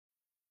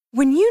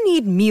When you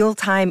need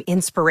mealtime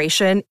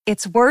inspiration,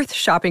 it's worth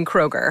shopping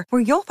Kroger,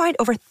 where you'll find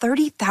over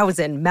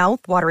 30,000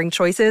 mouth-watering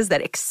choices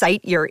that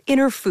excite your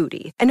inner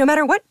foodie. And no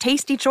matter what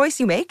tasty choice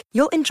you make,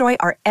 you'll enjoy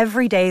our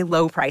everyday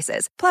low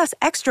prices, plus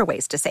extra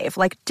ways to save,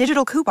 like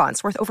digital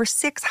coupons worth over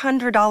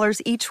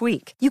 $600 each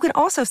week. You can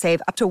also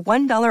save up to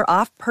 $1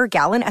 off per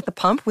gallon at the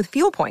pump with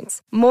fuel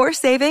points. More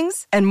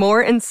savings and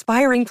more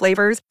inspiring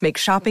flavors make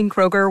shopping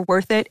Kroger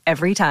worth it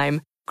every time.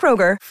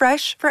 Kroger,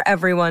 fresh for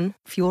everyone.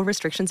 Fuel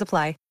restrictions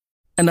apply.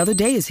 Another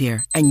day is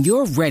here, and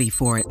you're ready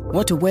for it.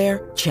 What to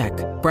wear? Check.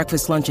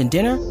 Breakfast, lunch, and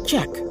dinner?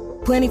 Check.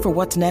 Planning for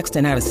what's next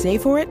and how to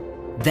save for it?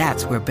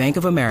 That's where Bank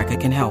of America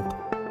can help.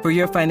 For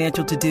your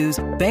financial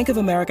to-dos, Bank of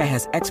America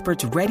has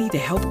experts ready to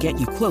help get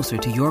you closer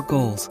to your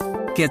goals.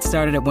 Get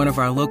started at one of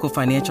our local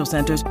financial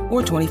centers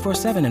or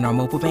 24/7 in our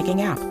mobile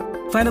banking app.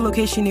 Find a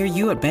location near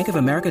you at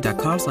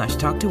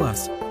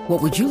bankofamerica.com/talktous. What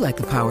would you like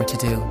the power to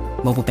do?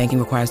 Mobile banking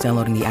requires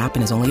downloading the app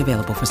and is only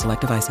available for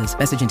select devices.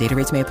 Message and data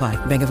rates may apply.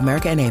 Bank of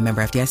America N.A.,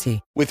 member FDIC.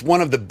 With one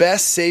of the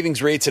best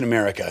savings rates in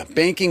America,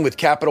 banking with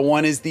Capital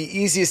One is the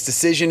easiest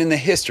decision in the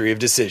history of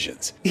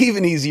decisions.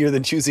 Even easier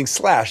than choosing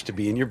Slash to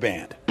be in your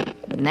band.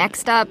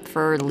 Next up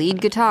for lead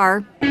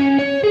guitar.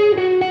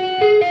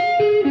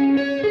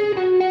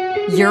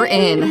 You're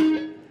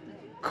in.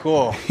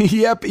 Cool.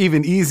 Yep,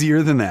 even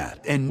easier than that.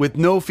 And with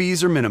no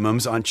fees or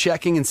minimums on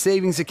checking and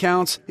savings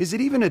accounts, is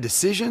it even a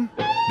decision?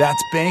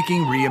 That's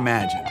banking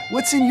reimagined.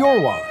 What's in your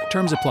wallet?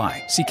 Terms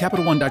apply. See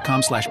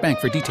CapitalOne.com/bank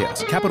for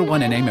details. Capital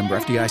One N.A., member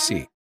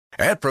FDIC.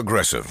 At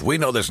Progressive, we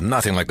know there's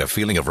nothing like the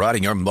feeling of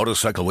riding your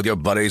motorcycle with your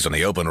buddies on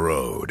the open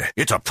road.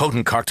 It's a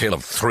potent cocktail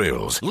of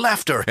thrills,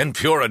 laughter, and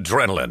pure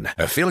adrenaline.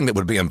 A feeling that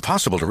would be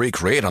impossible to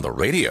recreate on the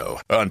radio.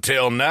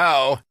 Until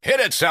now. Hit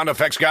it, sound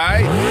effects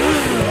guy.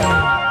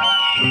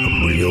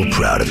 I'm real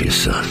proud of you,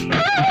 son.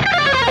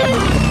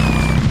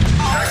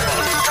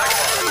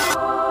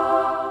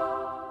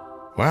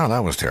 Wow,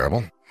 that was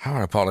terrible.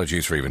 Our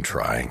apologies for even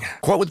trying.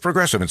 Quote with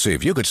Progressive and see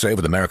if you could save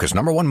with America's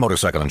 #1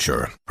 motorcycle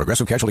insurer.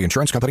 Progressive Casualty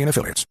Insurance Company and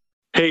Affiliates.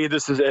 Hey,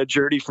 this is Ed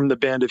Jurdy from the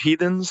Band of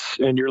Heathens,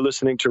 and you're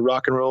listening to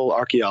Rock and Roll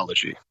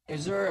Archaeology.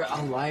 Is there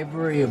a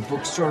library, a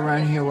bookstore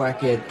around here where I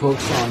can get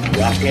books on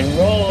rock and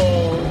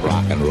roll?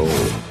 Rock and roll.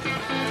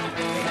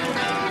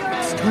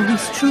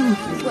 Story's true.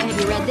 Well,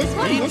 have you read this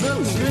one?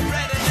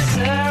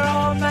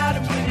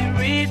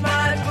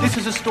 This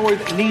is a story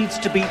that needs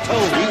to be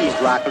told. These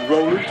rock and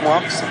rollers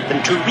want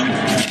something to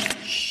read.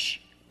 Shh.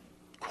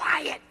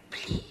 Quiet,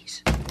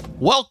 please.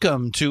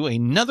 Welcome to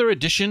another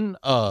edition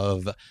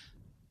of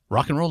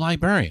Rock and Roll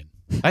Librarian.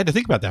 I had to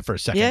think about that for a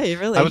second. Yeah, you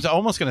really. I was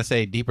almost going to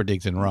say Deeper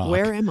Digs in Rock.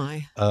 Where am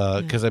I?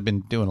 Because I've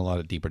been doing a lot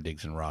of Deeper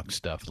Digs in Rock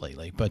stuff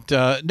lately. But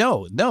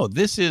no,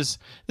 this is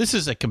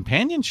a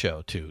companion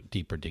show to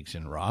Deeper Digs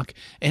in Rock,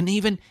 and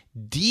even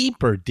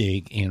Deeper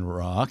Dig in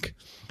Rock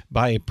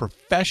by a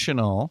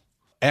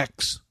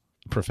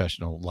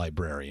ex-professional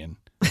librarian.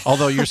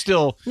 Although you're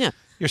still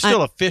you're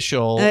still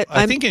official.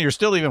 I think you're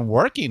still even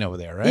working over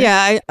there, right?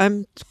 Yeah,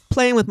 I'm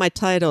playing with my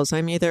titles.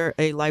 I'm either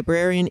a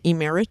librarian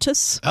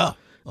emeritus.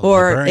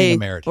 Or a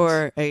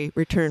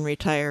return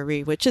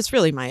retiree, which is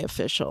really my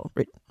official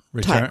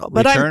title.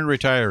 But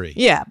retiree.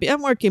 Yeah,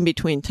 I'm working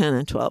between 10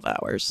 and 12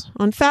 hours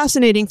on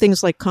fascinating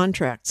things like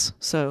contracts.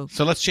 So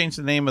let's change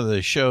the name of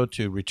the show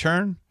to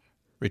Return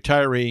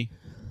Retiree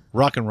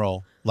Rock and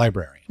Roll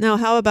Librarian. Now,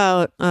 how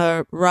about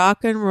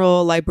Rock and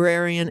Roll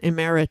Librarian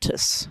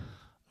Emeritus?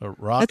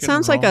 That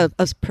sounds like a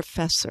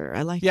professor.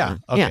 I like that. Yeah,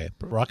 okay. Yeah.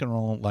 Rock and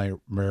Roll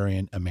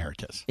Librarian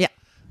Emeritus. Yeah.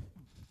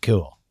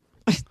 Cool.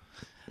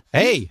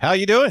 Hey, how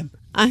you doing?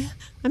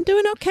 I'm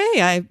doing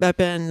okay. I've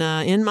been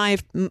in my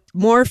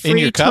more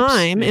free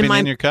time.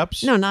 In your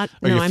cups? No, not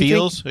or no. Your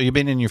feels? Or you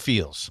been in your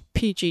feels?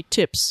 PG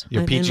tips.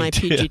 Your in my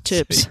PG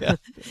tips. Yeah,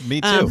 me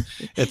too.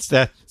 It's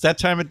that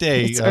time of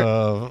day,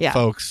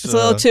 folks. It's a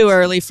little too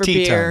early for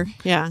beer,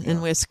 time.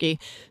 And whiskey.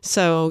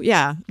 So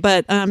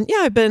but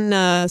I've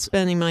been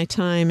spending my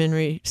time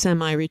in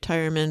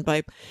semi-retirement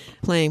by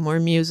playing more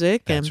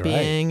music and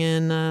being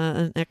in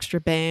an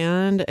extra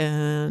band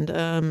and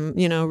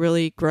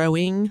really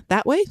growing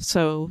that way.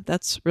 So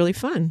that's really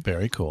fun.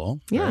 Very cool.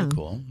 Yeah. Very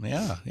cool.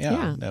 Yeah.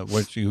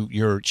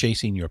 You're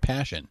chasing your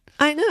passion.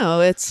 I know.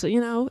 It's,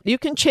 you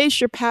can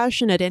chase your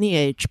passion at any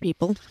age,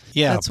 people.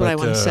 Yeah. That's what I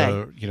want to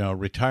say.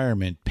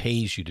 Retirement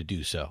pays you to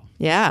do so.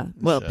 Yeah.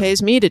 Well, it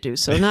pays me to do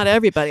so. Not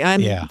everybody.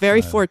 I'm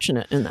very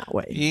fortunate in that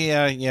way.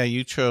 Yeah. Yeah.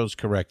 You chose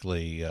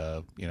correctly,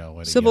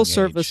 civil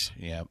service.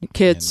 Yeah.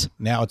 Kids. And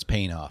now it's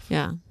paying off.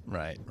 Yeah.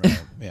 Right.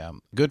 Yeah.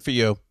 Good for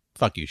you.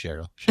 Fuck you,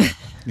 Cheryl.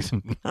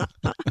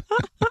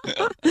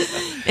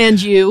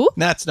 And you?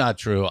 That's not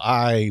true.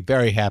 I'm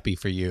very happy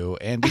for you.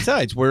 And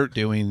besides, we're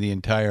doing the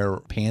entire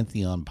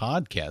Pantheon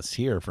podcast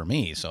here for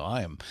me. So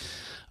I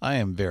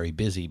am very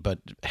busy, but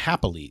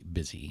happily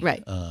busy.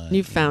 Right.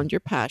 You've found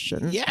your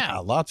passion. Yeah.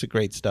 Lots of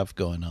great stuff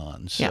going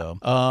on. So,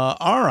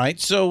 all right.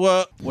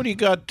 So what do you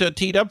got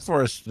teed up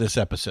for us this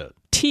episode?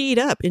 Teed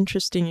up.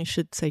 Interesting. You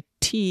should say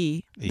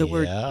T, the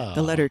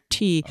letter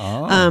T.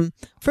 Oh.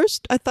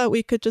 First, I thought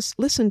we could just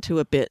listen to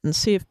a bit and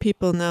see if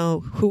people know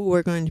who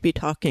we're going to be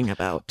talking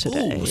about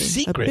today. Oh,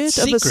 secrets. A bit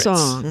secrets. of a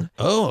song.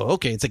 Oh,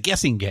 okay. It's a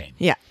guessing game.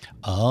 Yeah.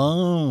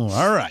 Oh,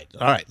 all right.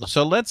 All right.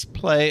 So let's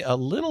play a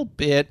little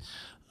bit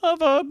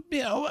of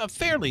a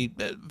fairly,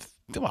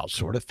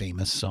 sort of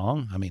famous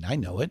song. I mean, I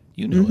know it.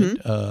 You know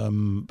it.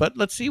 But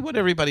let's see what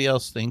everybody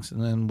else thinks,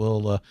 and then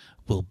we'll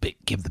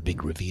give the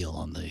big reveal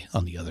on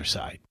the other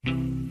side.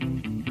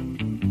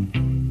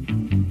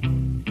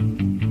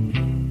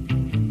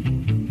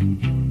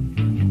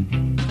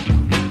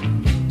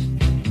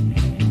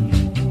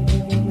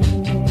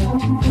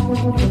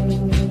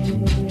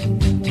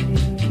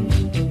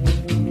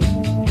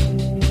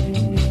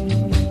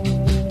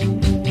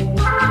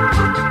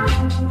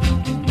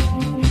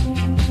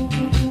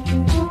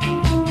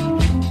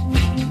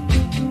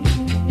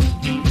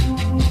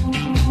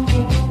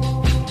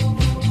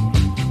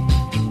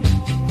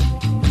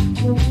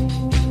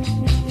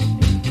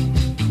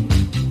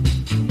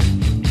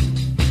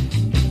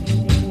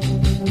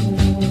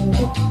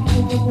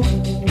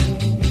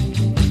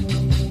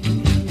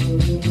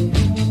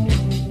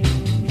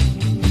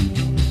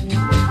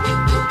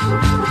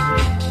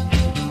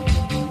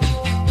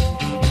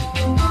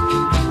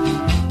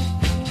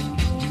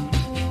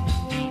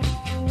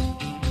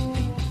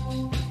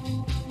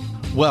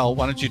 Well,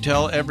 why don't you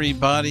tell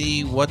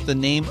everybody what the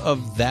name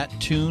of that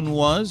tune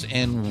was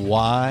and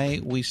why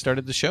we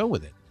started the show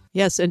with it?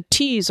 Yes, and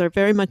T's are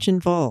very much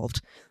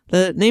involved.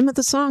 The name of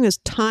the song is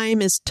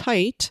Time is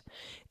Tight,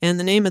 and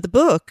the name of the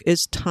book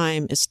is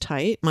Time is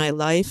Tight, My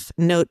Life,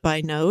 Note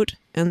by Note,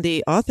 and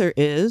the author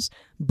is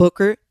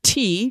Booker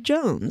T.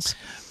 Jones.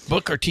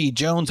 Booker T.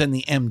 Jones and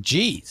the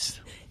MGs.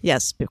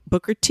 Yes,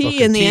 Booker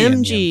T. and the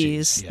MGs.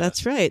 Yes,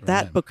 that's right,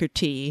 that Booker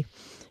T.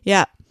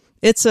 Yeah.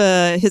 It's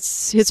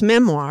his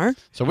memoir.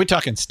 So we're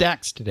talking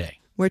Stax today.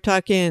 We're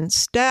talking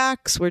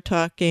Stax. We're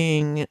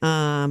talking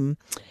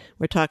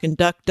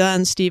Duck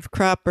Dunn, Steve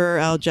Cropper,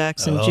 Al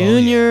Jackson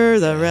Jr.,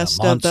 the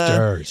rest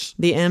Monsters.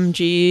 of the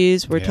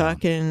MGs. We're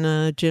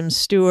talking Jim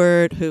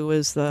Stewart, who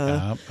was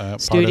the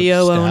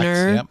studio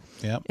owner.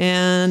 Yep.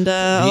 And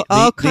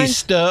all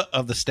kinds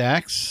of the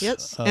Stax.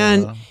 Yes,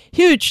 and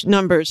huge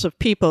numbers of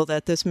people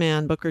that this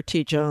man, Booker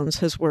T. Jones,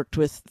 has worked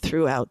with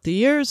throughout the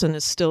years and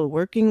is still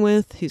working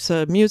with. He's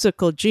a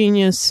musical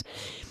genius,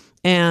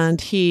 and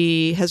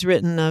he has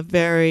written a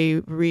very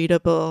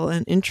readable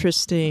and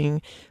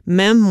interesting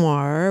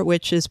memoir,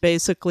 which is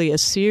basically a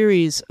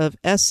series of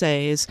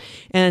essays.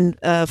 And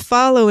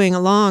following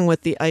along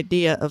with the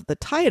idea of the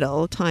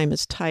title, Time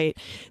is Tight,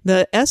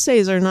 the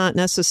essays are not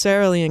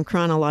necessarily in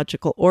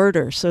chronological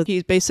order. So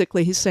he's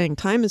saying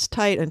time is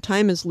tight and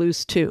time is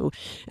loose too.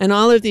 And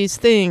all of these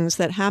things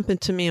that happened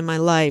to me in my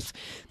life,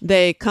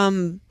 they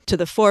come to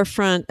the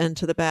forefront and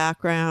to the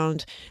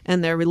background,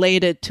 and they're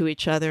related to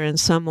each other in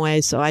some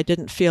way. So I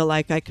didn't feel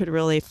like I could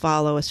really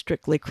follow a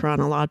strictly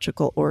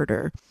chronological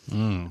order.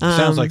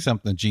 Sounds like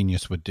something a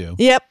genius would do.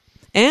 Yep.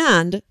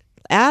 And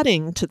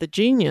adding to the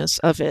genius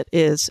of it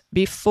is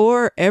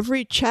before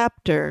every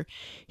chapter,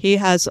 he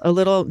has a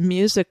little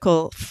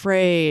musical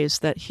phrase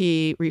that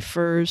he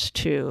refers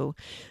to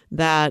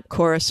that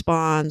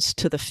corresponds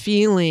to the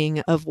feeling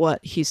of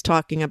what he's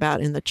talking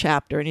about in the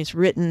chapter. And he's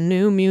written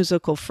new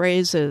musical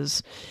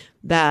phrases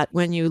that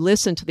when you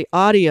listen to the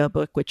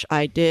audiobook, which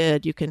I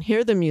did, you can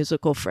hear the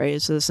musical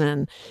phrases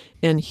and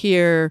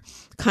hear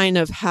kind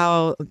of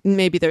how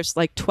maybe there's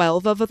like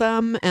 12 of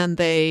them, and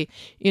they're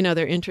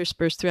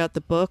interspersed throughout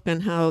the book,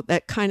 and how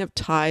that kind of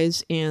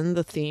ties in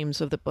the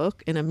themes of the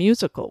book in a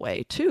musical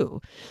way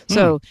too.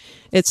 So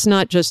it's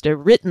not just a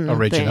written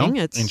original thing.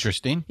 It's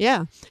interesting.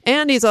 Yeah.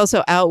 And he's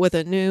also out with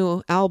a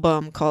new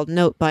album called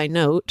Note by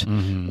Note,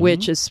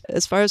 which is,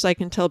 as far as I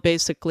can tell,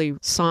 basically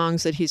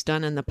songs that he's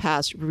done in the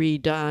past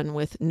redone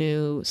with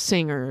new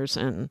singers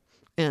and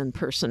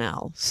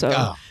personnel.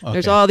 So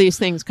there's all these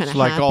things kind of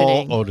like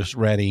happening. all Otis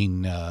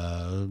Redding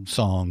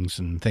songs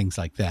and things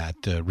like that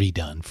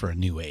redone for a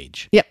new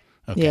age. Yep.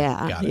 Okay.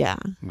 Yeah. Got it. Yeah.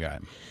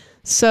 Got it.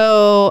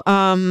 So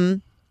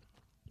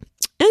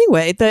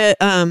anyway,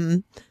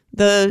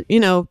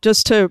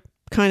 just to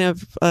kind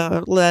of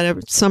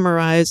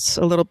summarize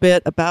a little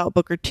bit about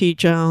Booker T.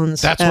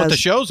 Jones. That's what the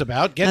show's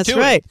about. Get to it. That's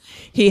right.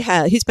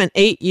 He spent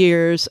 8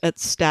 years at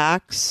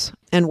Stax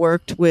and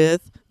worked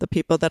with the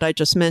people that I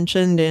just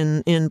mentioned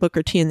in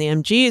Booker T and the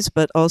MGs,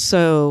 but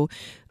also,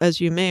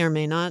 as you may or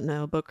may not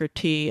know, Booker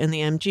T and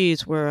the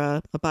MGs were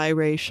a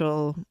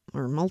biracial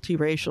or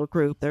multiracial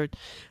group. They're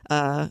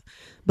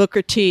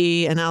Booker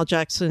T and Al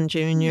Jackson Jr.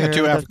 Yeah,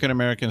 two African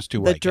Americans,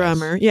 two white guys. The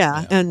drummer,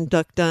 and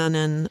Duck Dunn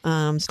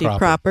and Steve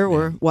Cropper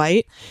were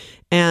white.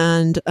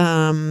 And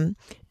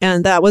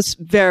that was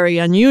very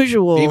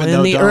unusual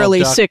in the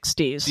early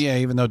 60s. Yeah,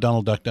 even though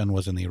Donald Duck Dunn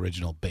wasn't the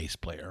original bass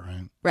player,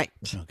 right? Right.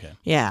 Okay.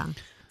 Yeah.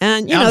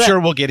 And I'm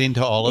sure we'll get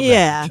into all of that.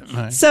 Yeah.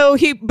 Right. So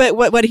but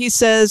what he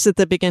says at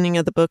the beginning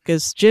of the book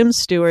is Jim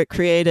Stewart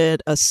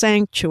created a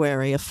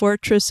sanctuary, a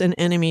fortress in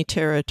enemy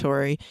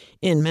territory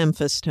in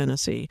Memphis,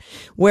 Tennessee,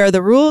 where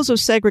the rules of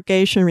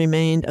segregation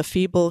remained a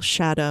feeble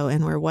shadow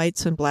and where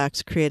whites and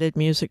blacks created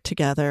music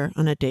together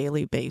on a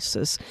daily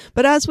basis.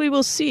 But as we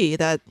will see,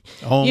 that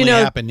only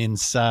happened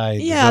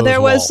inside. Yeah, those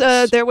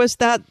walls. there was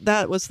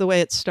that was the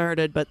way it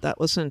started, but that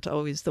wasn't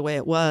always the way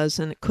it was,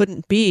 and it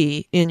couldn't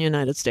be in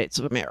United States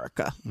of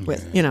America.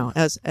 With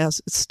as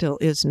it still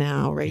is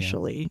now,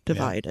 racially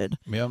divided.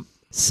 Yep.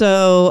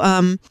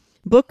 So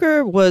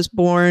Booker was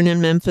born in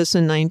Memphis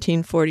in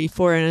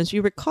 1944, and as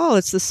you recall,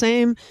 it's the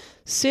same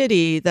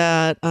city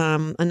that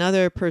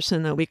another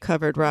person that we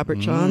covered, Robert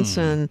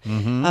Johnson,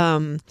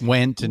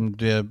 went and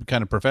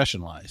kind of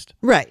professionalized.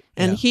 Right.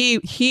 And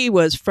he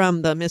was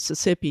from the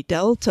Mississippi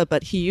Delta,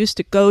 but he used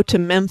to go to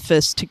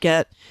Memphis to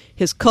get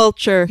his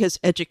culture, his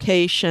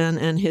education,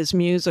 and his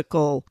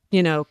musical,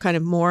 kind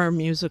of more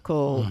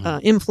musical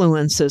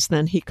influences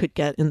than he could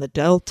get in the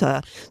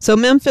Delta. So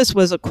Memphis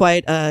was it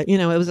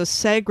was a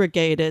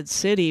segregated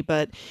city,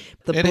 but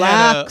it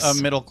blacks had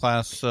a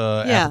middle-class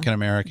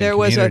African-American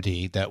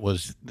community that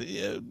was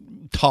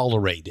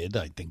tolerated,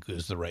 I think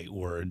is the right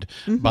word,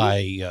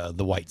 by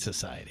the white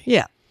society.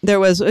 Yeah. It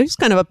was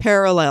kind of a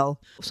parallel.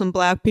 Some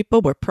black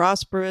people were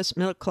prosperous,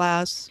 middle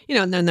class,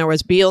 and then there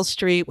was Beale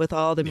Street with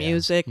all the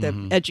music.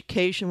 The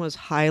education was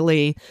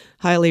highly,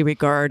 highly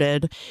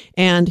regarded.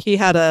 And he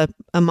had a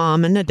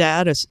mom and a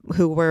dad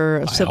who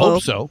were civil. I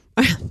hope so.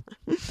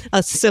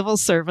 Civil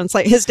servants.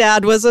 Like his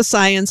dad was a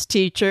science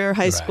teacher,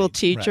 high school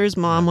teacher. His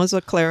mom was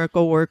a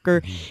clerical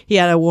worker. He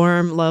had a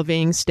warm,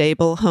 loving,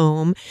 stable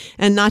home.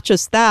 And not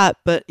just that,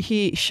 but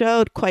he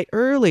showed quite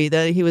early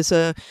that he was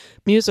a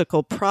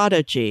musical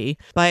prodigy.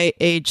 By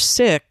age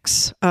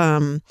 6,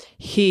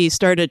 he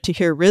started to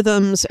hear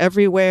rhythms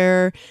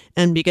everywhere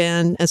and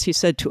began, as he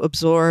said, to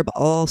absorb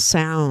all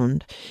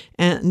sound.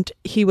 And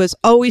he was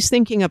always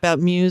thinking about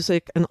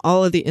music and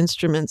all of the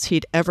instruments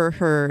he'd ever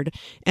heard.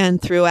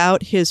 And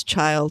throughout his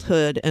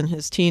childhood and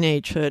his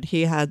teenagehood,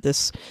 he had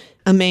this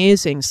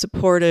amazing,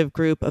 supportive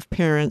group of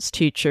parents,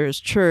 teachers,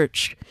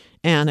 church,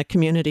 and a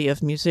community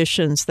of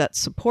musicians that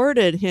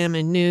supported him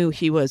and knew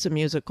he was a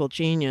musical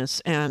genius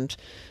and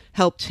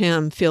helped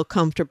him feel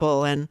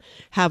comfortable and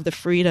have the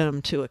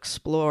freedom to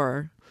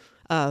explore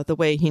the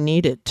way he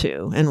needed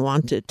to and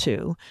wanted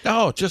to.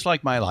 Oh, just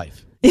like my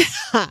life.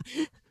 Yeah,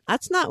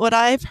 that's not what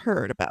I've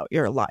heard about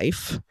your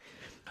life.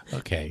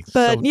 Okay.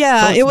 But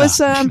so it was,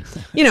 not.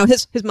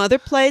 his mother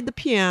played the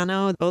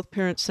piano. Both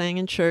parents sang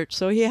in church.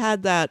 So he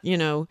had that,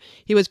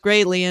 he was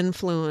greatly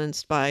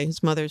influenced by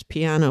his mother's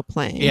piano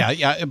playing.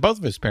 Yeah. Both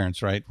of his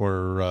parents, right,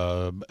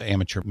 were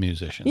amateur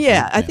musicians.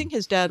 Yeah, I think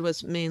his dad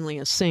was mainly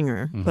a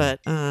singer.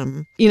 But,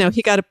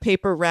 he got a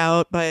paper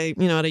route by,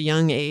 at a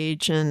young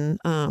age. And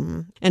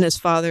his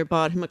father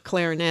bought him a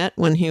clarinet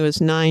when he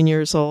was 9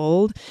 years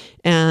old.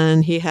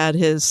 And he had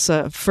his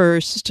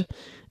first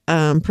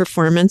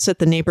performance at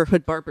the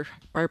neighborhood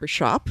barber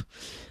shop.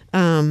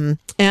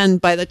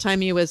 And by the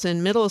time he was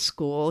in middle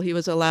school, he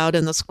was allowed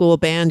in the school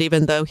band,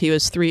 even though he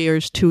was 3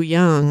 years too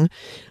young.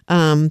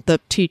 The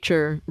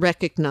teacher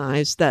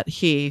recognized that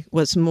he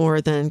was more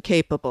than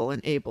capable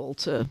and able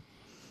to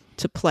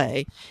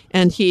play.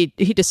 And he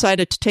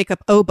decided to take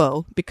up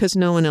oboe because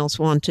no one else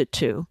wanted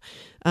to.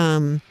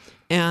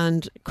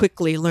 And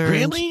quickly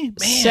learned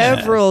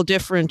several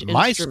different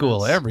instruments. My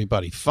school,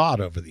 everybody fought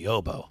over the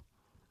oboe.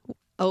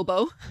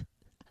 Oboe?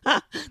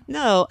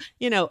 No,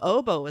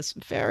 oboe was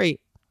a very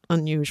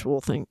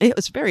unusual thing. It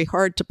was very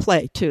hard to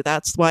play, too.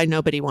 That's why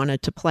nobody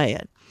wanted to play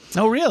it.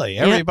 Oh, really?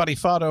 Everybody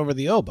fought over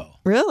the oboe?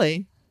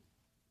 Really?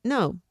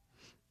 No.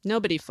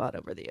 Nobody fought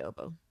over the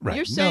oboe. Right.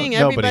 You're saying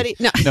everybody...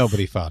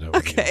 Nobody fought over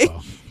the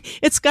oboe.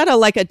 It's got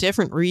a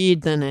different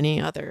reed than any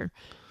other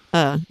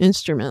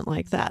instrument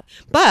like that.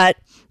 But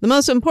the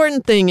most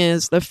important thing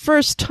is the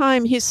first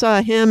time he saw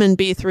a Hammond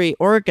B3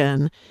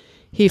 organ,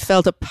 he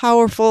felt a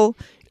powerful,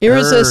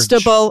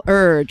 irresistible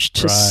urge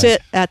to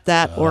sit at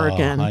that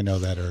organ. I know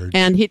that urge.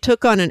 And he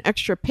took on an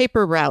extra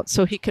paper route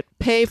so he could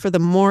pay for the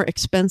more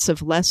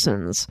expensive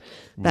lessons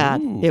that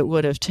it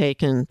would have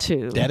taken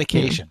to...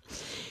 Dedication.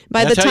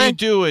 That's how you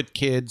do it,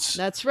 kids.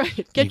 That's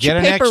right. Get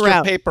an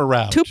extra paper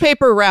route. 2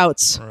 paper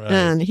routes. Right.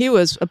 And he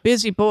was a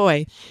busy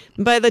boy.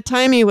 By the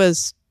time he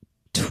was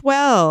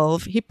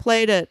 12, he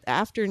played at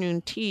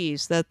afternoon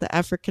teas that the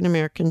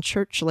African-American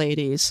church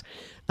ladies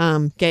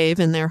gave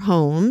in their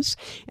homes.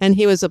 And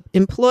he was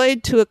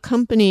employed to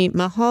accompany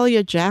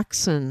Mahalia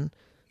Jackson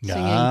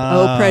singing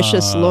Oh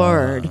Precious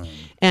Lord.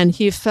 And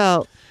he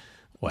felt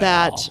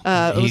that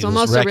it was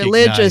almost a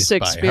religious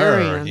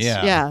experience.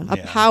 A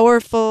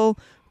powerful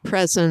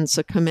presence,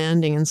 a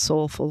commanding and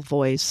soulful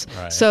voice.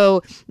 Right.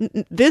 So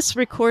this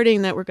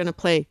recording that we're going to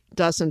play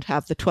doesn't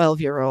have the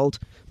 12-year-old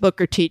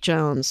Booker T.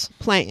 Jones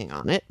playing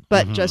on it,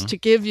 but just to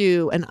give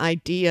you an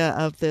idea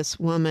of this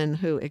woman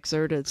who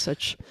exerted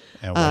such...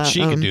 And what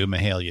she could do,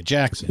 Mahalia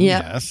Jackson,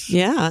 yes.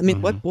 Yeah, I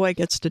mean, what boy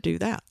gets to do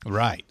that?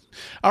 Right.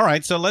 All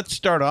right, so let's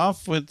start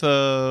off with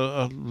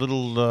a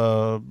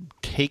little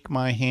Take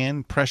My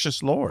Hand,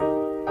 Precious Lord.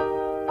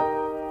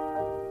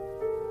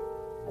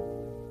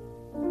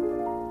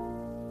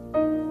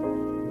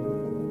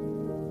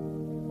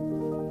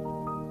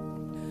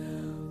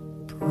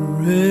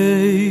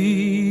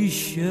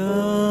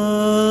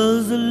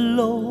 Precious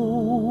Lord,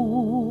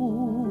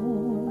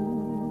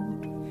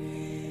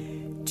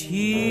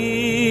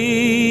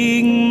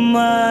 take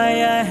my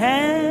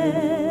hand,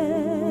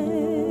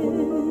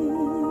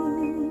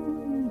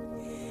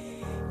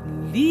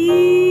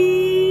 lead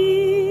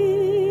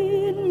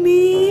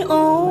me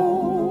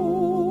on,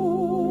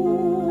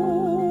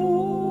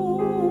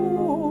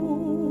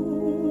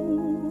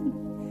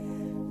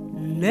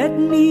 let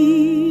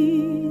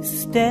me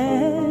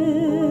stand.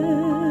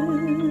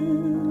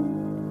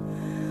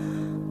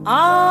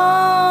 I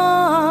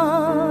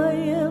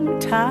am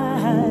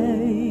tired.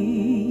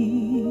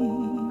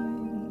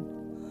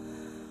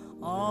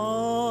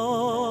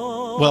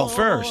 Well,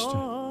 first,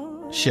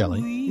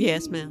 Shelley.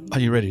 Yes, ma'am. Are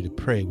you ready to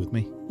pray with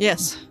me?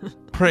 Yes.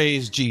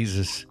 Praise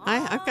Jesus.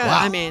 I've got. Wow.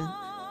 I mean,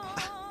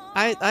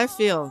 I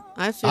feel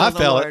I the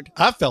felt Lord. it.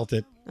 I felt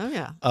it. Oh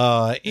yeah.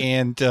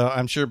 And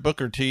I'm sure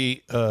Booker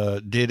T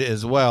did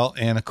as well.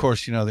 And of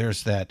course,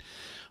 there's that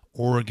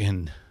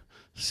organ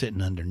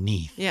sitting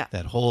underneath. Yeah.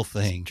 That whole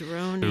thing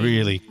droning,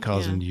 really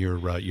causing your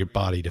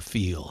body to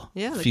feel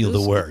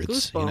the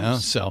words.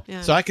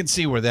 goosebumps. So I can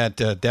see where that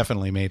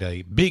definitely made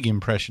a big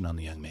impression on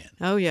the young man.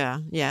 Oh yeah.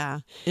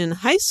 In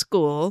high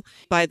school,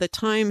 by the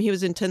time he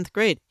was in 10th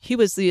grade, he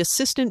was the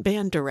assistant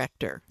band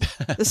director.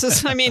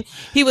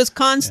 He was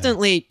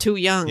constantly too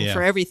young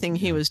for everything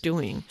he was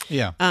doing.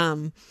 Yeah.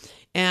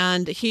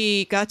 And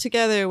he got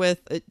together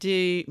with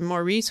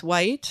Maurice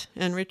White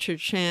and Richard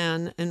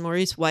Chan, and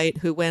Maurice White,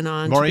 who went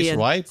on Maurice to be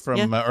White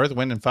from Earth,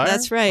 Wind and Fire?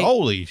 That's right.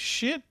 Holy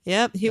shit.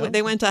 Yep.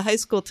 They went to high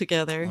school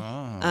together.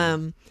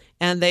 Oh.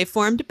 And they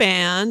formed a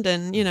band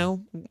and,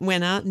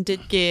 went out and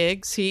did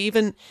gigs.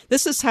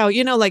 This is how,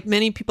 like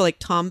many people like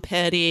Tom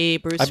Petty,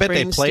 Bruce Springsteen. I bet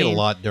they played a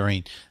lot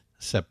during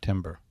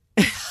September.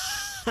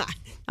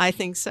 I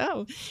think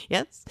so.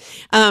 Yes.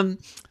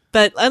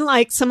 But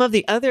unlike some of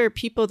the other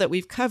people that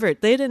we've covered,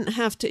 he didn't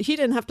have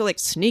to like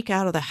sneak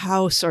out of the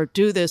house or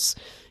do this,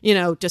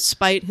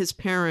 despite his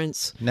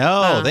parents.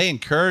 No, they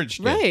encouraged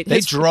it. Right. They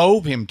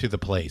drove him to the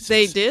places.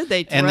 They did.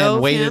 They drove and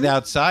then waited him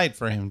outside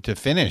for him to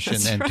finish and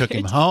then right. took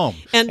him home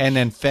and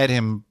then fed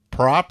him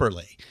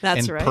properly.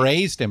 That's and right.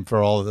 praised him for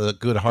all the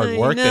good hard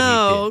work that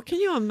he did. Can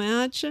you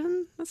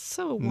imagine? That's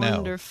so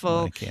wonderful.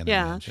 No, I can't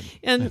imagine.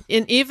 And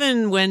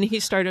even when he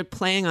started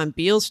playing on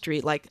Beale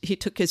Street, like he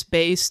took his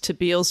bass to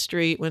Beale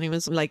Street when he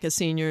was like a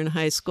senior in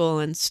high school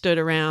and stood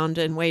around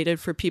and waited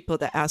for people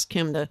to ask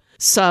him to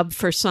sub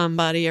for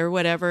somebody or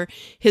whatever.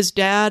 His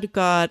dad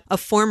got a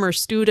former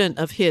student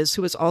of his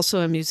who was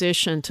also a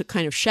musician to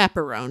kind of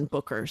chaperone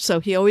Booker.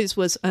 So he always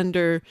was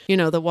under,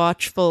 the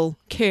watchful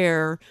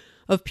care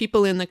of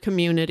people in the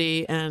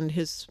community and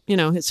his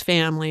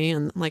family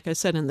and, like I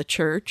said, in the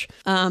church.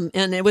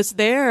 And it was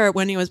there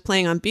when he was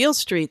playing on Beale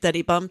Street that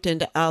he bumped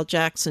into Al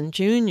Jackson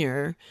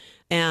Jr.,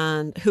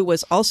 and who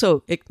was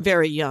also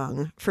very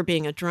young for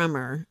being a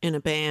drummer in a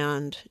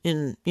band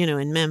in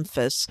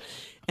Memphis.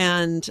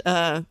 And,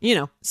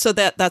 so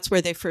that's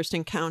where they first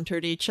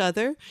encountered each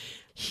other.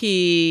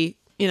 He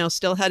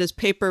still had his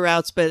paper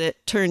routes, but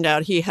it turned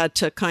out he had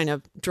to kind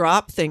of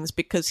drop things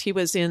because he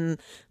was in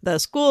the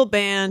school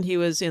band, he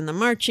was in the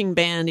marching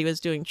band, he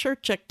was doing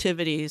church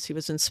activities, he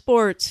was in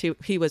sports,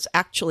 he was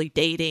actually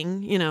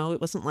dating,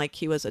 it wasn't like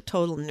he was a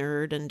total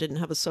nerd and didn't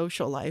have a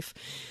social life.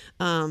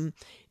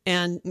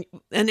 And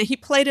he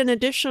played an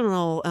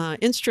additional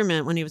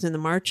instrument when he was in the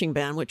marching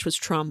band, which was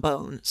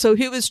trombone. So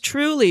he was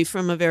truly,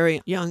 from a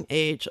very young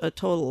age, a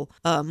total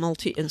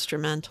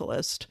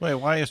multi-instrumentalist. Wait,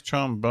 why is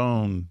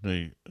trombone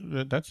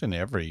that's in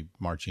every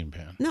marching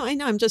band? No, I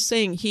know. I'm just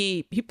saying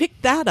he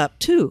picked that up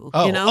too.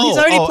 Oh, he's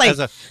already played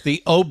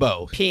the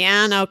oboe,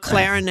 piano,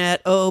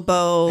 clarinet,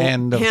 oboe,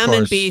 and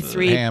Hammond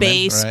B3, Hammond,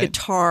 bass, right?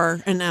 guitar,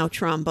 and now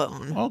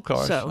trombone. Of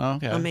course. So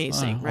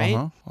amazing,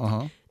 right?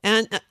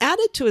 And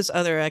added to his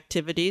other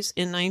activities,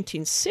 in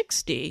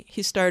 1960,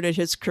 he started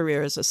his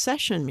career as a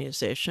session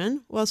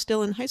musician while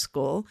still in high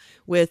school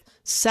with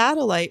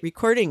Satellite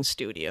Recording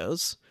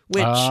Studios,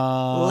 which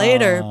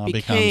later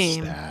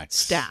became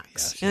Stax.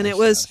 Yes, and it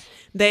was,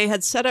 they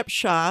had set up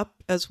shop,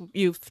 as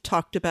you've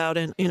talked about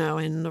in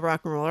the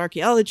Rock and Roll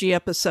Archaeology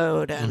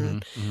episode,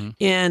 and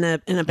in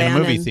a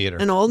band, movie theater,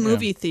 an old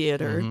movie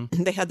theater.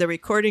 They had the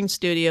recording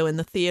studio in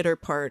the theater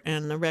part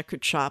and the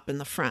record shop in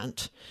the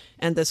front.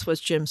 And this was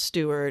Jim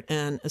Stewart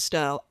and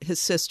Estelle, his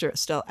sister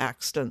Estelle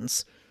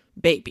Axton's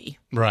baby.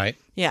 Right.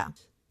 Yeah.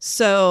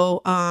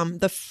 So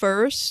the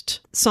first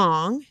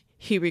song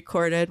he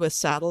recorded with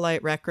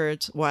Satellite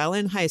Records while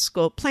in high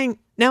school, playing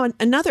Now,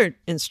 another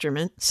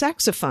instrument,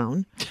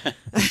 saxophone,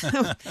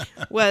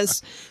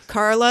 was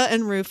Carla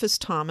and Rufus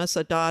Thomas,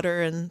 a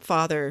daughter and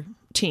father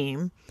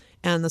team,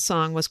 and the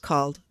song was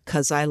called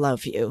 "'Cause I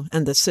Love You,"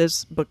 and this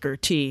is Booker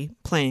T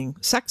playing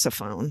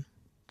saxophone.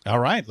 All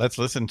right, let's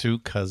listen to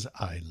 "'Cause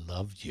I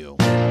Love You."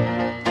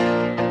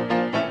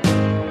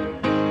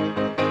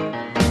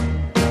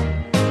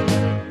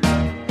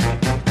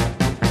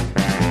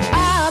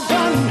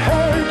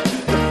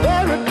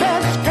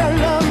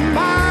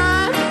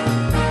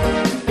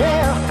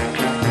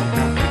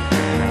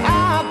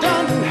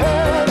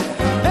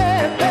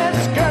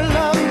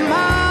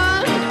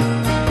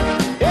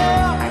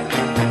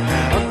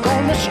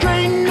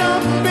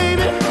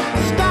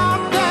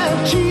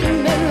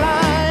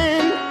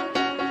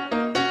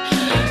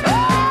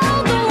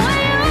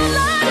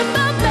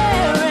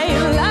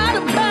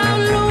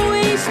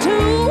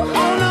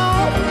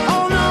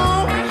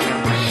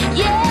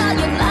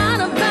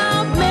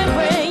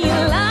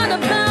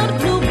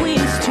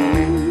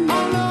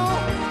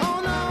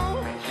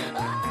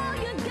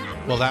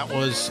 That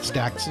was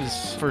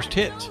Stax's first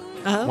hit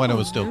when it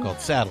was still called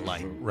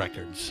Satellite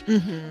Records,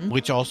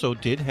 which also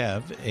did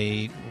have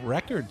a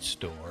record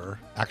store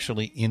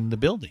actually in the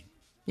building.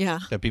 Yeah.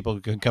 That people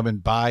could come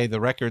and buy the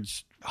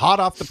records hot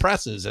off the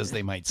presses, as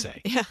they might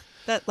say. Yeah,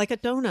 that like a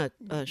donut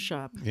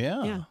shop.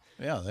 Yeah.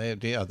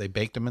 They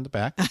baked them in the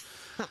back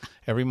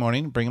every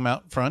morning, bring them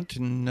out front,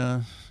 and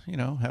have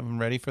them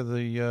ready for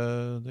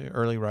the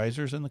early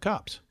risers and the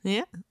cops.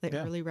 Yeah,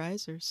 early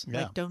risers,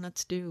 like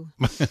donuts do.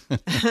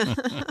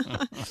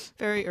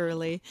 Very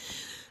early.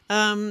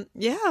 So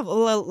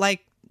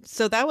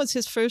that was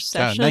his first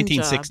session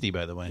 1960, job.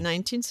 By the way.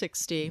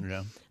 1960.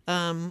 Yeah.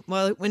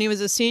 Well, when he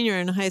was a senior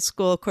in high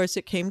school, of course,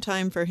 it came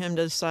time for him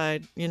to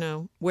decide,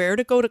 where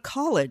to go to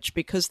college,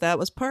 because that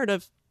was part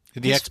of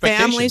his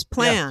family's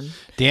plan. Yeah.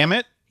 Damn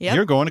it. Yep.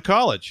 You're going to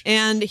college.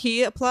 And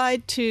he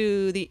applied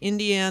to the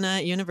Indiana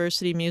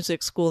University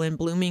Music School in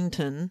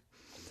Bloomington.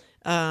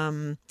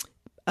 And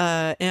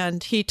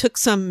he took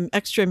some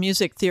extra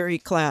music theory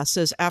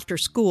classes after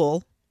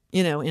school,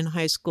 in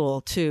high school,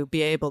 to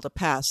be able to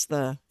pass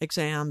the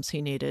exams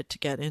he needed to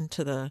get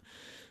into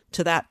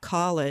that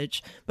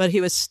college. But he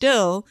was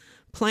still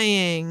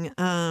playing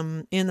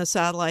in the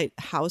Satellite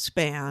House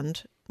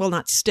Band. Well,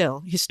 not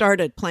still. He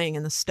started playing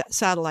in the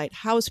Satellite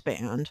House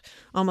Band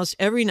almost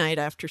every night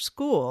after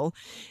school.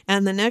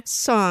 And the next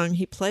song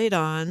he played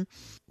on,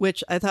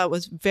 which I thought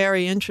was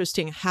very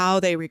interesting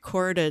how they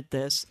recorded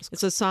this.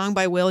 It's a song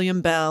by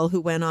William Bell, who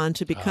went on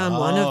to become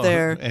one of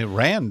their... It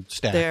ran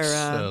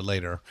Stax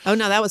later. Oh,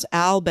 no, that was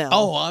Al Bell.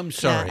 Oh, I'm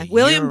sorry. Yeah.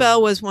 William Bell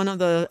was one of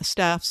the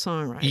staff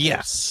songwriters.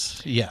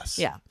 Yes.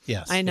 Yeah.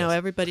 Yes. I know,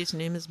 everybody's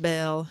name is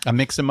Bell. I'm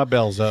mixing my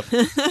bells up.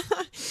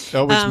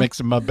 Always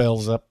mixing my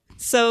bells up.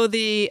 So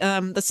the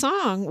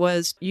song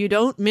was "You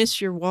Don't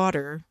Miss Your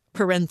Water,"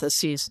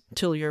 parentheses,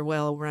 "till your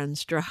well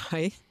runs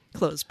dry,"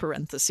 close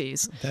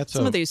parentheses. That's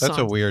Some of these songs.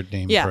 That's a weird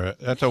name. Yeah.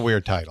 That's a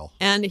weird title.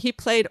 And he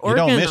played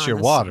organ. You don't miss your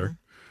water. Song,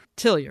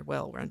 till your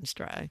well runs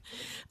dry.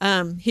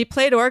 He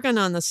played organ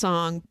on the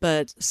song,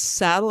 but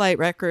Satellite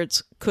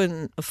Records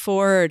couldn't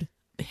afford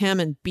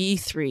Hammond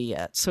B3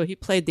 yet, so he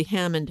played the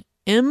Hammond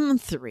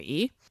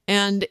M3.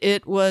 And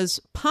it was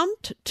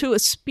pumped to a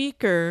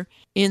speaker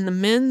in the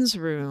men's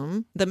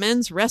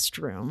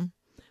restroom,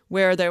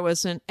 where there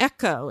was an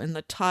echo in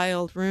the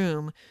tiled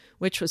room,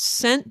 which was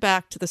sent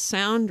back to the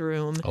sound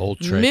room,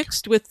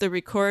 mixed with the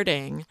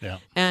recording,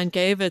 and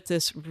gave it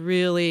this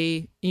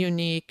really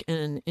unique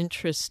and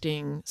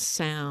interesting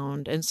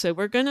sound. And so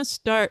we're going to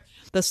start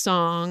the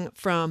song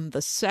from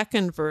the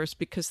second verse,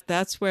 because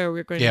that's where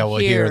we're going to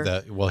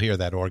hear... we'll hear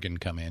that organ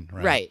come in.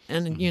 Right.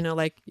 And,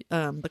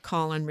 the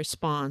call and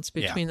response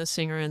between the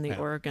singer and the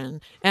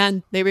organ.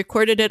 And they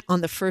recorded it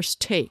on the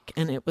first take,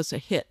 and it was a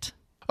hit.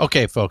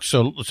 Okay, folks,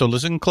 so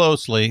listen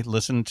closely.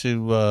 Listen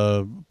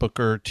to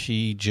Booker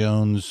T.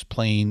 Jones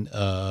playing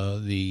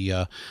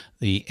the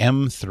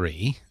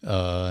M3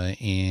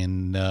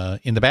 in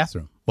the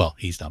bathroom. Well,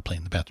 he's not playing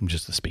in the bathroom,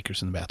 just the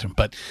speakers in the bathroom.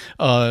 But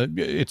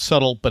it's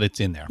subtle, but it's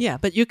in there. Yeah,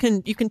 but you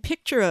can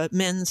picture a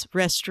men's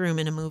restroom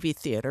in a movie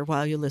theater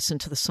while you listen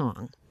to the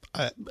song.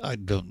 I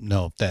don't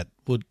know if that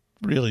would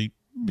really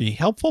be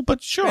helpful,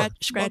 but sure.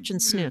 Scratch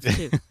and sniff,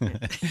 too.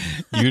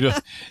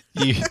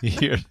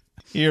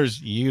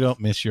 Here's "You Don't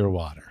Miss Your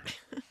Water."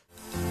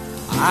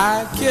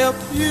 I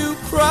kept you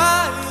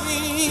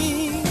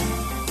crying,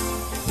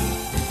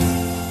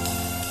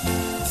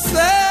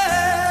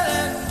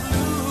 sad and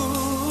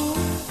blue.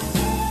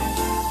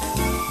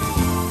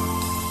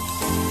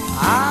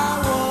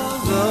 I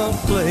was a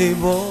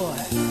playboy,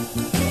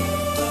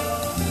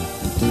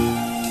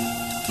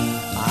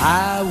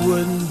 I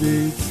wouldn't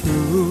be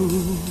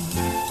true.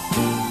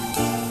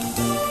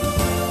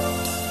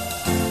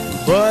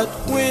 But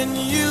when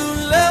you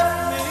left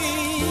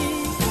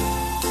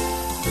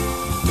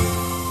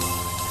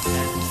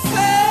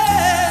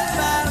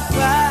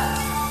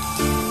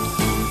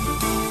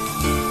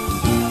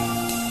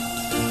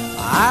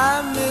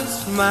I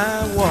miss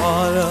my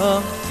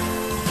water,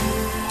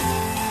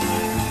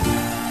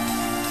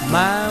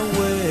 my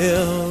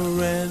well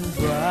ran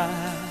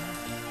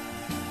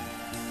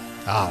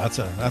That's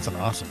an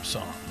awesome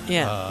song.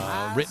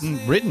 Yeah.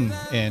 Written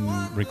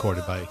and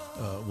recorded by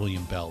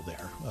William Bell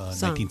there,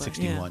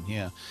 1961.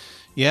 Yeah.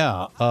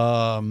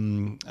 I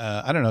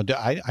don't know.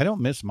 I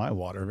don't miss My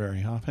Water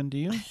very often. Do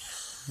you?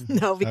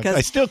 No, because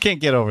I still can't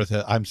get over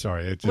the. I'm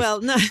sorry. No.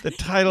 The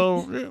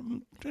title.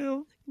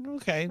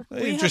 Okay,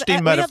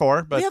 interesting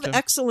metaphor. We have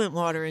excellent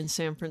water in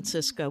San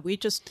Francisco. We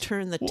just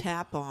turn the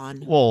tap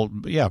on. Well,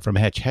 yeah, from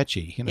Hetch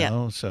Hetchy,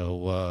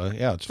 So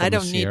it's. From I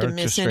don't the need Sierra, to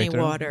miss any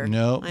water.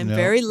 No, I'm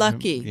very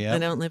lucky. I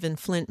don't live in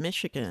Flint,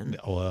 Michigan.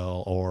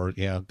 Well, or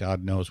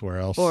God knows where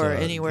else, or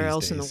anywhere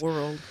else days. In the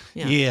world.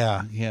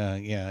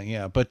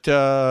 Yeah. But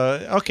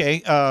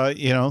okay,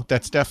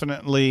 that's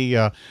definitely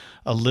a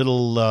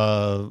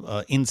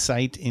little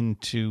insight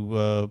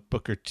into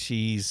Booker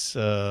T's,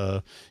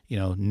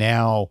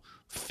 now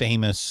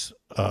famous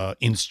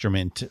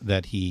instrument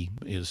that he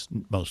is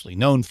mostly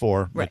known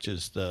for, which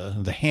is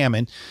the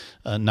Hammond.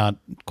 Not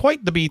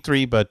quite the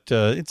B3, but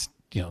it's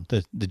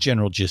the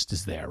general gist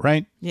is there,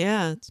 right?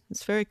 Yeah,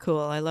 it's very cool.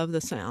 I love the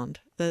sound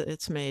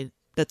that's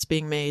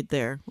being made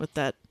there with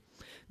that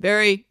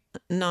very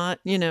not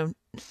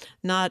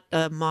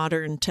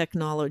modern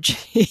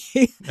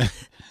technology.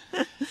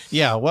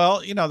 Yeah,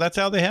 well, that's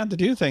how they had to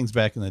do things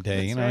back in the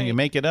day. That's right. You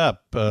make it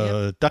up,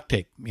 duct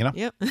tape,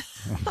 Yep.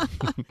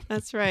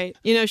 That's right.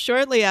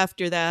 Shortly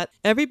after that,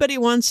 everybody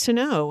wants to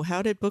know,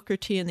 how did Booker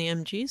T and the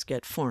MGs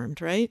get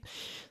formed, right?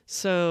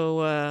 So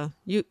are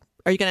you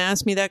going to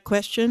ask me that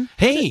question?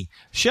 Hey,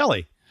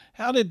 Shelley,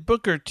 how did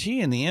Booker T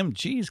and the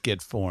MGs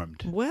get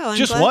formed? Well,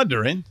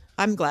 wondering.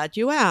 I'm glad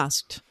you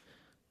asked.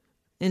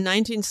 In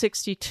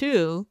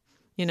 1962,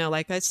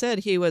 like I said,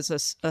 he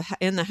was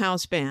in the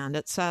house band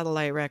at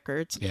Satellite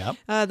Records. Yep.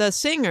 The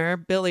singer,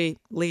 Billy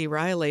Lee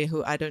Riley,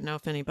 who I don't know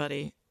if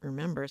anybody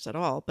remembers at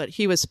all, but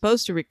he was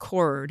supposed to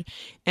record,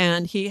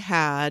 and he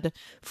had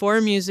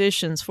 4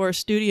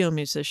 studio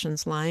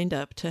musicians lined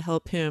up to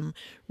help him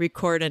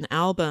record an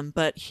album,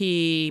 but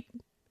he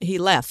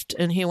left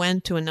and he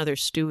went to another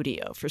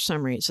studio for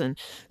some reason.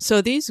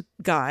 So these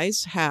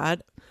guys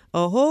had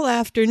a whole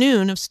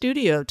afternoon of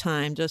studio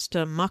time just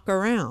to muck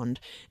around.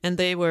 And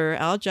they were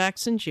Al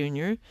Jackson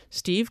Jr.,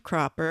 Steve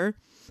Cropper,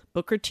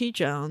 Booker T.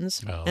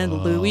 Jones,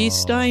 and Louis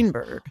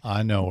Steinberg.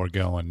 I know we're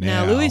going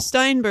now. Now, Louis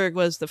Steinberg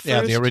was the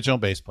first the original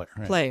bass player.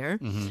 Right.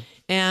 Mm-hmm.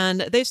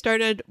 And they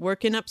started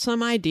working up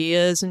some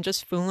ideas and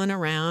just fooling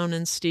around.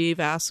 And Steve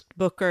asked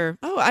Booker,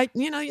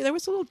 there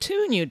was a little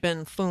tune you'd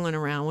been fooling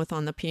around with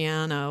on the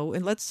piano,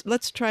 and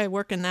let's try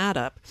working that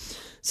up.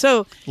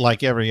 So,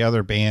 like every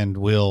other band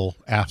will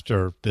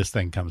after this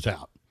thing comes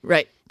out.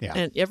 Right. Yeah.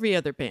 And every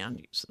other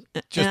band uses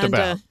it. Just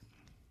about.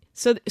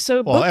 So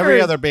well, Booker,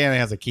 every other band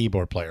has a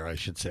keyboard player, I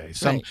should say.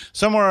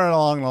 Somewhere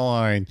along the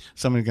line,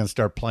 somebody's going to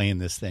start playing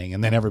this thing,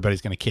 and then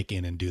everybody's going to kick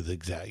in and do the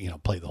exact,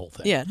 play the whole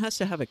thing. Yeah, it has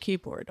to have a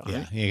keyboard on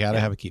it. Yeah, you got to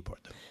have a keyboard.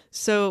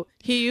 So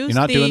he used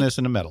You're not doing this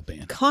in a metal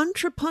band.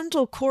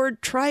 Contrapuntal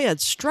chord triad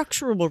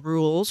structural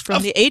rules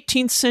from the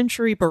 18th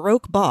century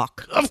Baroque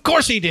Bach. Of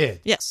course he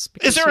did. Yes.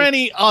 Is there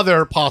any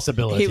other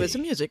possibility? He was a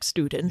music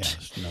student.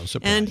 Yes, no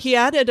surprise. And he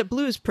added a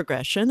blues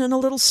progression and a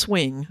little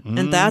swing.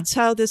 And that's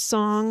how this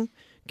song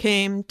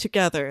came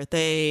together.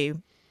 They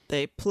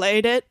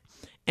played it,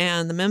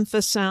 and the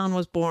Memphis sound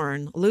was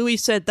born. Louis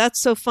said, "That's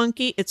so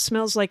funky, it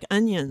smells like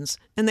onions."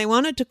 And they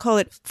wanted to call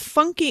it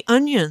Funky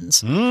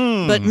Onions.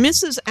 But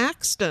Mrs.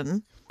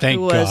 Axton, who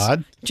was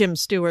Jim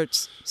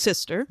Stewart's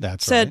sister,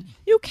 said,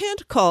 "You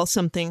can't call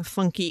something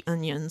Funky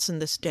Onions in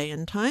this day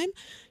and time."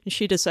 And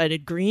she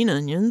decided Green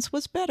Onions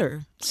was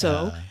better.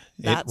 So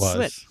that's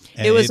it.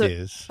 It was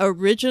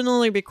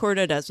originally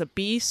recorded as a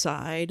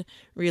B-side,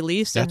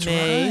 released in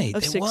May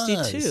of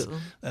 '62.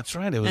 That's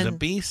right. It was a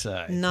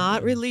B-side.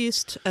 Not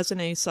released as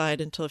an A-side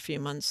until a few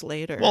months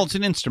later. Well, it's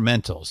an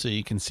instrumental, so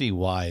you can see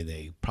why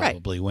they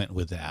probably went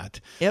with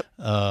that. Yep.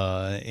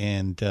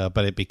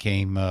 But it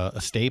became a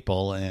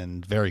staple,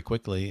 and very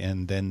quickly,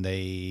 and then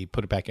they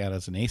put it back out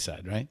as an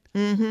A-side, right?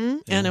 Mm-hmm.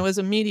 Yeah. And it was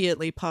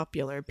immediately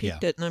popular.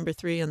 Peaked at number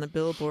 3 on the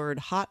Billboard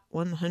Hot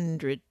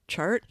 100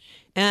 chart.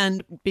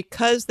 And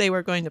because they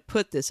were going to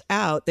put this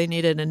out, they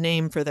needed a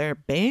name for their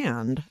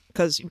band,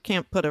 because you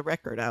can't put a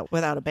record out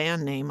without a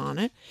band name on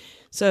it.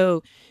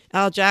 So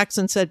Al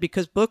Jackson said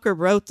because Booker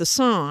wrote the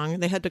song,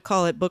 they had to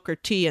call it Booker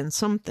T and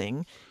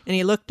something. And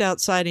he looked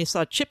outside and he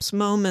saw Chips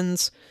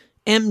Moman's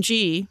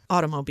MG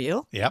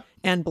automobile. Yep.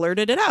 And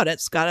blurted it out.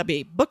 It's got to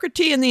be Booker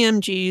T and the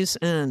MGs.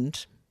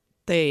 And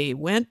they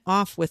went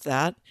off with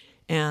that.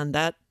 And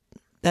that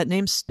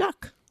name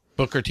stuck.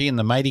 Booker T and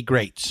the Mighty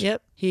Greats.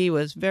 Yep. He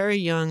was very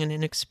young and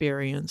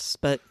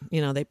inexperienced, but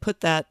they put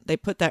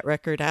that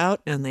record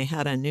out and they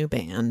had a new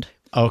band.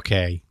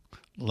 Okay.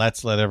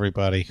 Let's let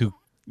everybody who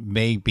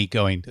may be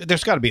going,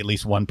 there's got to be at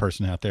least one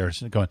person out there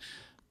going,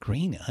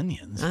 Green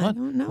Onions? I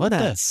don't know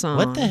that song.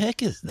 What the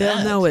heck is that?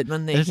 They'll know it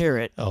when they hear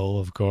it. Oh,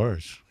 of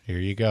course. Here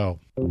you go.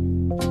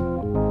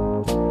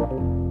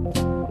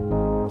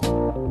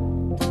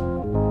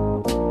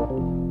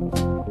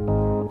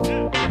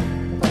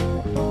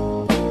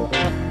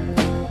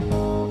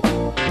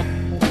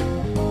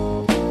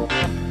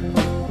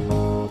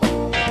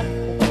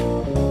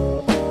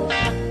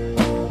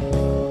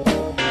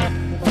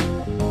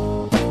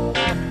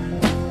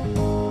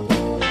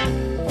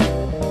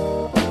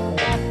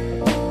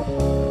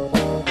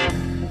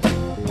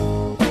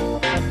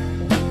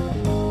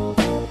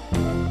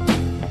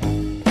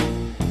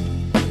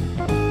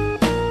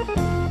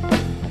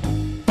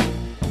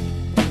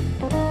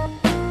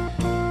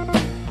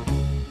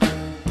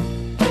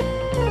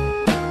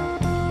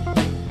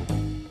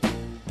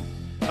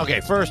 Okay,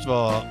 first of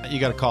all, you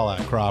got to call out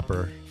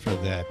Cropper for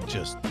that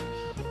just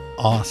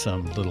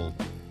awesome little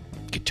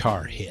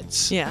guitar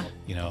hits. Yeah.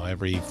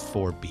 Every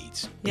 4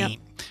 beats. Yep.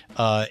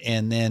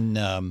 And then,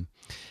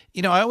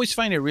 I always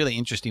find it really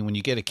interesting when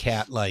you get a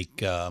cat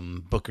like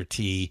Booker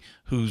T,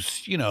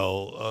 who's,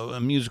 a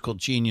musical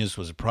genius,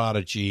 was a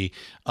prodigy,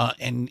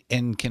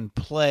 and can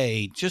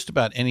play just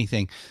about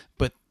anything,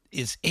 but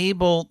is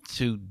able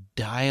to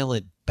dial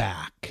it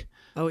back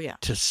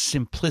to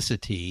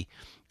simplicity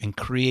and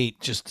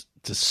create just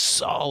the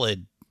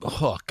solid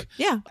hook.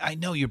 Yeah. I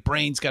know your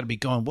brain's got to be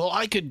going, well,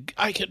 I could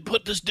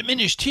put this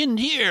diminished hint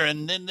here,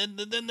 and then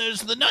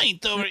there's the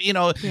ninth over,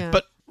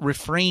 but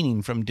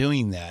refraining from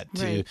doing that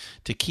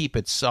to keep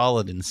it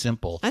solid and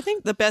simple. I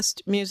think the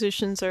best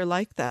musicians are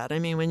like that. I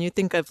mean, when you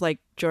think of like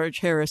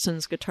George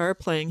Harrison's guitar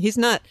playing, he's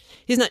not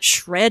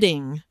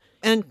shredding.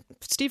 And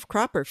Steve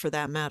Cropper, for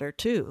that matter,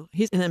 too.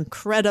 He's an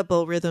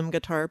incredible rhythm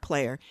guitar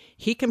player.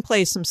 He can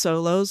play some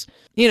solos,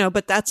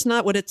 but that's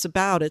not what it's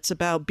about. It's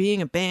about being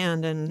a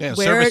band and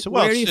where do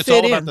you it's fit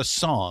all in? about the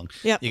song.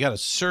 Yep. You got to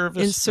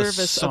service in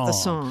service of the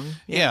song.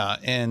 Yeah.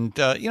 And,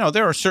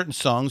 there are certain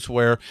songs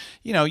where,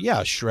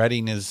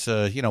 shredding is,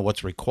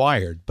 what's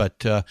required.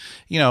 But,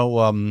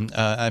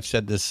 I've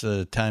said this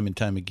time and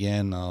time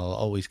again. I'll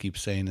always keep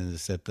saying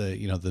this, that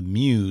the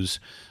muse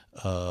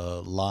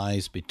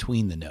lies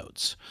between the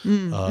notes.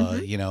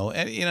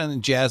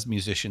 And jazz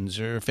musicians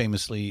are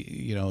famously,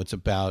 it's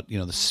about,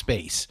 the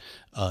space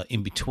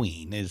in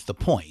between is the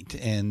point.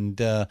 And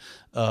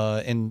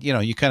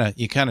you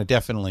kind of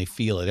definitely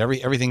feel it.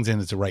 Everything's in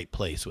its right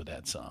place with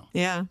that song.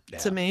 Yeah.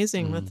 It's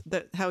amazing with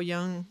how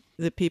young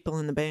the people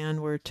in the band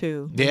were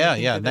too. Yeah.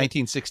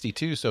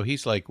 1962. So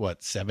he's like,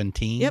 what,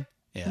 17? Yep.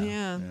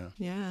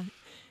 Yeah.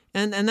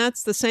 And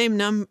that's the same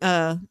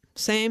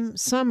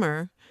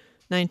summer,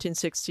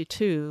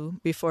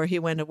 1962, before he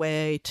went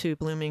away to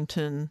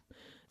Bloomington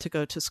to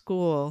go to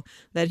school,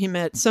 that he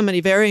met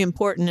somebody very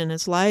important in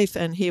his life,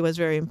 and he was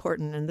very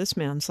important in this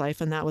man's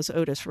life, and that was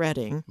Otis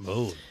Redding,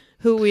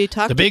 who we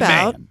talked about. The big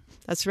man.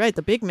 That's right,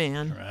 the big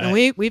man. Right. And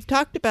we've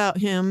talked about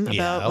him,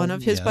 about one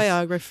of his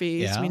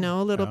biographies. Yeah. We know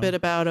a little bit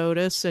about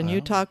Otis, and you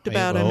talked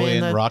about him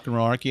in Rock and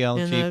Roll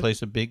Archaeology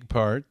plays a big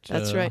part.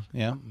 That's right.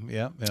 Yeah.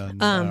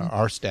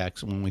 Our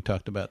Stax, when we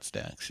talked about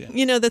Stax.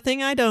 Yeah. The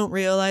thing I don't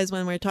realize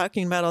when we're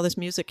talking about all this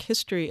music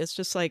history is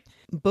just like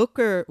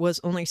Booker was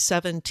only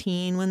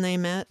 17 when they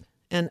met,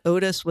 and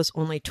Otis was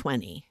only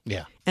 20.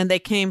 Yeah. And they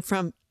came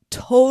from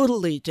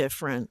totally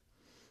different,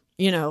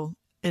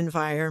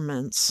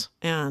 environments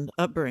and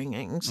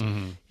upbringings.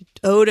 Mm-hmm.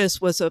 Otis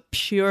was a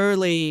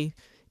purely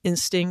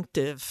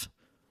instinctive,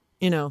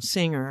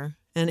 singer,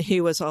 and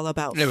he was all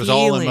about feeling. It was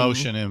feeling. all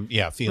emotion and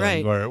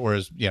feeling. Right.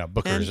 Whereas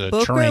Booker's and a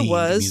Booker trained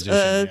was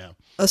musician.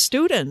 a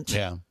student.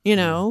 Yeah.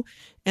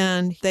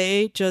 And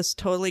they just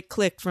totally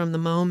clicked from the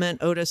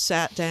moment Otis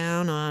sat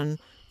down on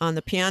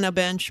the piano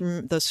bench.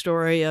 The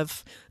story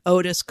of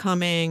Otis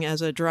coming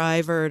as a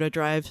driver to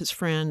drive his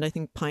friend, I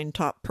think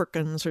Pinetop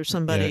Perkins or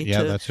somebody.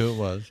 Yeah, that's who it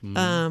was.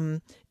 Mm-hmm.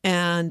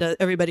 And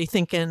everybody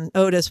thinking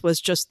Otis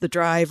was just the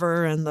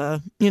driver and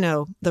the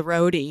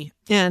roadie.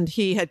 And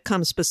he had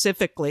come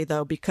specifically,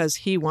 though, because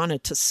he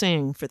wanted to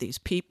sing for these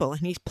people.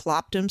 And he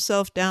plopped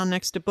himself down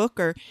next to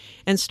Booker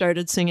and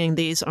started singing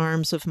These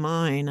Arms of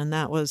Mine.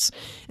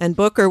 And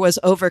Booker was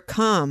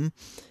overcome,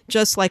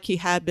 just like he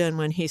had been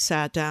when he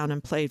sat down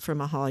and played for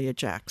Mahalia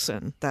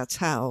Jackson. That's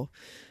how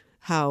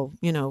I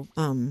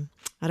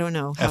don't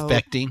know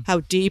affecting,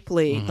 how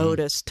deeply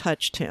Otis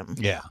touched him.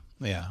 Yeah.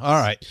 All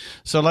right.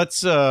 So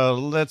let's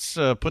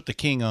put the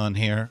king on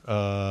here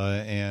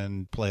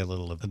and play a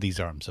little of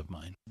These Arms of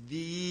Mine.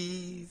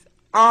 These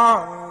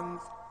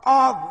arms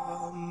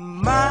of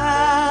mine,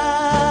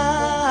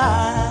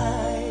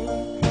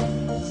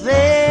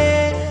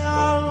 they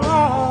are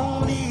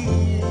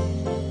lonely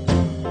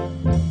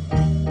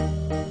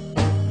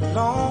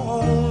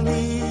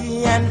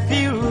and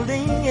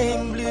fielding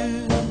and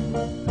blue.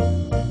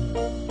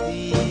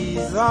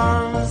 These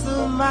arms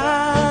of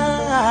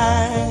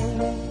mine,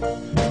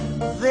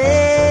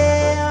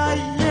 they are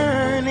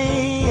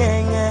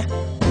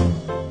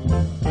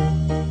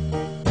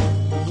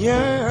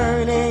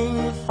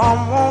yearning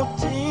from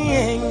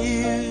wanting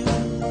you.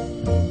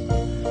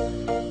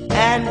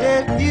 And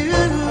if you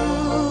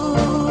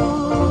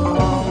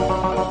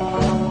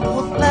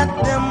would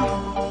let them,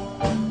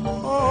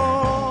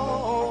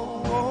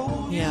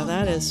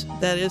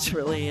 that is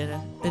really an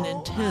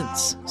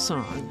intense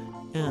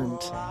song, and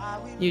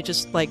you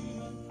just like,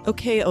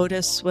 okay,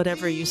 Otis,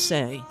 whatever you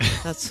say.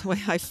 That's the way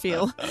I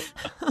feel.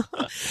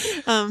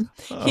 From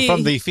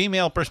the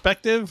female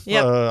perspective,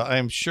 yep.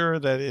 I'm sure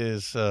that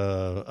is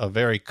a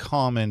very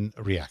common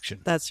reaction.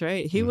 That's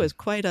right. He was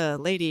quite a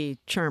lady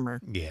charmer.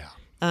 Yeah.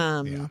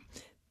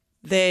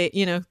 They,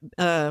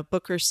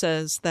 Booker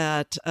says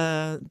that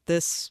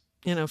this,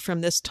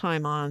 from this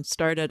time on,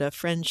 started a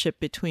friendship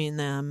between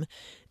them,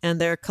 and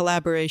their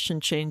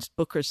collaboration changed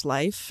Booker's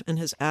life and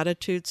his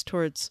attitudes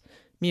towards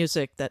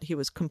music that he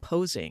was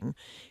composing.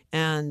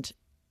 And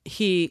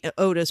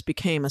Otis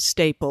became a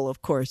staple,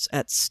 of course,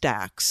 at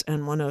Stax,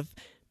 and one of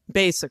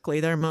basically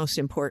their most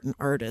important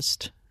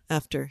artist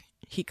after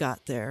he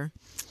got there.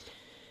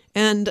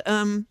 And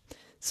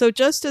so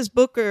just as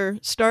Booker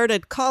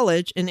started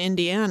college in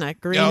Indiana,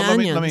 Green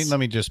Onions. Let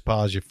me just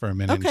pause you for a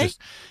minute. Okay. Just,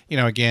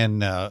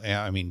 again,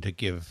 I mean, to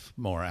give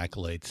more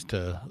accolades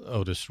to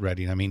Otis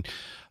Redding. I mean,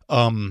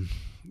 I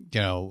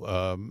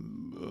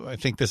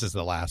think this is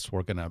the last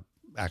we're going to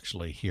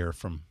actually hear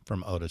from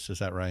Otis. Is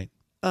that right?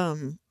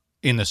 In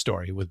the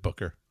story with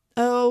Booker.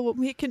 Oh,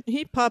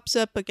 he pops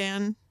up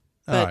again.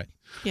 But, all right.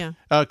 Yeah.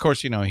 Of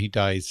course, he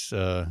dies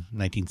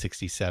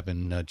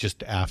 1967,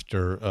 just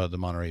after the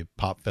Monterey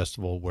Pop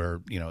Festival,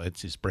 where,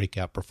 it's his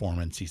breakout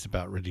performance. He's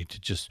about ready to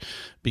just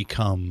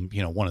become,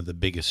 one of the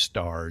biggest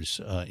stars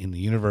in the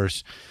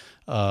universe.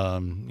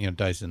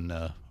 Dies in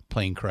a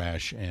plane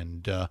crash,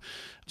 and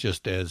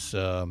just as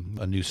a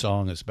new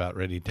song is about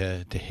ready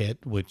to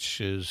hit,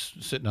 which is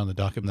Sitting on the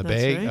Dock in the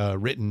Bay, right.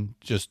 written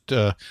just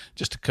a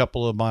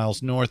couple of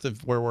miles north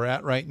of where we're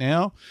at right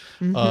now,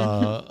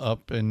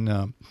 up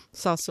in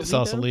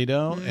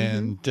Sausalito,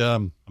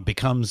 and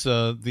becomes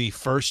the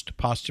first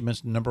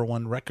posthumous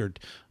 #1 record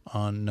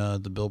on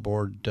the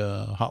Billboard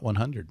Hot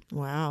 100.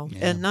 Wow.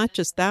 Yeah. And not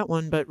just that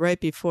one, but right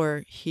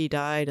before he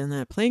died in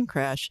that plane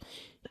crash,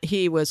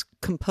 he was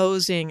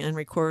composing and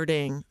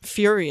recording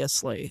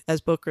furiously,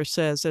 as Booker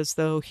says, as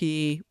though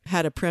he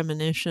had a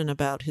premonition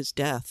about his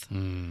death.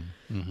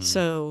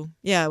 So,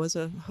 yeah, it was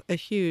a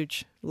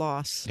huge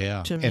loss.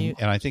 Yeah, to me.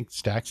 And I think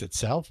Stax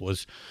itself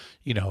was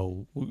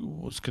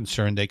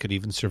concerned they could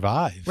even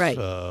survive. Right.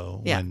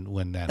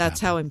 When that That's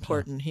happened. how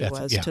important he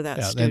was to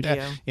that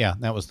studio.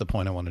 That was the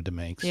point I wanted to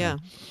make. So. Yeah,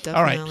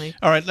 definitely.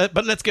 All right.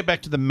 But let's get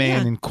back to the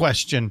man in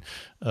question,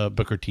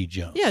 Booker T.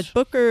 Jones. Yeah,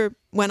 Booker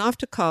went off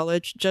to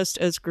college just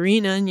as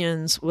Green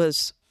Onions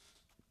was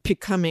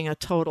becoming a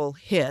total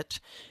hit,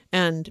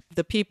 and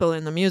the people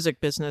in the music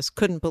business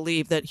couldn't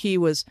believe that he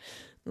was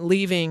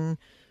leaving,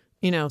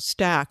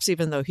 Stax,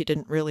 even though he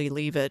didn't really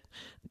leave it,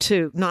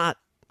 to not,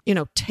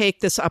 take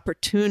this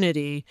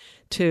opportunity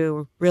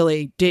to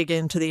really dig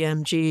into the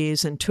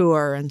MGs and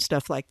tour and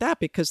stuff like that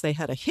because they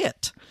had a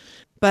hit.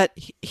 But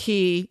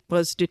he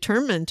was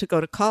determined to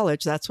go to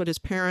college. That's what his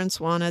parents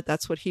wanted.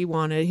 That's what he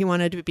wanted. He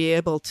wanted to be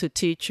able to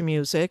teach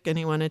music, and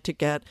he wanted to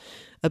get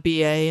a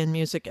BA in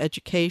music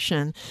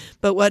education.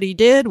 But what he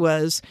did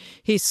was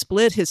he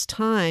split his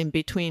time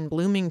between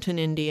Bloomington,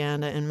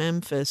 Indiana, and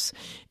Memphis.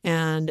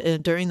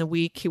 And during the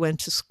week, he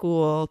went to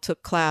school,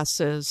 took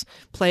classes,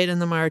 played in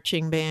the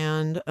marching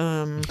band,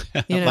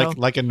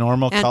 like a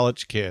normal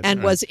college kid,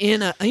 and was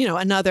in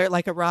another,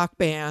 like a rock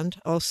band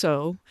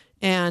also.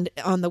 And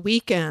on the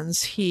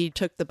weekends, he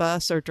took the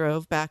bus or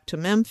drove back to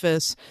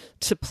Memphis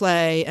to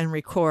play and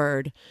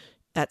record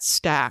at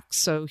Stax.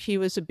 So he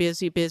was a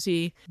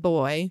busy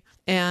boy.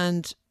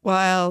 And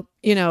while,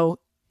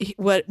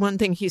 one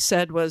thing he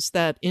said was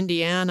that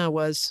Indiana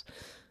was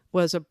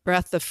a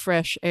breath of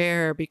fresh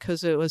air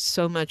because it was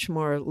so much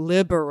more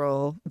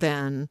liberal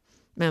than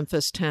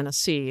Memphis,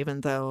 Tennessee,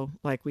 even though,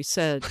 like we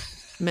said,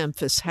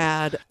 Memphis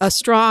had a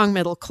strong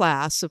middle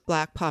class of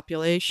black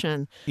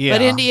population. Yeah.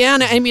 But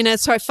Indiana, I mean,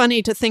 it's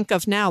funny to think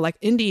of now, like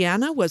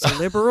Indiana was a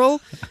liberal,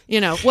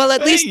 well,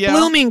 at least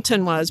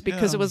Bloomington was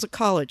because it was a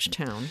college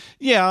town.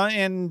 Yeah.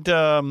 And,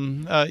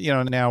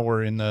 now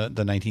we're in the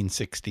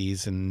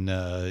 1960s and,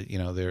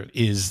 there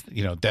is,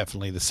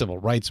 definitely the civil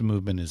rights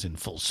movement is in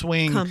full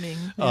swing. Coming.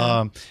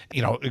 Yeah.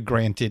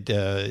 Granted,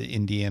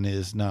 Indiana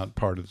is not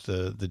part of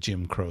the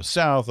Jim Crow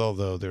South,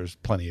 although there's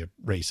plenty of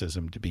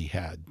racism to be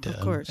had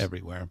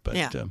everywhere.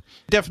 But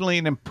definitely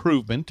an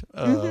improvement.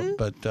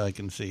 But I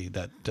can see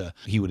that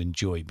he would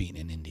enjoy being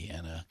in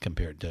Indiana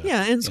compared to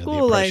and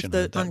school life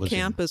on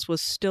campus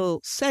was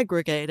still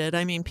segregated.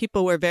 I mean,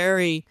 people were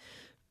very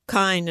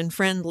kind and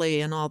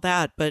friendly and all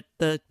that, but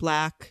the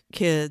black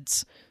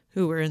kids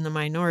who were in the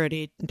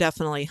minority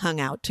definitely hung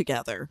out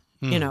together.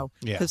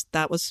 Because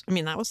that was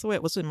the way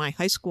it was in my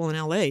high school in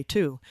LA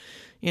too.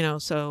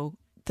 So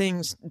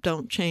things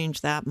don't change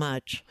that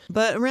much.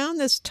 But around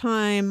this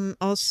time,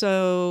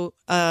 also,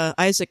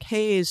 Isaac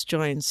Hayes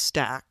joined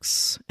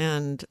Stax,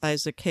 and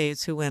Isaac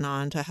Hayes, who went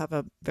on to have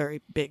a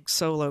very big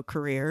solo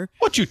career.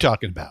 What you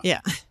talking about?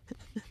 Yeah,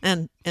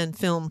 and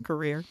film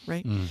career,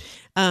 right?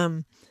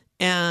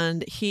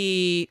 And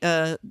he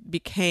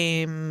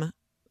became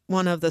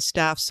one of the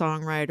staff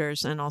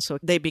songwriters, and also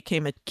they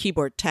became a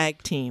keyboard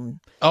tag team.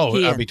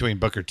 Between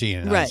Booker T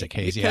and right, Isaac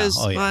Hayes, because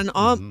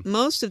on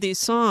most of these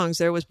songs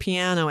there was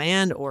piano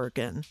and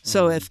organ.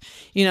 So if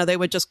they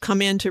would just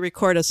come in to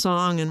record a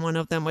song, and one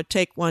of them would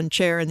take one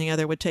chair and the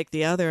other would take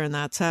the other, and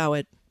that's how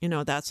it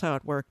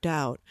worked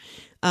out.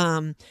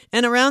 And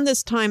around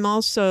this time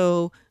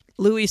also,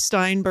 Louis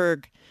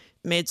Steinberg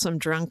made some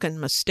drunken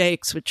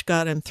mistakes, which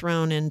got him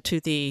thrown into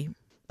the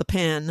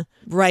pen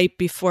right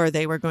before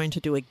they were going to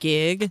do a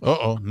gig.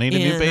 Need a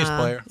new bass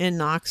player. In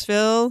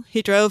Knoxville.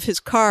 He drove his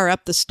car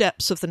up the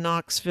steps of the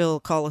Knoxville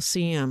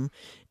Coliseum,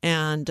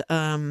 and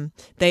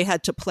they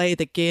had to play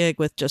the gig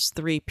with just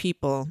 3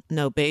 people,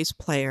 no bass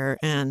player.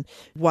 And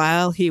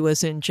while he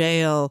was in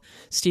jail,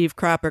 Steve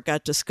Cropper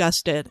got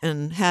disgusted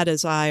and had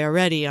his eye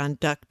already on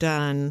Duck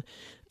Dunn,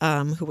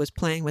 who was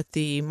playing with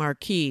the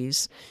Marquis.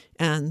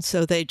 And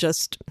so they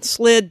just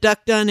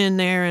ducked on in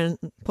there, and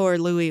poor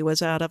Louis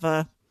was out of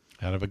a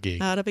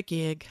gig, out of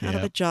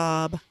a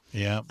job.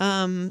 Yeah.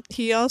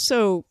 He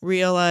also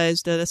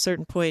realized at a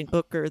certain point,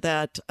 Booker,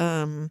 that,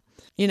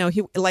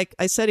 he, like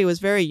I said, he was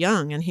very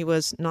young and he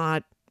was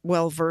not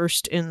well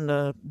versed in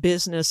the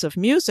business of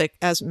music,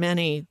 as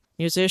many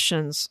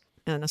musicians,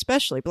 and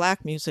especially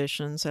black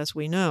musicians, as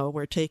we know,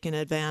 were taken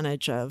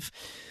advantage of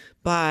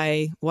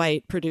by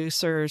white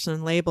producers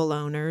and label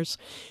owners.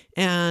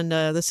 And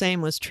the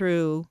same was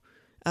true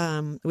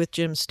with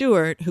Jim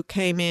Stewart, who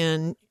came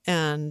in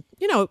and,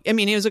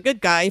 he was a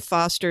good guy,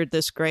 fostered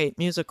this great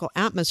musical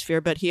atmosphere,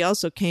 but he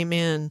also came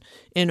in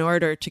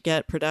order to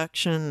get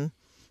production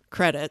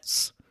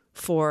credits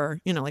for,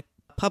 like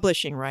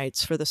publishing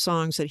rights for the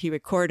songs that he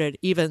recorded,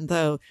 even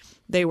though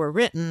they were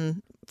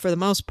written for the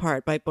most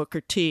part by Booker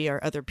T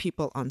or other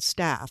people on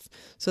staff.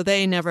 So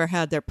they never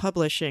had their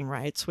publishing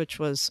rights, which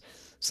was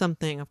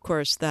something, of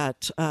course,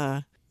 that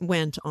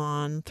went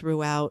on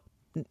throughout,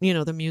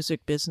 the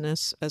music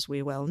business, as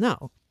we well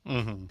know.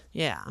 Mm-hmm.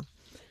 Yeah.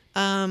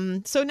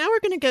 So now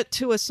we're going to get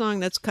to a song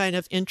that's kind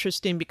of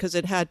interesting because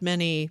it had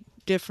many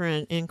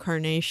different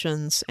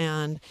incarnations,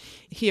 and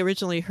he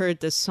originally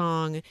heard this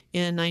song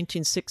in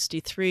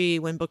 1963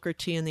 when Booker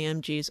T and the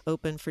MGs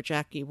opened for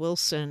Jackie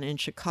Wilson in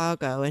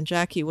Chicago. And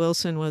Jackie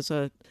Wilson was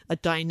a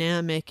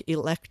dynamic,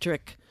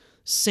 electric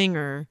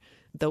singer.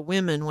 The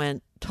women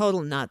went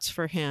total nuts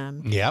for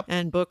him. Yep.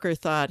 And Booker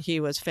thought he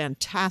was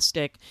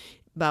fantastic.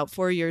 About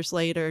 4 years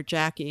later,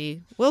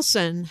 Jackie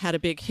Wilson had a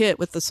big hit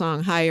with the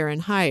song Higher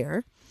and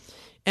Higher.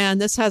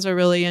 And this has a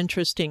really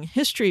interesting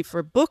history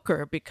for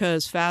Booker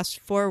because fast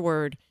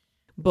forward,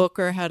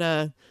 Booker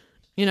had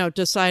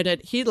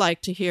decided he'd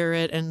like to hear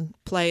it and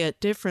play it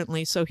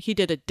differently. So he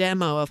did a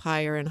demo of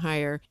Higher and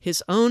Higher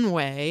his own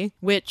way,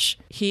 which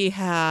he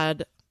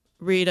had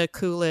Rita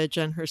Coolidge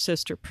and her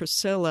sister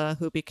Priscilla,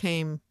 who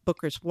became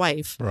Booker's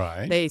wife.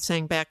 Right. They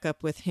sang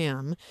backup with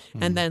him.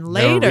 And then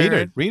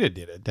later, Rita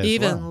did it as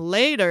even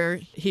later,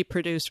 he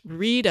produced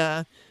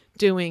Rita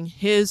doing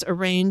his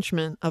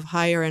arrangement of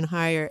Higher and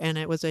Higher, and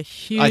it was a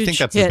huge hit. I think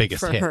that's the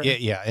biggest hit. Her.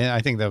 Yeah, and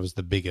I think that was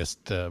the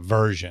biggest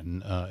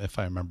version, if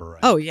I remember right.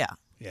 Oh, yeah.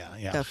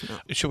 Yeah.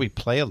 Definitely. Should we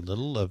play a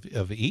little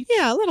of each?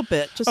 Yeah, a little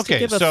bit, just to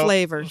give a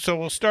flavor. So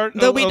we'll start.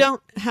 Though we don't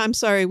have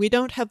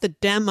the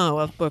demo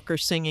of Booker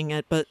singing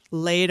it, but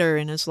later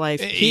in his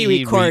life, he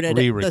recorded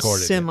the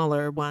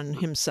similar one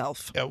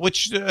himself. Yeah,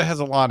 which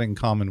has a lot in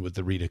common with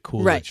the Rita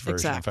Coolidge version.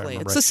 Exactly.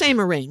 It's the same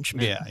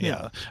arrangement.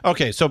 Yeah.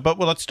 Okay, so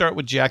let's start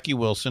with Jackie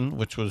Wilson,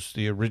 which was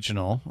the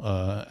original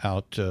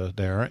out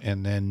there,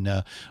 and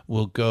then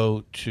we'll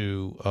go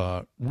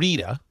to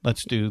Rita.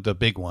 Let's do the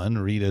big one,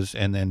 Rita's,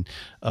 and then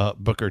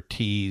Booker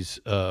T's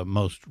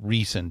most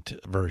recent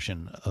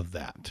version of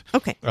that.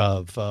 Okay.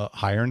 Of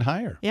Higher and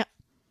Higher. Yeah.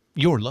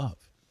 Your love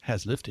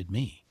has lifted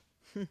me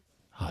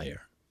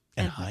higher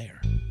and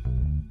higher.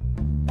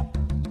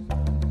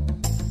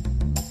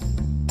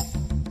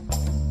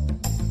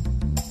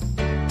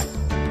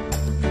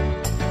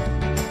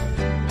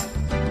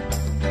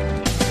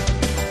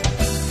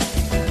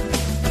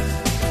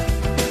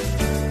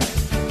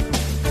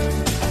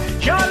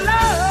 Your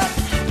love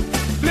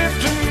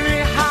lifted me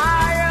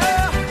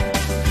higher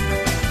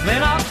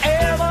than I've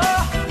ever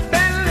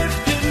been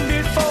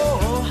lifted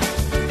before.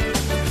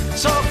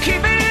 So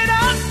keep it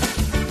up,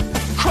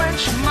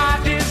 quench my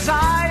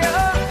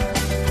desire,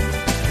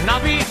 and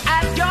I'll be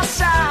at your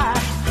side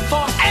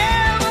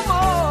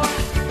forevermore.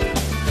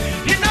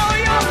 You know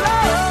your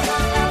love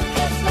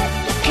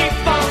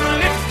keep on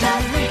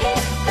lifting me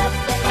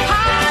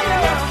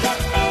higher,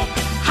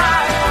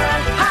 higher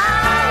and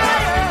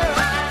higher.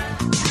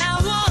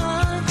 Now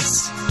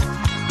once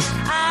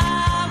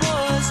I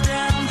was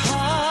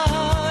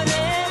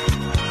downhearted.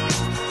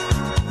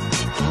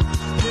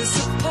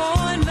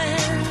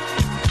 Disappointment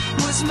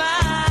was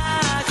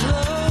my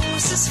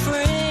closest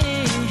friend.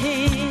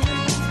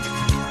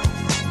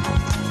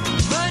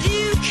 But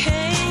you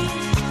came,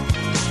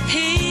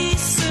 he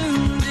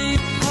soon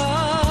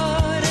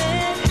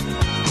departed,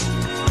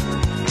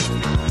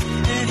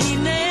 and he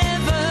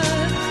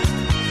never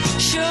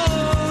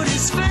showed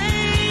his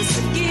face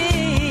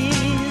again.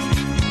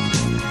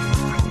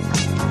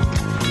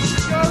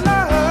 Your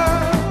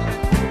love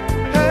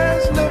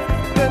has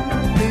lifted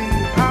me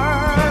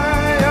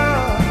higher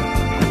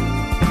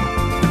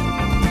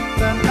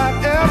than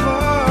I've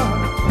ever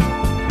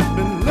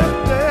been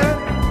lifted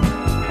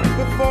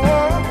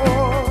before.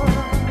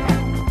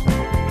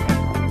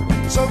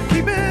 So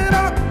keep it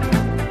up,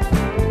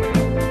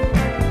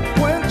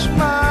 quench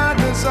my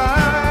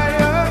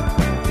desire,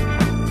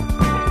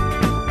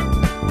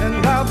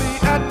 and I'll be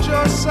at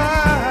your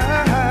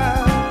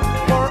side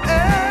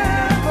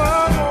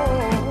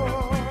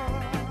forevermore.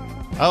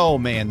 Oh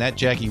man, that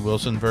Jackie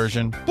Wilson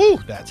version, woo,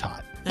 that's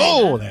hot.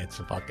 Oh, that's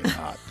fucking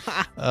hot.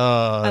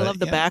 I love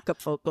the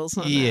backup vocals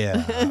on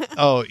that.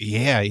 Oh,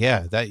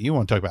 yeah. That you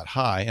want to talk about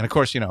high. And of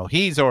course,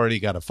 he's already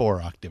got a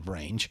 4-octave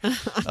range.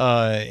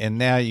 And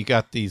now you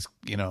got these,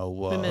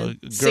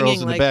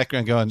 girls in the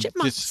background going,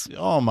 just,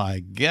 oh my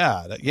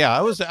God. Yeah,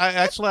 I was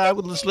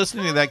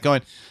listening to that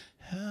going,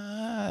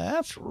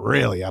 that's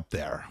really up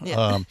there.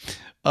 Yeah.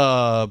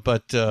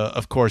 But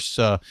of course,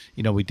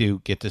 we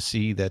do get to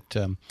see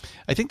that.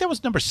 I think that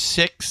was number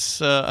 6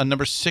 Hot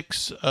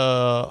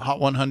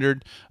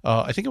 100.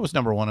 I think it was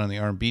number 1 on the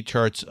R&B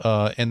charts.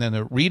 And then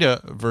the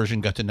Rita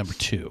version got to number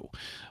 2.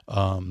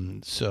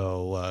 The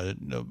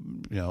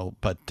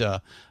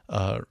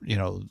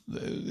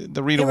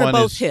Rita one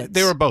is hits.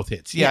 They were both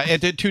hits. Yeah.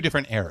 At 2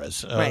 different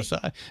eras. Right. So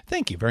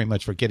thank you very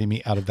much for getting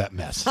me out of that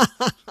mess.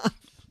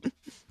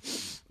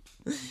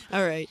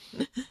 All right.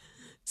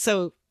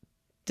 So,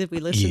 did we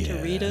listen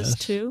to Rita's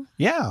too?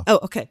 Yeah. Oh,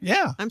 okay.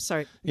 Yeah. I'm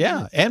sorry.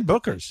 Yeah, and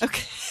Booker's.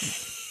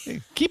 Okay.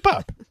 Keep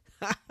up.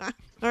 All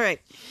right.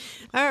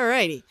 All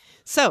righty.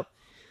 So,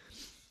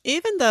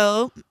 even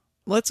though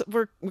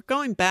we're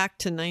going back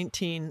to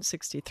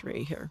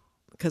 1963 here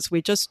because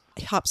we just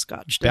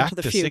hopscotched into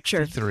the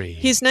future. 63.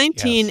 He's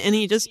 19 and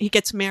he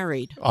gets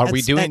married. Are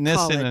we doing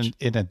this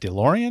in a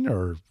DeLorean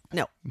or?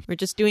 No, we're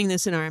just doing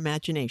this in our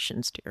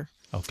imaginations, dear.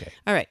 Okay.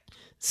 All right.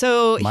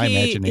 So he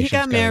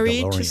got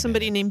married to DeLorean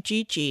somebody named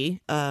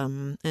Gigi,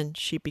 and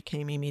she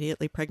became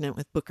immediately pregnant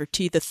with Booker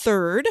T.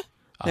 III,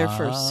 their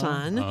first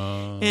son.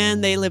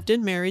 And they lived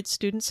in married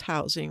students'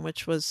 housing,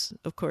 which was,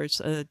 of course,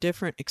 a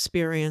different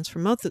experience for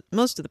most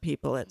of the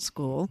people at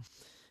school.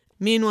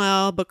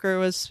 Meanwhile, Booker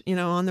was,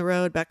 on the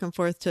road back and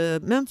forth to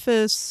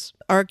Memphis,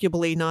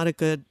 arguably not a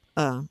good,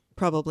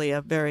 probably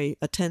a very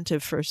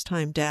attentive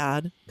first-time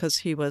dad because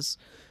he was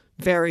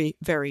very,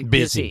 very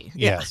busy.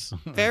 Yes.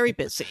 Yeah, very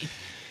busy.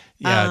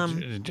 Yeah,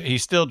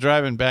 he's still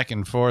driving back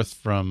and forth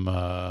from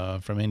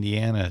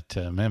Indiana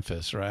to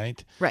Memphis,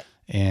 right? Right.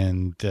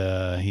 And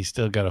he's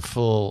still got a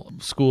full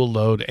school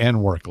load and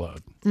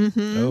workload.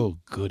 Mm-hmm. Oh,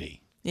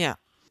 goody. Yeah.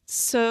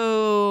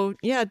 So,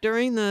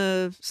 during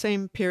the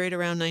same period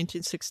around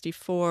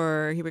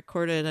 1964, he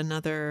recorded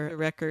another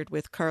record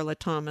with Carla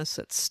Thomas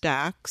at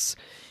Stax.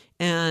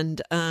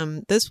 And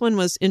this one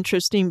was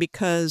interesting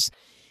because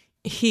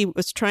he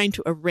was trying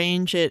to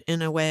arrange it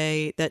in a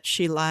way that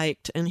she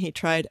liked, and he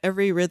tried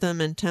every rhythm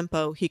and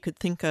tempo he could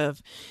think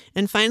of.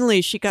 And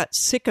finally, she got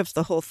sick of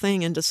the whole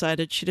thing and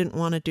decided she didn't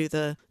want to do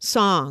the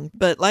song.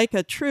 But like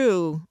a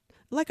true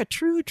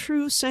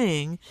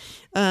saying,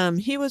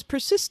 he was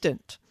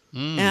persistent.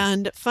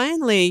 And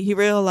finally, he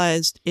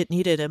realized it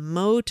needed a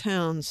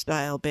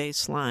Motown-style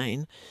bass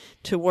line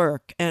to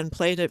work and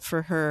played it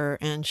for her,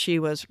 and she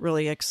was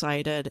really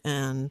excited,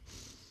 and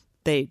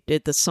they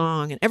did the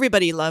song, and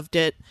everybody loved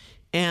it.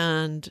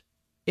 And,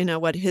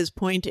 what his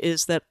point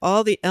is that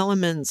all the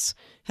elements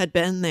had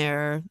been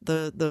there,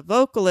 the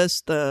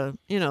vocalist, the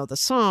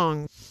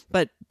song,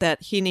 but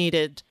that he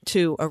needed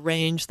to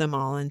arrange them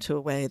all into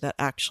a way that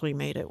actually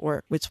made it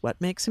work, which is what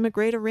makes him a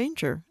great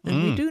arranger.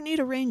 And we do need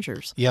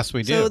arrangers. Yes,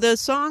 we do. So the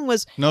song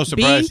was... No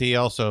surprise he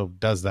also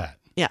does that.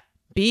 Yeah.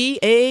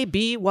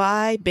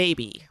 B-A-B-Y,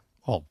 baby.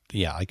 Oh,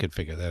 yeah, I could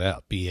figure that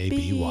out.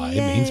 B-A-B-Y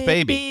means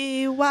baby.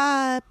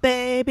 B-A-B-Y,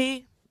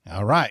 baby.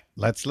 All right,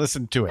 let's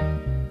listen to it.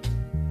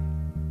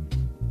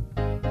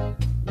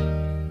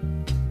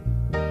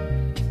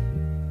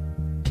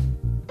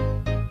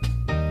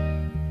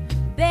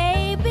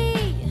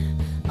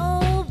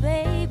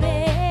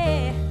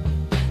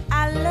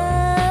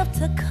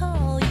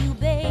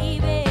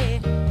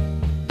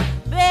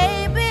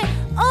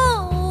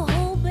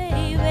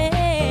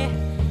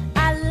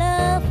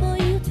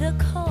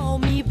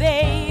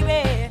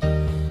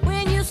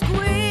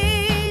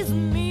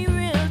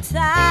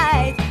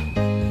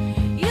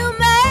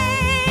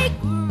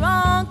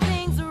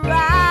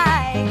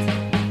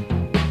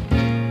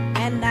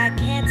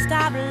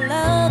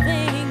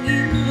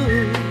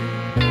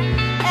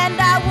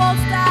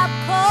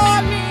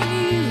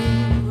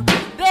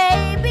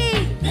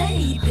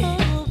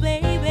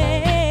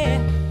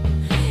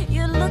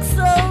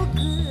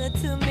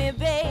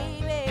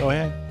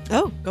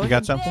 You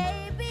got something?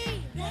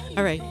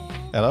 All right.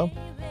 Hello?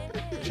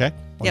 Check.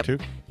 1, 2.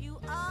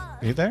 Are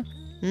you there?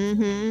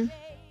 Mm-hmm.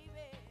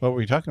 What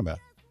were you talking about?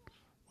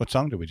 What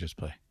song did we just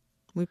play?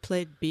 We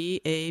played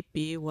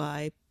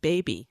B-A-B-Y,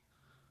 Baby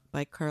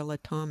by Carla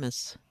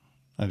Thomas.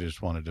 I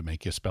just wanted to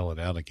make you spell it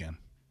out again.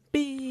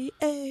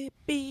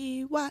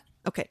 B-A-B-Y.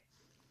 Okay.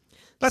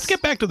 Let's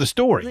get back to the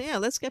story. Yeah,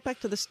 let's get back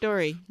to the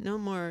story. No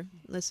more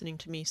listening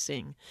to me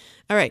sing.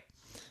 All right.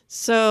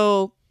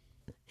 So...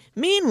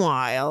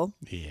 Meanwhile,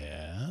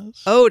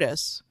 yes,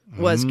 Otis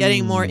was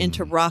getting more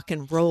into rock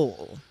and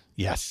roll.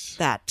 Yes.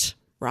 That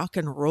rock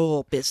and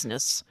roll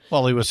business.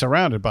 Well, he was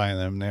surrounded by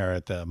them there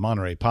at the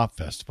Monterey Pop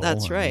Festival.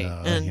 That's right.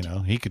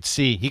 And he could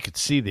see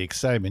the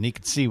excitement. He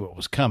could see what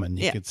was coming.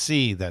 He could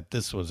see that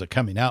this was a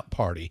coming out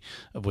party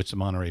of which the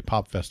Monterey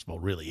Pop Festival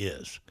really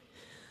is.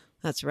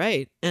 That's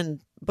right. And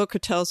Booker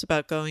tells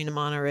about going to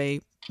Monterey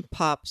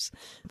Pop's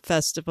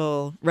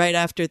Festival right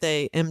after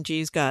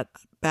MG's got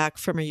back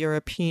from a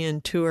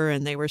European tour,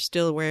 and they were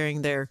still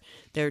wearing their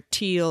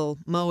teal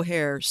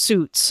mohair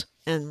suits,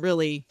 and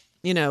really,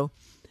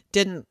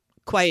 didn't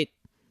quite,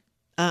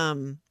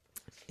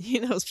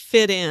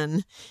 fit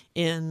in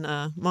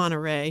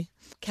Monterey,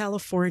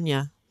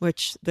 California,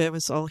 which there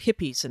was all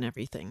hippies and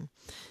everything.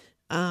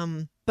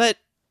 But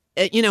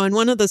and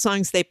one of the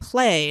songs they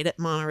played at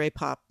Monterey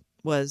Pop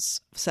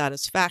was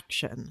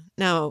Satisfaction.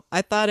 Now,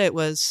 I thought it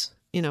was,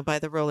 by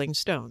the Rolling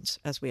Stones,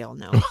 as we all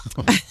know.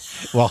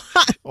 Well,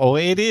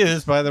 it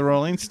is by the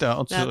Rolling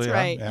Stones. That's so,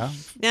 right. Yeah.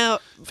 Now,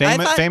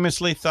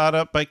 famously thought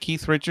up by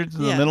Keith Richards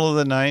in the middle of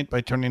the night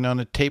by turning on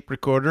a tape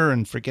recorder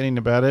and forgetting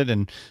about it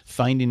and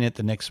finding it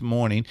the next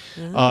morning.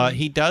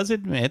 He does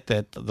admit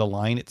that the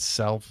line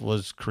itself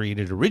was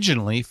created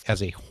originally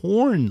as a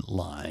horn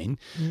line,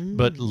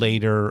 but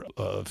later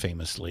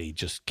famously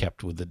just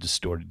kept with the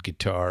distorted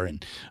guitar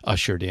and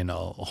ushered in a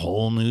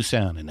whole new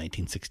sound in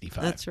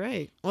 1965. That's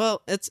right.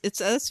 Well,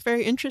 that's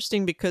very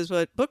interesting, because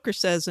what Booker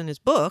says in his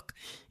book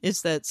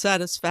is that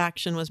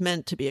Satisfaction was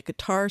meant to be a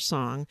guitar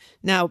song.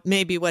 Now,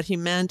 maybe what he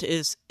meant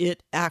is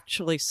it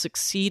actually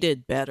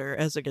succeeded better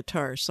as a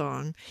guitar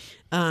song.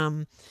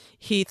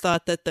 He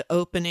thought that the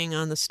opening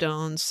on the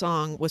Stones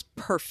song was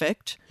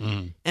perfect.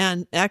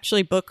 And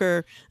actually,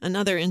 Booker,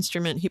 another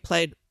instrument he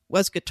played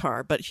was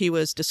guitar, but he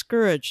was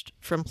discouraged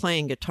from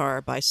playing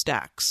guitar by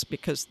Stax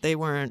because they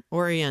weren't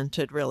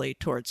oriented really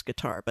towards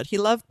guitar. But he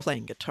loved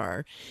playing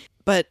guitar.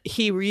 But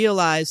he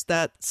realized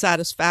that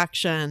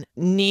Satisfaction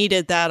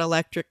needed that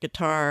electric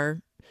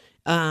guitar,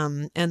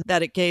 and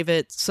that it gave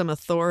it some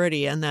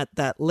authority, and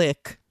that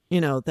lick,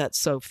 that's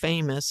so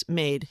famous,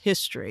 made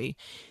history.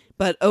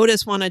 But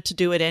Otis wanted to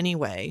do it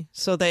anyway.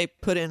 So they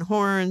put in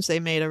horns. They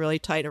made a really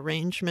tight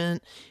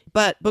arrangement.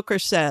 But Booker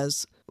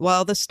says,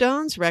 while the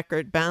Stones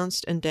record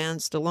bounced and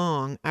danced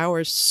along,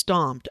 ours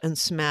stomped and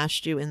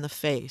smashed you in the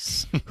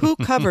face. Who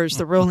covers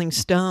the Rolling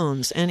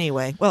Stones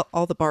anyway? Well,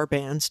 all the bar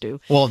bands do.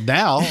 Well,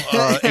 now,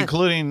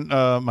 including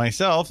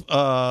myself.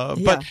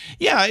 But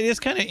yeah, it is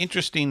kind of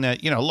interesting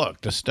that, look,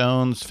 the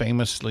Stones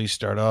famously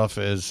start off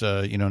as,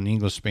 an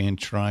English band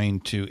trying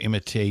to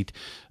imitate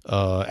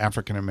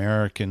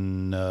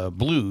African-American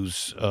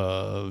blues.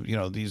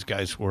 These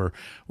guys were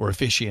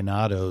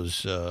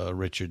aficionados,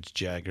 Richards,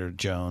 Jagger,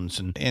 Jones,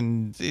 and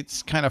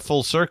it's kind of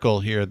full circle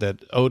here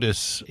that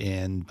Otis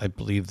and I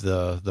believe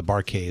the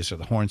Bar-Kays or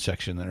the horn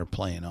section that are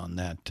playing on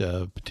that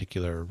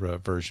particular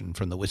version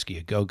from the Whiskey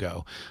A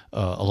Go-Go,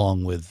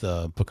 along with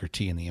Booker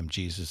T and the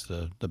MGs as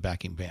the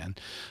backing band,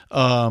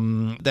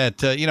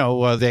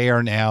 they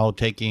are now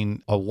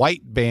taking a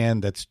white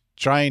band that's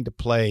trying to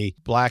play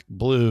black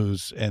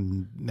blues,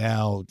 and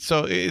now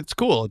so it's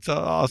cool. It's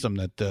awesome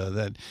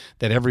that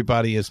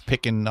everybody is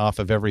picking off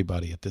of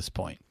everybody at this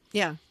point.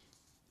 Yeah,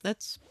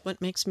 that's what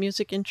makes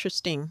music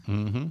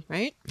interesting,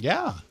 right?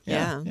 Yeah.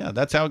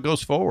 That's how it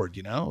goes forward.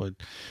 You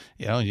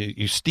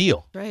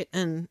steal, right,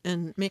 and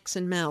mix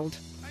and meld.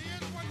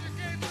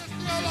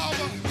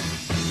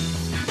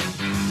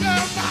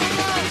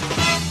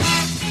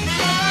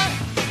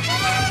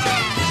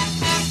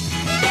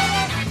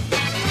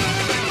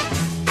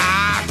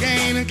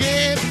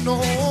 Get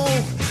no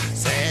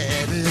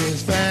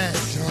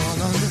satisfaction.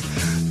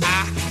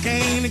 I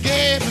can't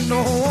get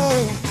no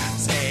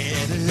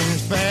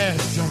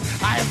satisfaction.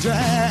 I have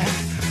tried.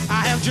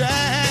 I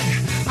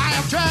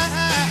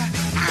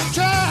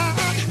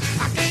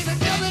can't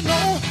get it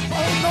no. I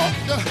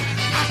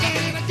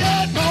can't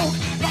get no.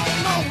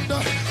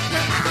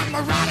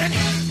 I'm riding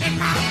in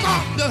my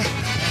thought.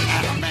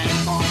 And a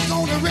man goes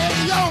on the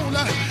radio.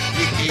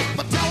 He keep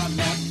telling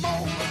me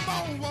more.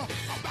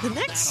 The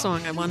next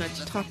song I wanted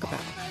to talk about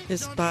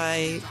is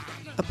by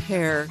a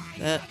pair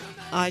that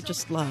I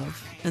just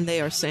love, and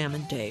they are Sam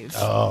and Dave.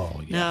 Oh,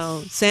 yes.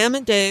 Now, Sam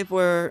and Dave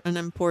were an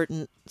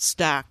important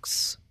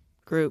Stax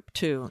group,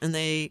 too, and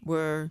they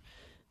were,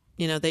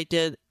 they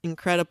did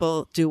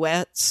incredible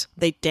duets.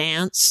 They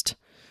danced.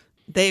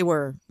 They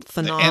were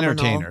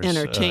phenomenal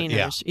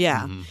entertainers.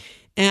 Yeah. Mm-hmm.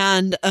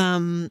 And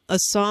a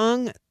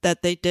song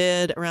that they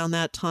did around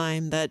that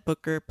time that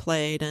Booker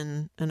played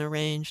and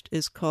arranged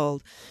is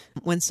called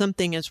When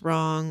Something Is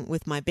Wrong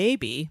with My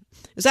Baby.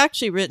 It was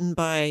actually written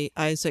by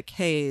Isaac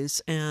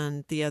Hayes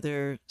and the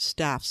other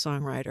staff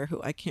songwriter,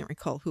 who I can't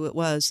recall who it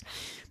was.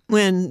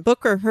 When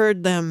Booker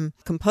heard them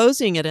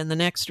composing it in the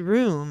next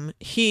room,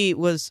 he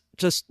was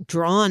just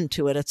drawn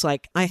to it. It's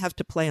like, I have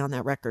to play on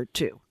that record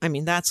too. I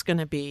mean, that's going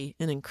to be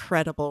an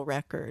incredible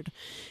record.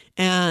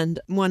 And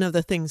one of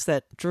the things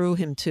that drew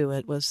him to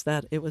it was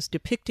that it was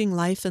depicting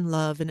life and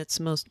love in its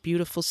most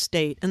beautiful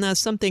state. And that's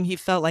something he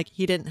felt like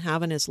he didn't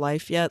have in his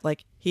life yet.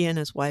 Like, he and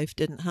his wife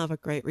didn't have a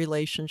great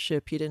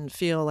relationship. He didn't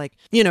feel like,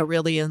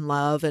 really in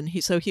love.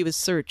 And so he was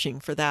searching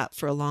for that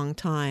for a long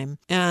time.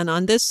 And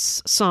on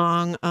this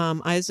song,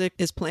 Isaac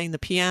is playing the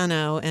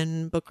piano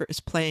and Booker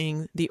is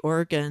playing the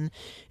organ.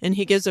 And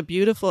he gives a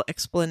beautiful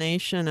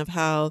explanation of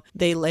how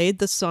they laid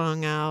the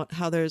song out,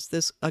 how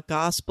there's a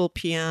gospel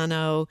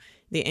piano,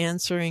 the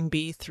answering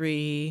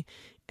B3,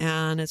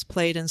 and it's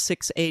played in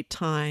 6/8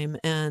 time.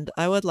 And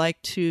I would like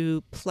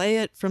to play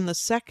it from the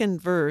second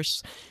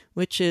verse,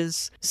 which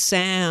is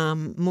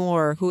Sam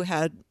Moore, who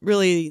had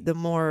really the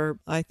more,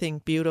 I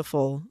think,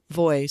 beautiful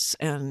voice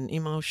and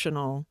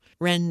emotional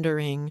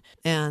rendering.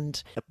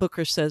 And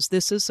Booker says,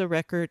 this is a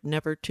record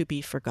never to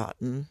be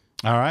forgotten.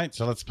 All right,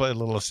 so let's play a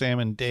little of Sam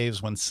and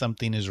Dave's When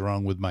Something Is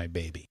Wrong with My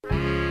Baby.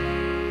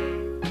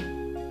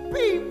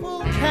 People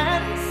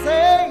can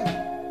say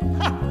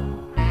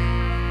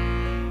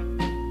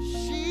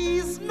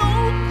she's no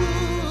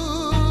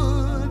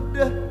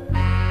good,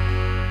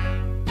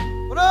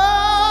 but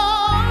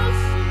oh,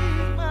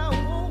 she's my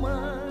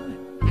woman,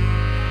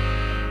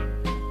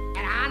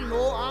 and I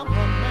know I'm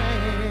her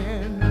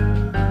man.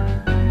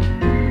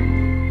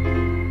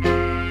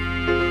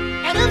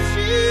 And if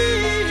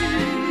she's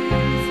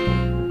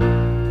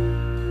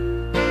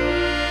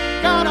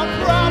got a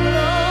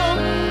problem,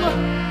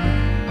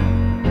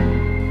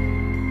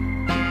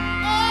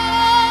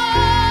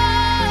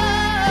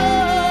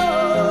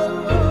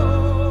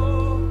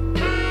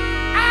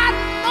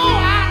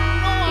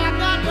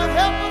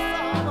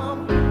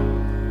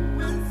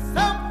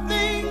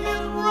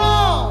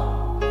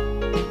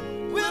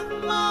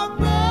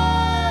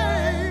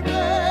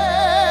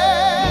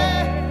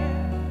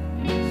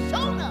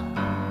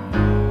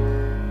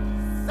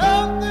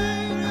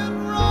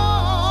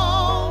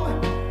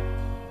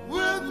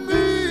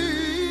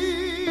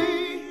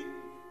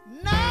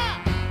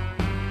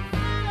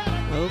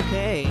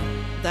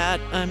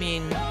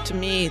 to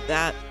me,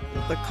 that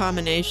the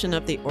combination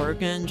of the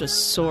organ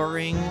just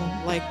soaring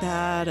like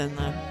that, and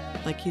the,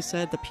 like you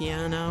said, the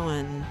piano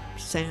and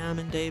Sam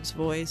and Dave's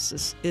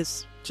voice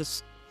is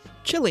just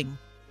chilling.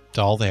 It's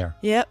all there.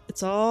 Yep,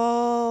 it's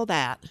all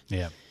that.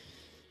 Yeah.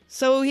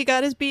 So he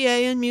got his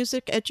BA in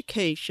music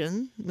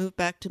education, moved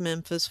back to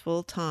Memphis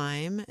full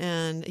time,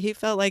 and he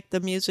felt like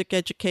the music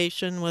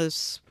education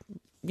was,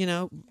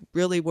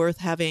 really worth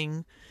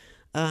having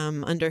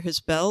under his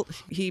belt.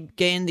 He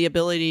gained the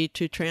ability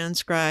to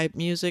transcribe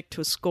music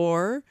to a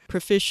score,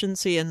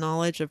 proficiency and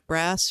knowledge of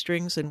brass,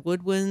 strings, and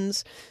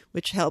woodwinds,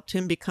 which helped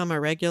him become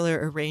a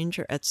regular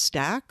arranger at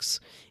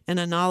Stax, and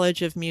a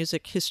knowledge of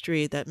music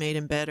history that made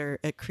him better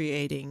at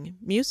creating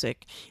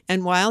music.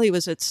 And while he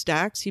was at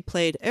Stax, he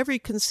played every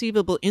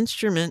conceivable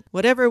instrument,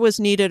 whatever was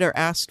needed or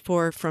asked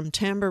for, from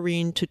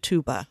tambourine to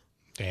tuba.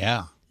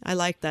 Yeah. I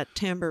like that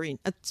tambourine.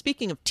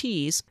 Speaking of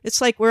T's,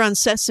 it's like we're on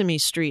Sesame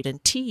Street,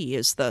 and T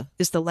is the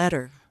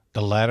letter.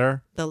 The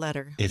letter? The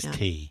letter is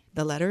T.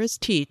 The letter is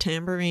T,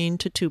 tambourine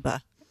to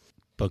tuba.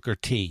 Booker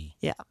T.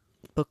 Yeah.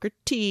 Booker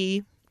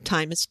T.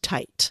 Time is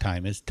tight.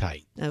 Time is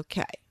tight.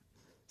 Okay.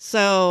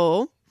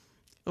 So,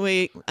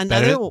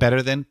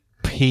 better than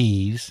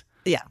peas.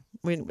 Yeah.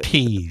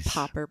 Peas.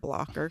 Popper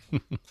blocker.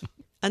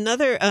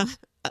 Another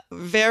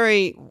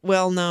very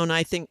well-known,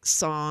 I think,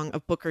 song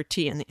of Booker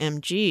T and the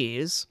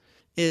MGs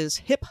is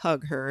Hip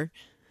Hug Her.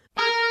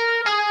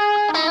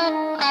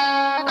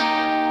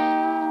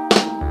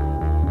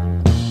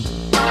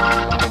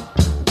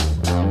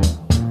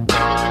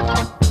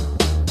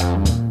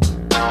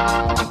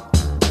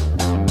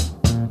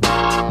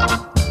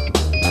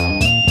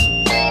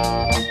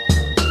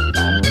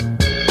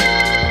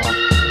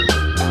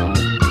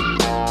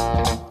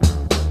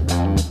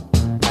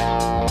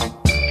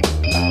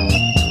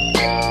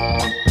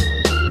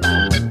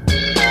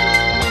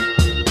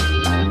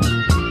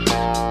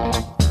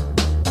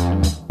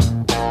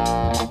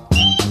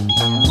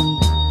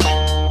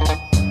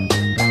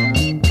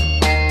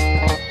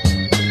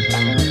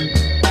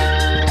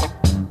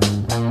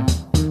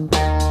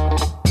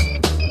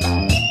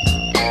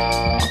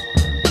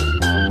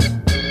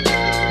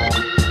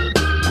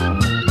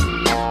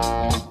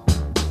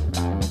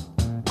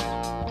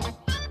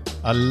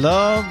 I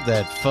love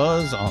that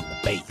fuzz on the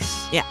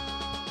bass. Yeah.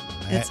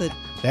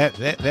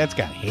 That's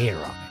got hair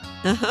on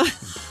it.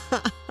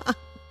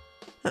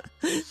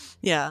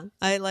 Yeah,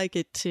 I like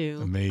it too.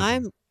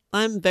 Amazing.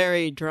 I'm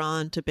very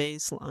drawn to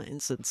bass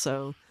lines, and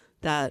so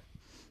that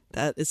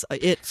is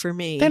it for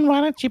me. Then why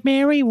don't you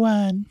marry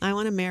one? I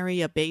want to marry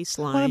a bass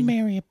line. I want to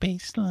marry a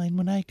bass line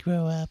when I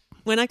grow up.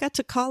 When I got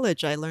to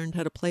college, I learned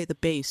how to play the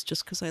bass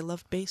just because I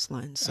love bass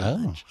lines so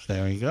much.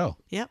 There you go.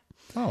 Yep.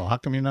 Oh, how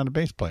come you're not a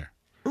bass player?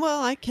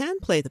 Well, I can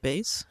play the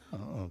bass.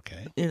 Oh,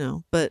 okay.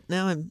 But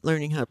now I'm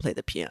learning how to play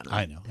the piano.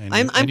 I know. And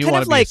I'm you kind want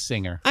of to be like a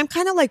singer. I'm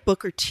kind of like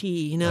Booker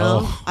T.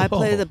 I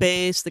play the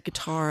bass, the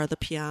guitar, the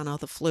piano,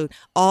 the flute,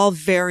 all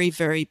very,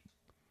 very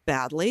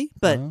badly.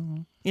 But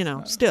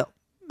still,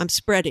 I'm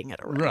spreading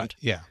it around. Right.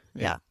 Yeah.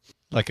 Yeah.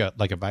 Like a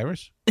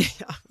virus?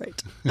 Yeah,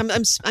 right.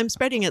 I'm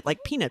spreading it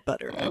like peanut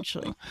butter,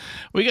 actually.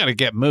 We got to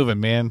get moving,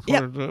 man.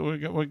 Yep.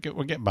 We're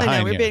getting behind I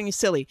know, we're here. being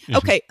silly.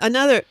 Okay,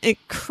 another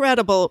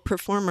incredible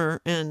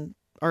performer and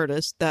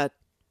artist that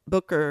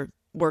Booker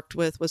worked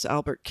with was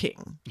Albert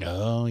King.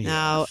 Oh, yes.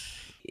 Now,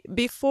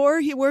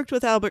 before he worked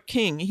with Albert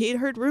King, he'd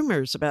heard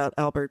rumors about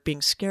Albert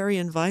being scary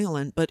and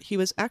violent, but he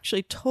was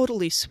actually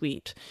totally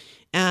sweet.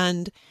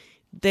 And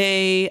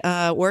they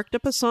worked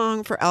up a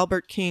song for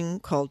Albert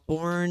King called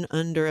Born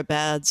Under a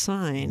Bad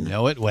Sign.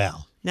 Know it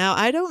well. Now,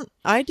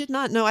 I did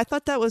not know. I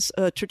thought that was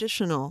a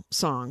traditional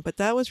song, but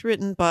that was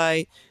written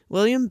by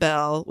William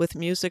Bell with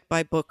music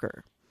by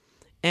Booker.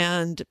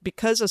 And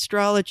because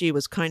astrology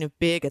was kind of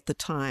big at the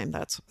time,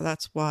 that's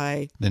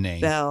why the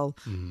name Bell,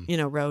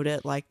 wrote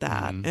it like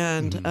that.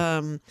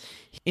 And,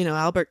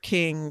 Albert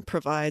King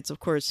provides, of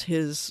course,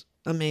 his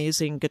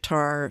amazing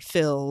guitar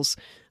fills.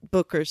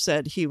 Booker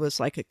said he was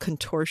like a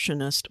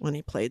contortionist when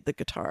he played the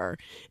guitar.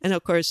 And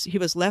of course, he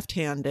was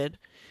left-handed,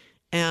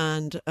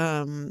 and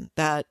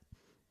that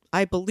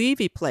I believe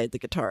he played the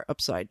guitar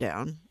upside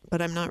down,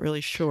 but I'm not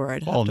really sure.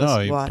 I'd have to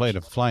watch. He played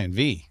a flying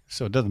V,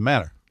 so it doesn't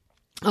matter.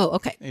 Oh,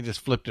 okay. He just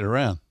flipped it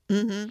around.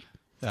 Mm-hmm.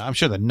 I'm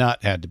sure the nut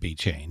had to be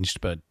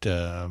changed, but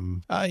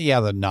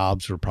the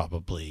knobs were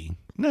probably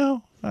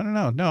I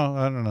don't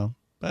know.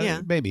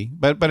 Maybe,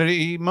 but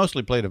he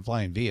mostly played a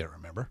flying V. I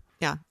remember.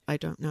 Yeah, I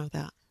don't know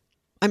that.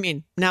 I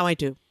mean, now I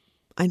do.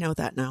 I know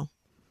that now.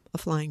 A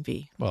flying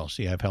V. Well,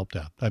 see, I've helped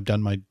out. I've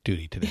done my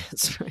duty today.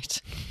 That's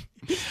right.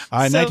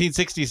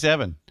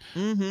 1967.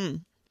 Mm-hmm.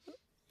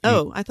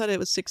 Oh, I thought it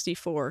was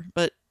 64,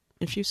 but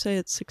if you say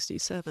it's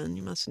 67,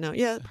 you must know.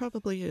 Yeah, it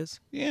probably is.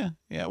 Yeah.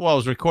 Well, it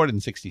was recorded in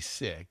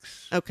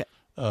 66. Okay.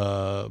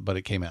 But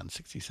it came out in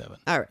 67.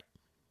 All right.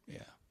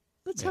 Yeah.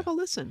 Let's have a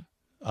listen.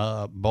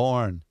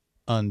 Born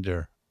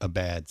Under a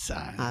Bad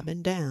Sign. I've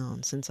been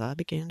down since I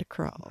began to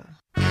crawl.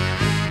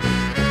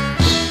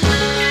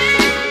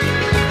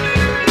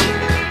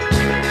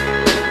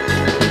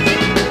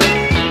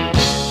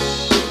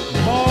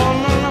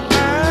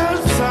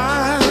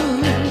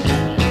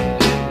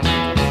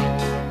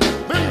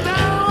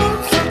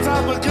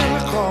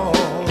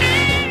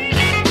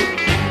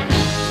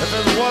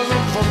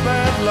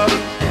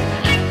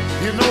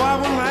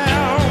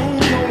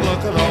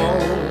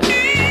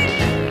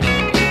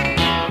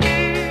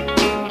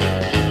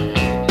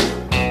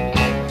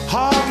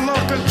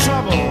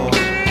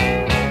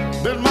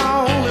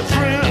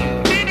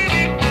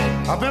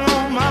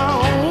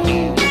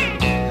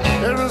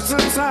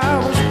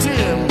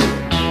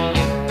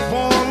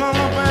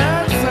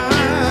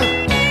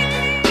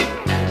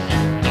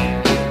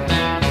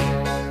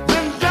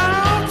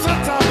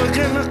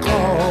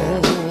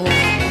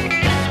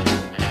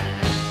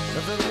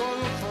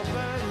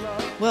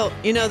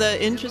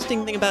 The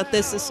interesting thing about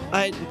this is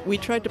we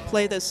tried to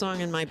play this song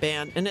in my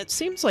band, and it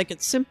seems like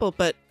it's simple,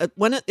 but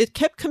when it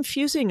kept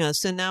confusing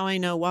us, and now I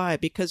know why,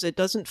 because it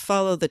doesn't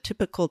follow the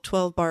typical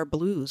 12-bar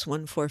blues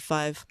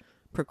 1-4-5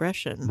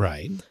 progression.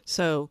 Right.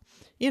 So,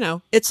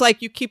 it's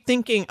like you keep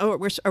thinking, oh,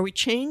 are we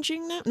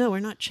changing now? No, we're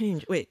not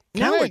changing. Wait,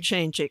 now we're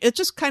changing. It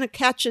just kind of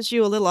catches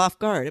you a little off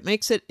guard. It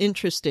makes it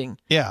interesting.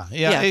 Yeah.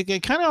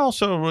 It kind of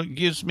also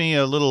gives me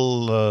a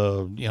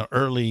little,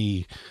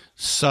 early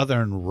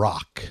Southern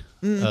rock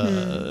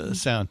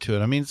sound to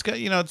it. I mean, it's got,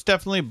 it's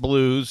definitely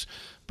blues,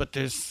 but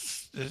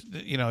there's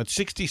it's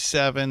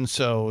 67,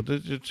 so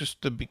it's just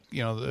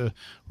we're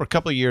a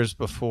couple of years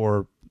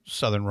before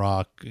Southern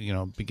rock,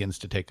 begins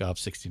to take off.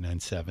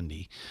 69,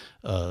 70,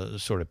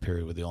 sort of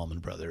period with the Allman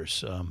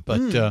Brothers. This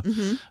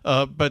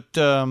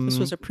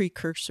was a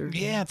precursor.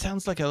 Yeah, it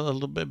sounds like a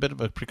little bit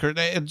of a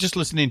precursor. Just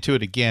listening to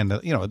it again,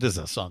 this is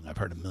a song I've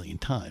heard a million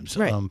times.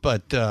 Right.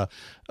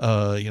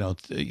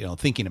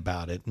 Thinking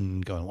about it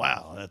and going,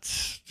 wow,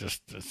 it's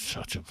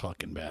such a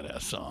fucking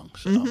badass song.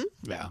 So,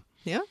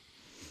 yeah.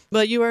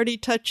 Well, you already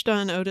touched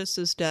on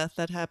Otis's death.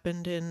 That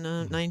happened in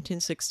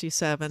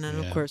 1967, and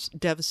of course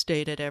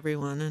devastated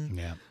everyone. And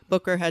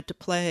Booker had to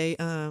play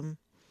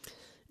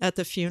at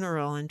the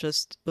funeral and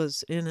just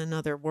was in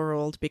another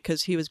world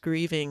because he was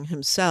grieving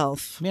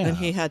himself, and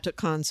he had to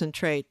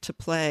concentrate to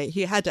play.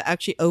 He had to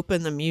actually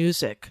open the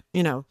music,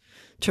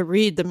 to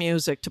read the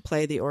music, to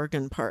play the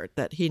organ part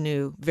that he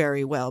knew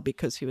very well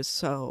because he was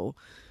so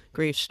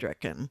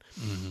grief-stricken.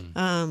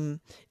 Mm-hmm.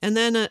 And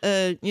then,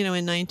 in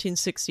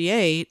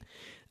 1968.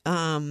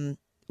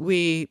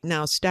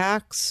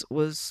 Stax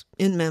was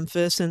in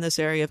Memphis, in this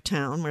area of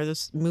town where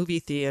this movie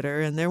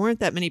theater, and there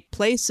weren't that many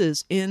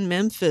places in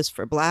Memphis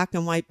for black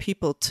and white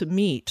people to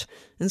meet.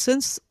 And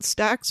since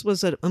Stax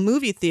was a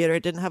movie theater,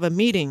 it didn't have a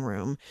meeting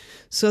room.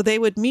 So they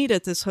would meet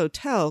at this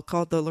hotel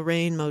called the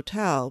Lorraine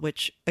Motel,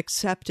 which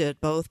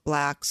accepted both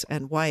blacks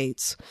and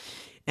whites.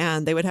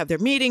 And they would have their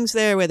meetings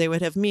there, where they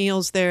would have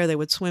meals there, they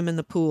would swim in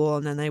the pool,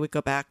 and then they would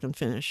go back and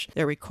finish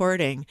their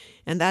recording.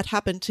 And that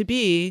happened to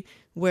be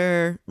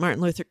where Martin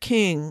Luther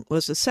King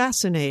was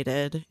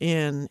assassinated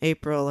in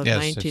April of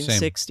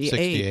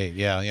 1968.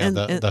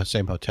 The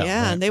same hotel.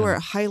 Yeah, right? And they were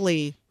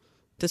highly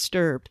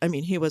disturbed. I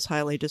mean, he was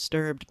highly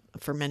disturbed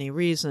for many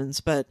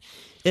reasons, but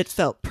it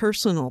felt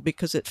personal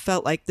because it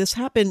felt like this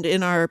happened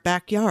in our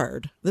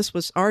backyard. This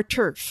was our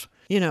turf.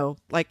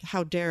 Like,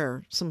 how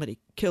dare somebody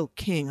kill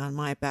King on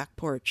my back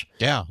porch?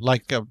 Yeah,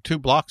 like 2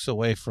 blocks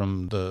away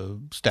from the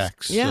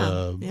Stax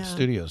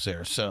studios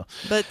there. So,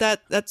 but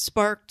that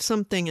sparked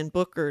something in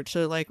Booker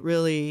to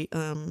really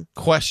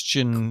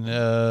question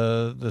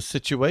the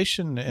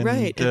situation and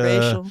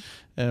racial.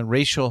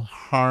 racial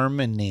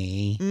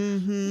harmony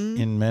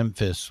in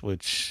Memphis,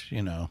 which,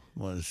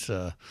 was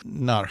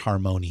not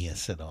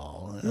harmonious at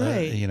all.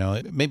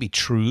 Right. Maybe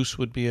truce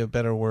would be a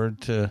better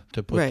word to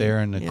put there.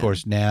 And of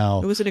course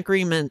now it was an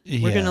agreement.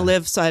 We're going to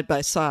live side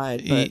by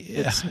side, but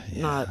it's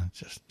not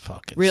just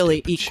fucking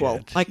really equal.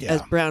 Shit. Like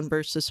as Brown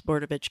versus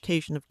Board of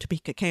Education of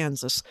Topeka,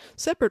 Kansas.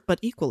 Separate but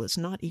equal is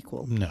not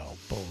equal. No,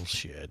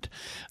 bullshit.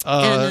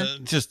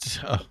 Don't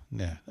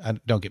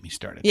get me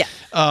started. Yeah.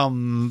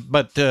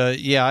 But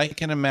I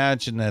can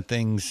imagine that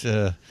things,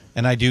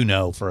 and I do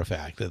know for a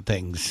fact that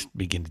things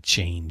begin to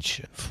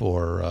change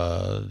for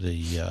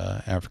the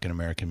African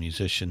American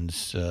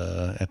musicians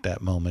at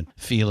that moment,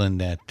 feeling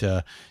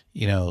that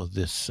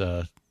this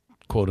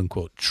quote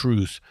unquote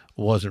truth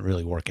wasn't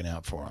really working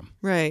out for them.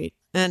 Right,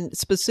 and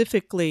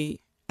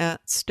specifically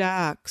at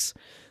Stax,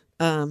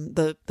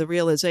 the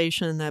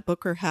realization that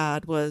Booker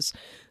had was,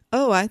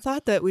 I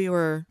thought that we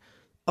were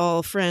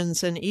all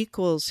friends and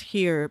equals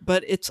here,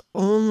 but it's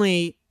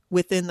only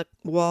within the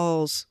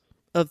walls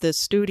of this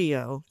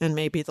studio and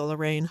maybe the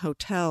Lorraine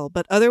Hotel.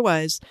 But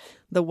otherwise,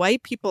 the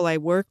white people I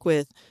work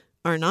with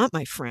are not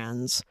my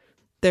friends.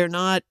 They're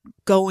not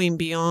going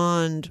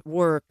beyond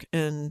work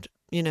and,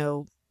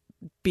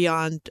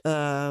 beyond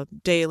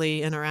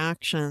daily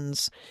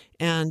interactions.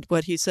 And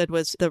what he said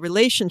was the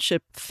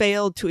relationship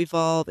failed to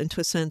evolve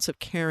into a sense of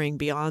caring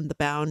beyond the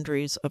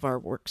boundaries of our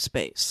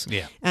workspace.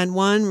 Yeah. And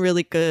one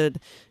really good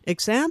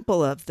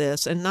example of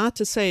this, and not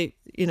to say,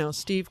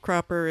 Steve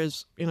Cropper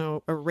is,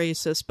 a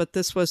racist, but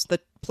this was the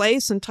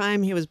place and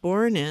time he was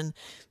born in,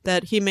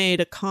 that he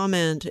made a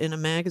comment in a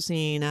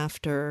magazine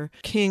after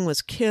King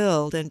was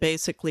killed and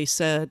basically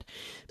said,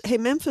 hey,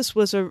 Memphis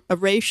was a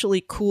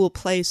racially cool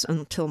place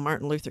until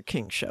Martin Luther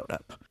King showed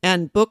up.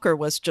 And Booker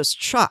was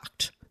just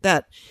shocked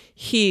that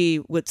he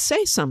would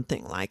say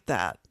something like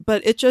that.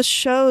 But it just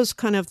shows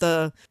kind of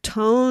the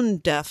tone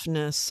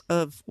deafness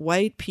of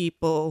white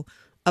people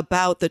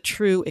about the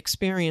true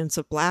experience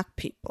of Black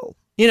people.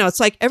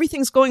 It's like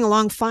everything's going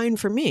along fine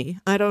for me.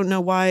 I don't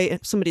know why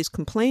somebody's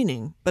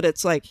complaining, but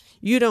it's like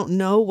you don't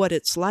know what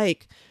it's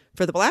like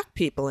for the Black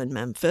people in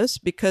Memphis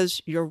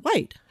because you're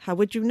white. How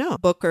would you know?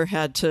 Booker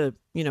had to,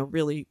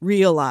 really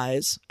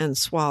realize and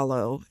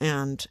swallow,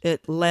 and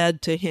it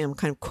led to him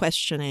kind of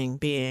questioning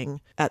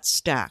being at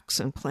Stax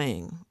and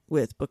playing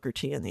with Booker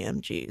T and the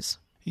MGs.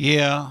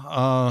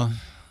 Yeah,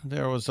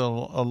 there was a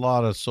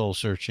lot of soul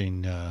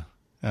searching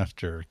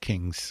after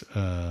King's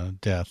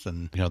death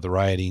and, the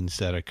riotings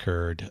that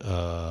occurred.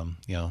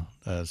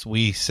 As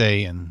we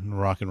say in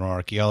rock and roll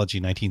archaeology,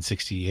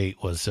 1968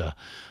 was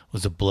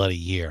a bloody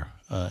year.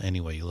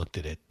 Anyway, you looked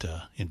at it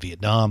in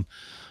Vietnam,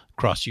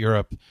 across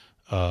Europe,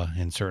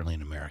 and certainly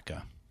in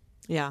America.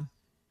 Yeah.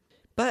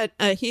 But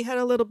he had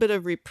a little bit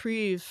of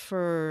reprieve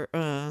for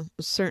a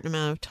certain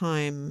amount of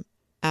time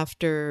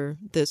after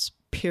this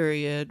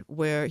period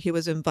where he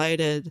was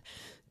invited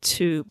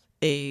to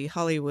a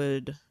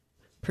Hollywood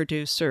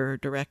producer,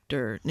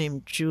 director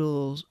named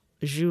Jules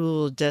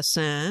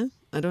Dassin.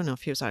 I don't know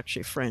if he was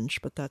actually French,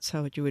 but that's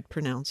how you would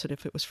pronounce it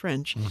if it was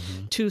French,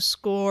 to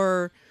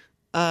score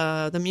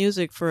the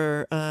music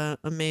for a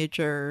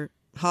major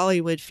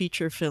Hollywood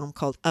feature film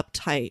called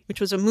Uptight,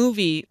 which was a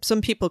movie some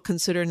people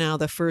consider now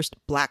the first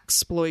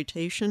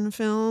blaxploitation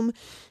film.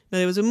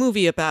 It was a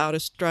movie about a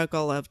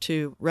struggle of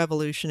two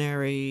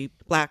revolutionary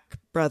Black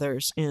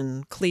brothers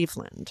in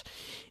Cleveland.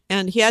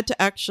 And he had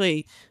to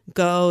actually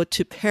go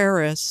to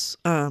Paris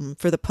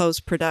for the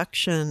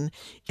post-production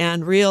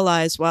and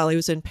realize while he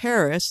was in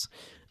Paris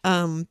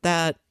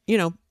that,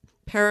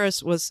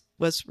 Paris was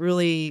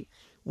really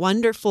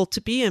wonderful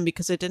to be in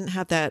because it didn't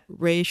have that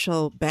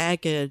racial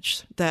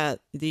baggage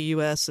that the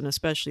U.S. and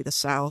especially the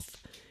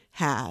South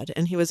had.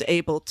 And he was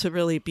able to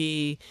really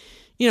be,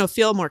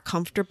 feel more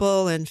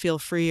comfortable and feel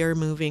freer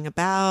moving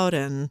about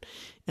and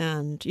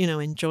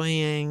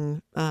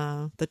enjoying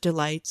the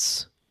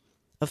delights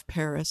of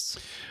Paris.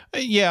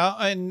 Yeah,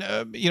 and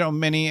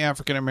many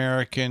African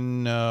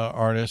American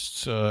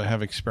artists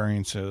have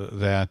experienced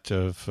that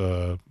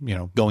of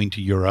going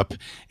to Europe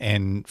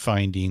and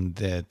finding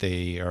that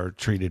they are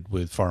treated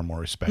with far more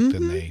respect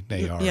than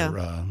they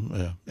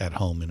are at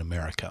home in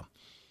America.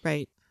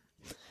 Right.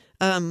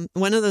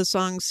 One of the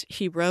songs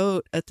he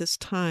wrote at this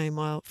time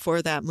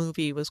for that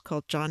movie was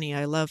called Johnny,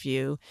 I Love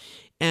You.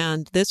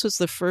 And this was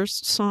the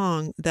first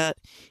song that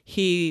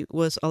he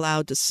was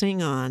allowed to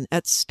sing on.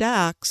 At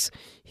Stax,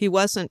 he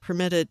wasn't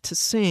permitted to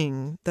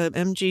sing. The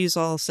MGs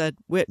all said,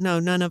 no,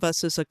 none of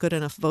us is a good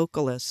enough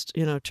vocalist,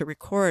 to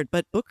record.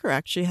 But Booker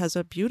actually has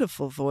a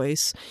beautiful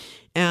voice.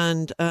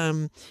 And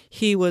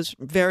he was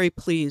very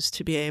pleased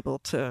to be able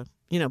to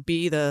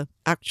be the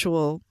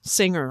actual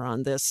singer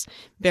on this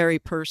very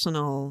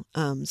personal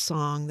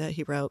song that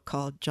he wrote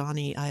called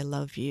Johnny, I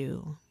Love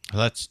You.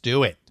 Let's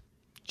do it.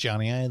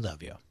 Johnny, I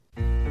Love You.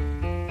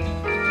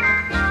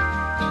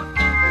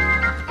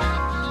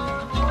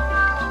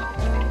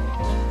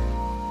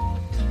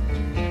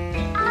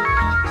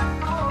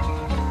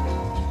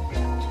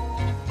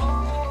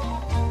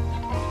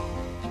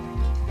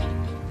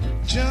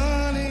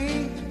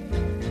 Johnny,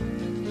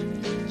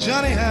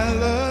 Johnny, I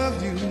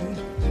love you.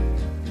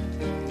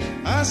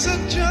 I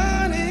said,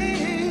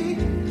 Johnny,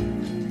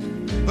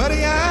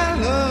 buddy, I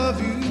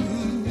love you.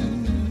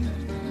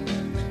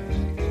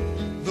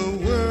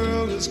 The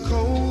world is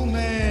cold,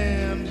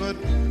 man, but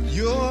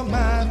you're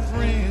my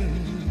friend.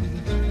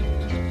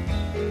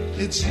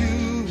 It's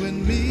you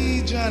and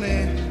me,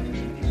 Johnny,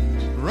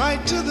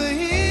 right to the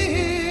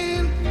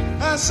end.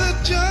 I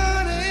said,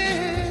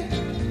 Johnny,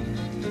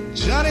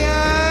 Johnny,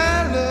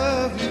 I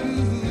love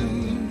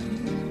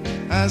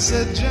you. I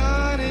said,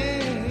 Johnny,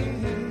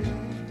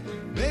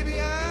 baby,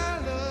 I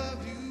love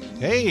you.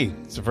 Hey,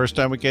 it's the first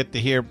time we get to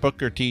hear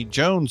Booker T.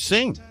 Jones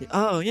sing.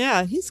 Oh,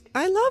 yeah.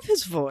 I love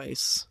his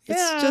voice. Yeah,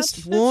 it's just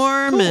it's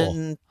warm cool.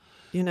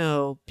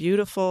 and,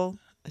 beautiful.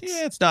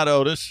 It's not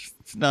Otis.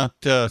 It's not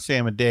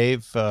Sam and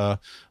Dave.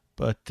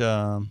 But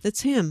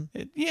it's him.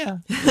 Yeah.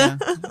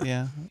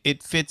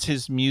 It fits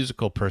his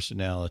musical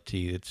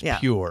personality. It's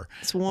pure.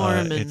 It's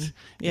warm and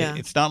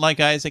it's not like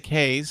Isaac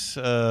Hayes,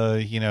 who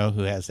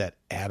has that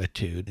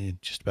attitude in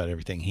just about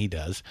everything he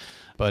does.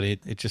 But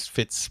it just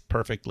fits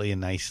perfectly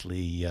and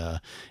nicely.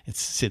 It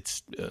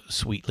sits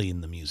sweetly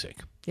in the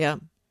music. Yeah.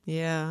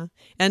 Yeah.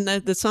 And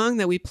the song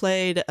that we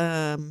played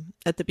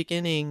at the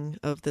beginning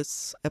of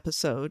this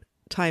episode,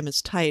 Time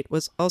is Tight,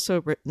 was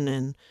also written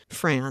in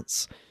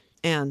France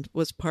and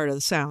was part of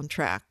the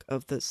soundtrack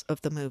of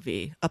the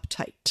movie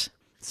Uptight.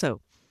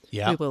 So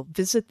we will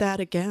visit that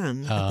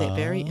again at the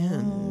very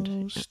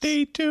end.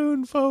 Stay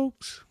tuned,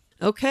 folks.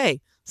 Okay.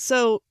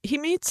 So he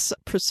meets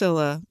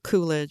Priscilla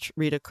Coolidge,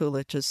 Rita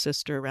Coolidge's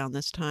sister, around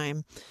this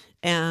time.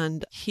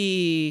 And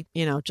he,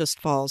 just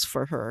falls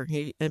for her.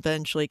 He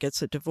eventually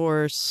gets a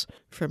divorce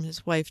from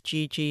his wife,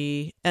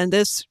 Gigi. And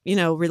this,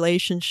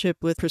 relationship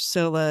with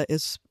Priscilla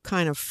is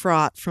kind of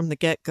fraught from the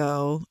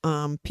get-go.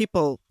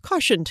 People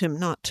cautioned him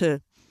not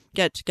to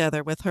get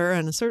together with her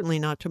and certainly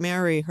not to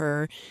marry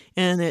her.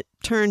 And it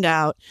turned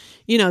out,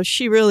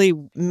 she really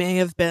may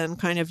have been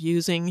kind of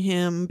using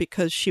him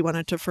because she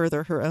wanted to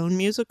further her own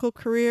musical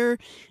career.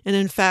 And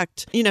in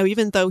fact,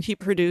 even though he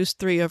produced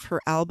 3 of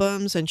her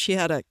albums and she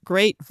had a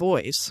great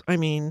voice,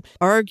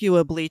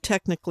 arguably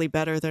technically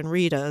better than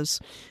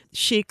Rita's,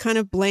 she kind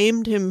of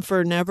blamed him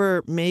for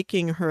never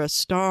making her a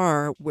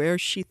star where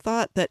she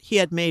thought that he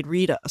had made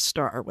Rita a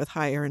star with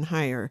Higher and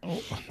Higher.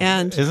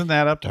 And isn't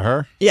that up to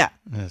her? Yeah.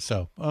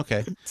 So,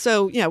 okay.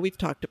 So, we've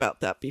talked about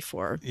that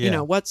before.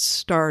 Yeah. What's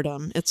stardom?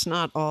 It's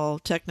not all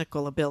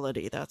technical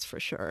ability, that's for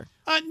sure.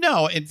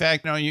 No, in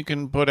fact, you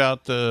can put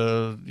out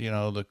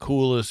the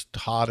coolest,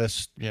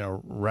 hottest,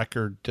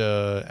 record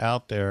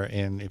out there,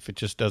 and if it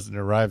just doesn't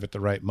arrive at the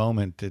right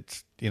moment,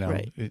 it's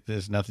right.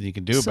 There's nothing you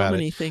can do about it. So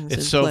many things.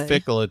 It's so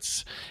fickle.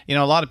 It's a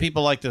lot of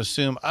people like to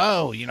assume,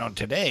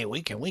 today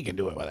we can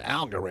do it with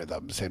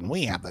algorithms, and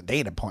we have the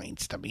data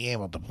points to be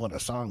able to put a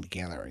song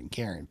together and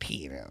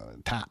guarantee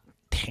the top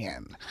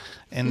 10,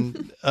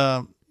 and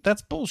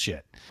that's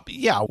bullshit. But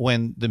yeah,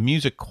 when the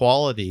music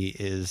quality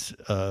is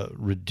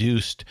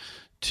reduced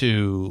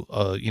to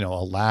a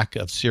lack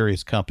of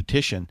serious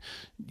competition,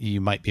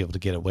 you might be able to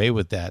get away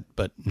with that,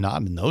 but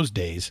not in those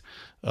days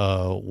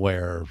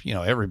where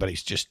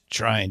everybody's just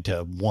trying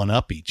to one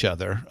up each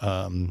other.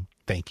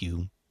 Thank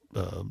you,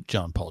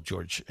 John, Paul,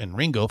 George, and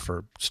Ringo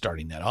for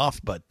starting that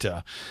off, but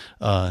that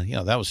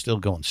was still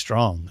going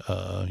strong.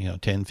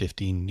 10,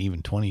 15,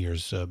 even 20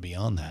 years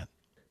beyond that.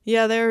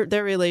 Yeah,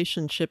 their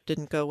relationship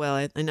didn't go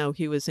well. I know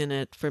he was in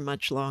it for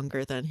much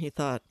longer than he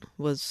thought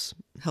was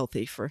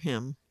healthy for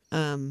him.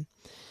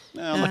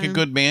 Like a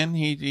good man,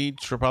 he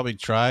probably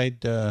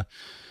tried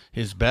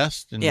his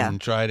best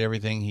and tried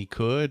everything he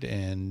could,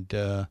 and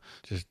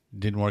just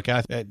didn't work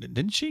out.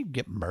 Didn't she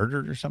get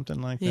murdered or something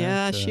like that?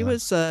 Yeah, she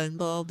was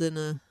involved in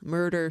a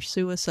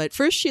murder-suicide.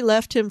 First, she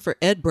left him for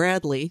Ed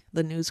Bradley,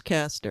 the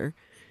newscaster,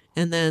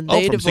 and then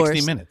they from divorced.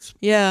 60 Minutes.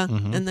 Yeah,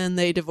 and then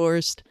they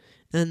divorced.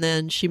 And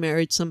then she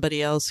married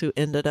somebody else who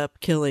ended up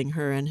killing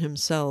her and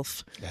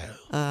himself.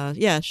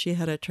 She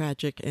had a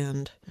tragic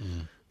end.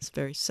 It's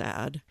very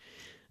sad.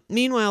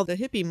 Meanwhile, the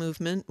hippie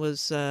movement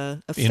was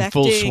affecting... In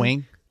full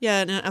swing?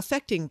 Yeah, and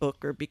affecting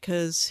Booker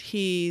because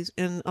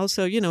and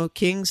also,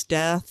 King's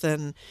death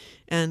and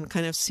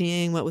kind of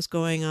seeing what was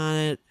going on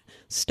at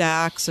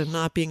Stax and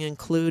not being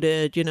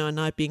included, and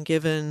not being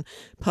given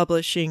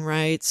publishing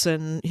rights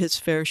and his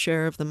fair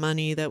share of the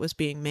money that was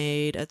being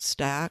made at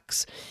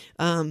Stax.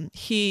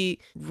 He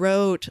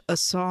wrote a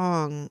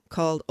song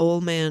called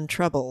Old Man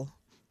Trouble,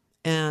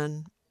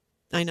 and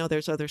I know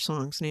there's other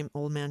songs named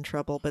Old Man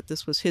Trouble, but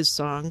this was his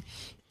song.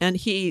 And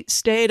he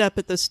stayed up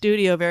at the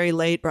studio very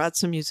late, brought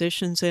some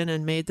musicians in,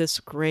 and made this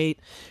great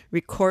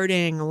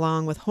recording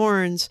along with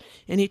horns.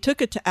 And he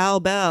took it to Al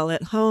Bell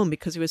at home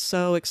because he was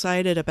so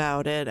excited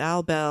about it.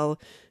 Al Bell,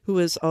 who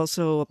was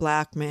also a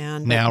black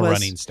man. Now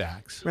running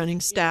Stax. Running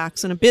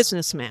Stax and a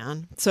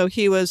businessman. So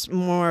he was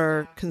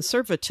more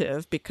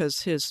conservative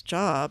because his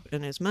job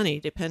and his money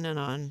depended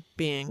on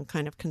being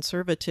kind of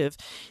conservative.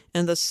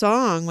 And the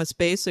song was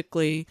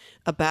basically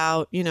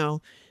about,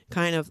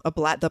 kind of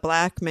the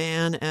black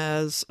man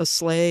as a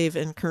slave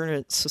in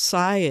current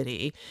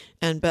society.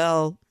 And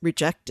Bell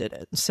rejected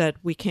it and said,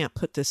 we can't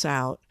put this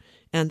out.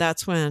 And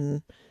that's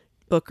when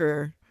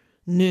Booker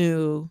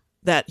knew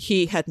that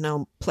he had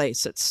no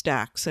place at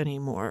Stax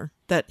anymore,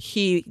 that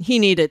he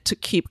needed to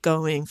keep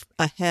going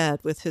ahead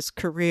with his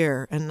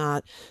career and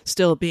not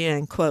still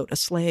being, quote, a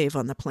slave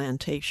on the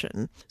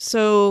plantation.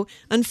 So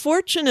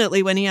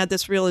unfortunately, when he had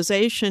this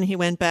realization, he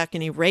went back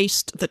and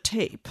erased the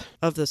tape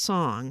of the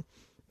song.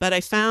 But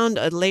I found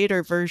a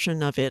later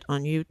version of it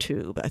on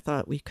YouTube. I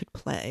thought we could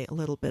play a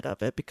little bit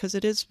of it because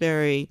it is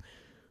very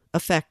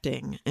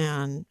affecting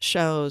and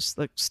shows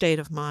the state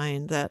of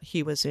mind that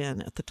he was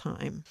in at the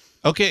time.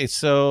 Okay,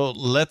 so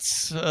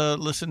let's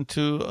listen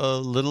to a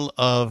little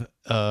of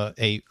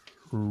a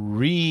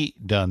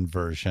redone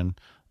version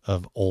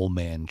of Old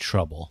Man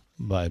Trouble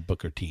by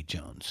Booker T.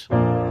 Jones.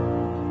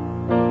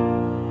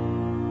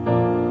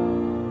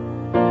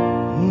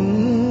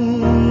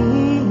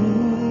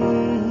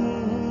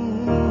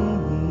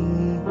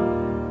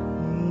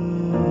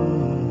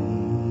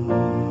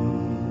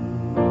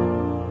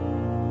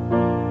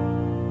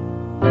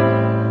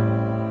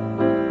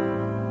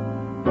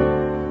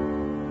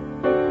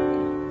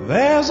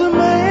 There's a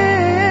man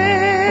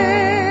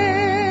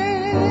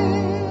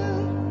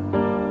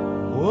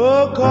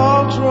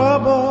called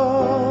trouble,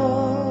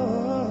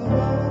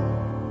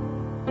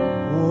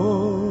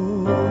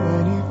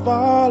 and he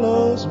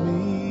follows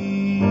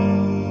me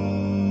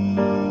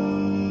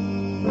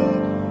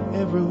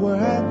everywhere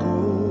I go.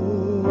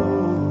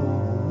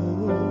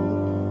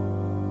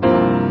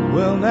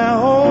 Well,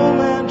 now, old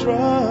man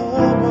trouble,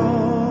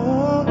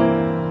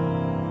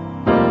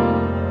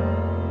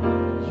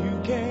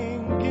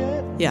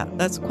 yeah,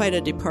 that's quite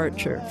a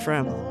departure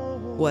from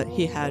what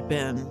he had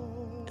been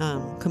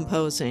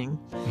composing.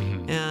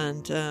 Mm-hmm.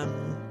 And,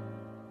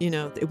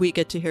 we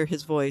get to hear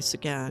his voice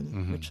again,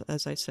 mm-hmm. which,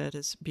 as I said,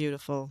 is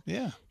beautiful.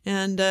 Yeah.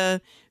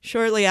 And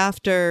shortly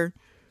after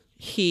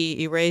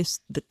he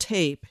erased the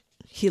tape,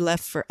 he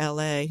left for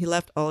L.A. He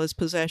left all his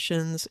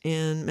possessions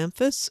in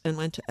Memphis and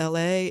went to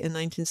L.A. in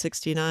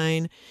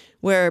 1969,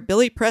 where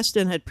Billy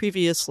Preston had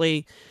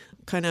previously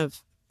kind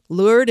of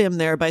lured him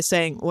there by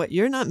saying, "What,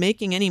 you're not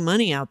making any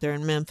money out there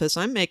in Memphis.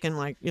 I'm making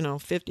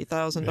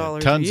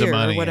 $50,000 a year of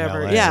money or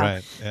whatever." LA, yeah.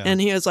 Right, yeah.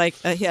 And he was like,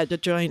 he had to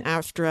join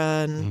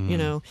AFTRA,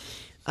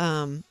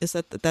 and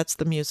that's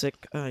the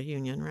music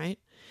union, right?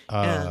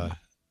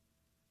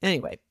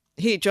 Anyway,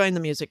 he joined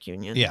the music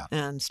union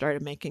and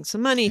started making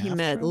some money. He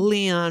met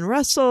Leon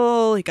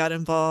Russell. He got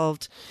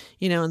involved,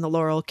 in the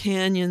Laurel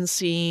Canyon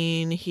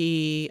scene.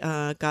 He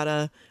got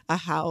a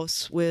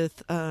house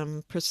with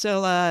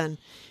Priscilla,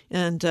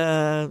 and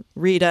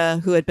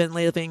Rita, who had been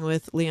living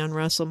with Leon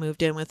Russell,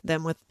 moved in with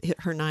them with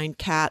her 9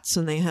 cats,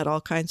 and they had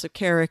all kinds of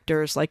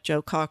characters like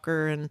Joe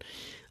Cocker and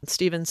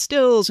Stephen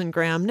Stills and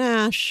Graham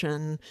Nash,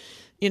 and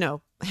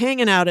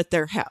hanging out at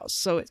their house.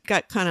 So it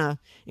got kind of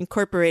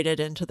incorporated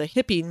into the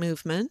hippie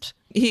movement.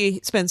 He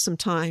spent some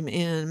time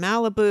in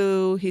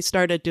Malibu. He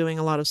started doing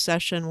a lot of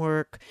session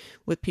work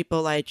with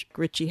people like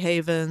Richie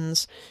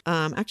Havens.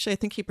 Actually, I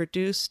think he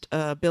produced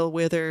Bill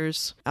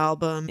Withers'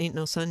 album, Ain't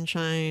No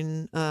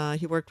Sunshine.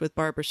 He worked with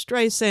Barbra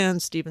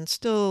Streisand, Stephen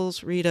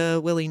Stills,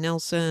 Rita, Willie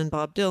Nelson,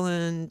 Bob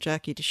Dylan,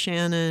 Jackie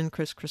DeShannon,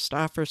 Chris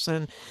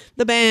Christopherson,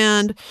 the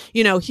band.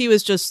 He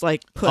was just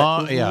like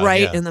put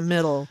in the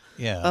middle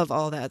of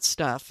all that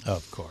stuff.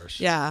 Of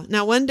course. Yeah.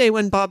 Now, one day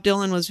when Bob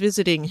Dylan was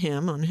visiting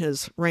him on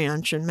his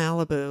ranch in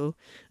Malibu,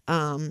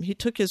 he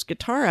took his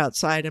guitar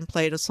outside and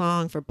played a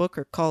song for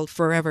Booker called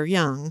Forever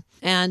Young.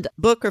 And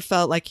Booker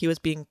felt like he was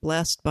being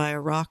blessed by a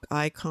rock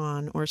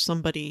icon or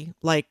somebody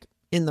like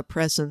in the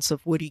presence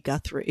of Woody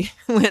Guthrie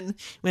when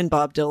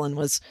Bob Dylan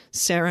was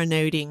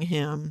serenading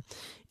him.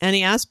 And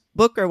he asked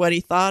Booker what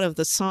he thought of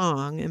the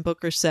song, and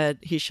Booker said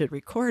he should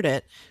record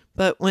it.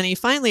 But when he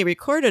finally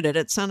recorded it,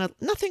 it sounded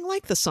nothing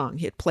like the song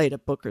he had played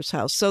at Booker's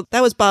house. So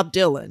that was Bob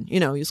Dylan. He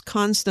was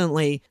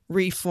constantly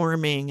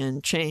reforming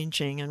and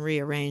changing and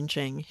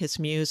rearranging his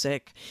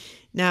music.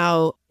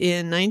 Now,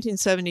 in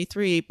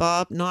 1973,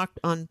 Bob knocked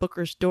on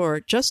Booker's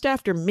door just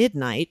after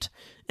midnight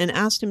and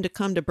asked him to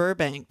come to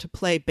Burbank to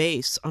play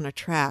bass on a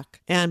track.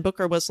 And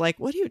Booker was like,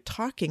 "What are you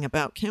talking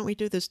about? Can't we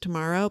do this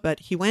tomorrow?" But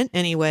he went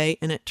anyway,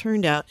 and it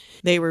turned out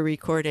they were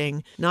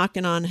recording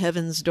Knockin' on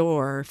Heaven's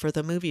Door for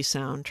the movie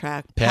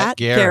soundtrack. Pat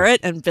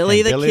Garrett and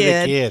Billy the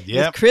Kid.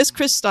 Yep. With Chris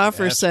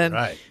Christopherson,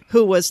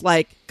 who was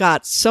like,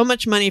 got so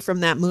much money from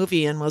that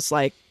movie and was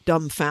like,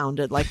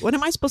 dumbfounded, like, what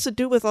am I supposed to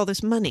do with all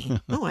this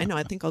money? Oh, I know,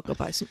 I think I'll go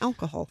buy some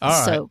alcohol.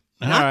 So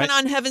knocking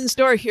on Heaven's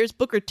Door, here's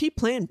Booker T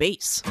playing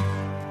bass.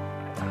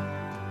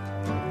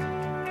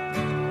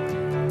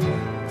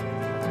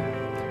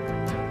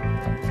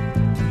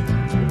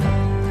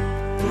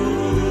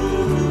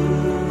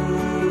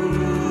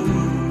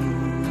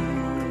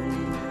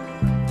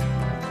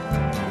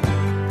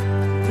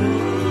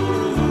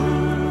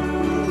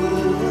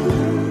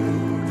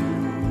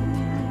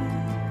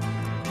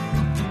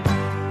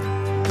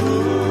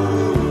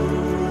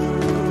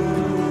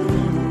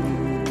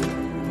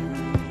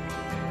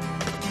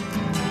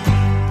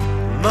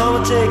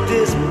 Mama, take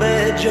this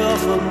badge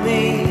off of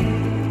me.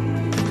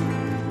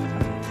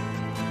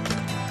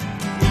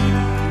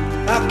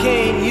 I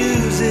can't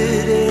use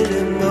it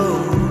anymore.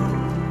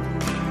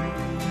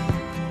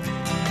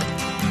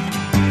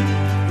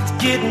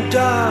 getting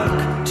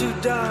dark, too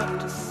dark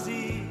to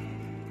see.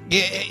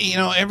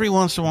 Yeah, every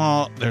once in a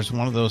while, there's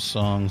one of those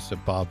songs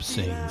that Bob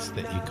sings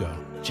that you go,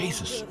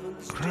 Jesus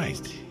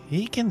Christ,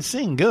 he can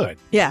sing good.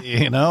 Yeah.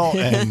 And,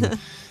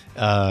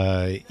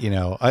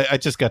 I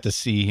just got to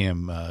see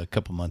him a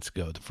couple months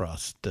ago at the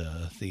Frost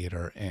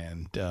Theater,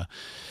 and I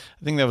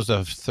think that was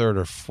the third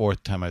or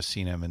fourth time I've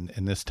seen him,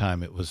 and this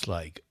time it was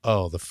like,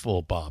 the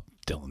full Bob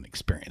Dylan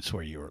experience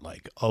where you were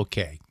like,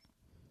 okay,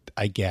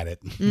 I get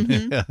it.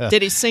 Mm-hmm.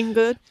 Did he sing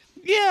good?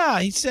 Yeah,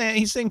 he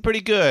sang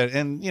pretty good,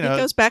 and he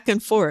goes back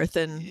and forth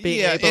and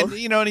being able.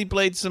 And he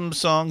played some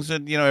songs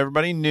that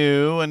everybody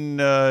knew,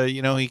 and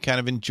he kind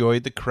of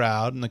enjoyed the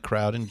crowd, and the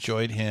crowd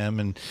enjoyed him,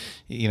 and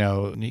he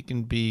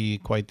can be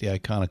quite the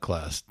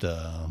iconoclast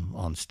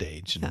on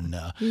stage. And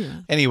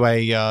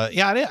anyway,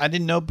 I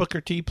didn't know Booker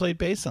T played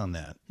bass on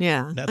that.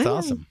 Yeah, that's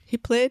awesome. He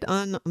played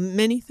on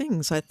many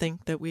things I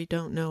think that we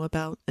don't know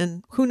about,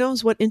 and who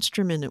knows what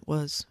instrument it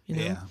was.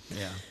 Yeah.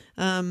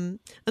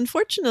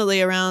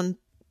 Unfortunately, around.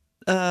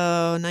 In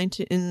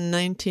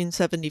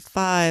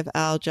 1975,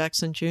 Al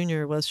Jackson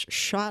Jr. was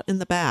shot in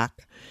the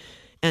back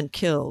and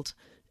killed,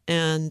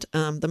 and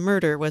the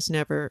murder was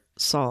never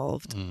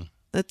solved.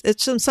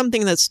 It's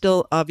something that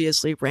still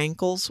obviously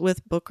rankles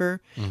with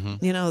Booker,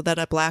 that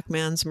a black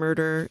man's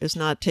murder is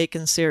not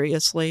taken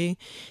seriously,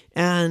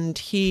 and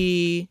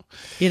he,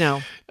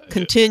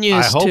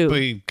 continues to. I hope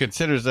he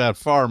considers that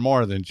far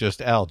more than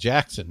just Al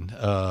Jackson.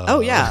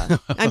 That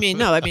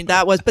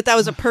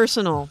was a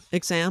personal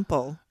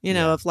example,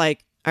 of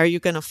like, are you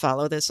going to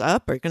follow this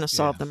up? Are you going to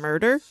solve the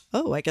murder?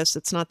 Oh, I guess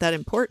it's not that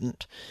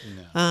important.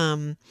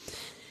 No.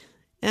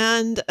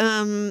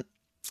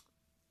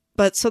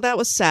 But so that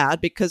was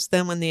sad, because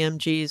then when the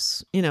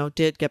MGs,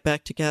 did get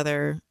back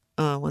together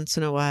once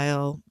in a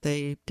while,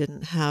 they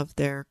didn't have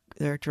their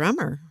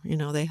drummer.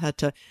 They had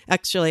to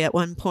actually at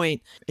one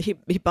point he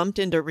bumped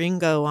into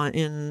Ringo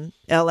in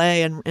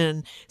LA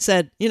and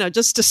said,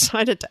 just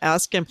decided to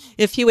ask him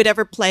if he would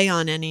ever play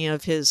on any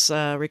of his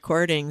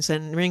recordings.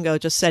 And Ringo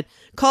just said,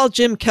 call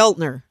Jim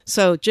Keltner.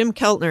 So Jim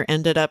Keltner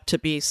ended up to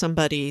be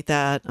somebody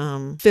that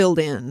filled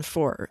in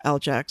for Al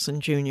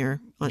Jackson Jr.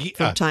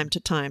 From time to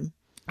time.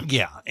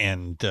 Yeah.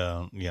 And,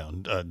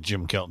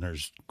 Jim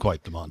Keltner's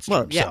quite the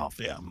monster himself.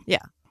 Yeah.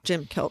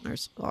 Jim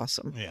Keltner's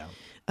awesome. Yeah.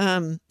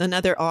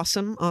 Another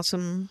awesome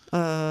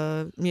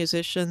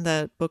musician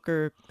that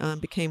Booker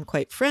became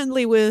quite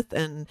friendly with.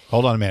 And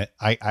hold on a minute.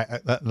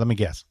 Let me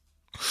guess.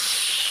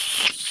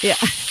 Yeah.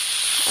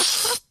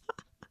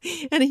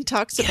 And he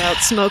talks about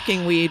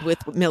smoking weed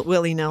with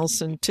Willie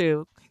Nelson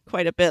too,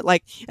 quite a bit.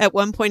 Like at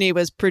one point he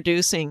was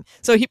producing.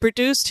 So he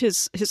produced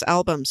his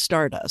album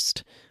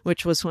Stardust,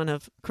 which was one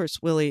of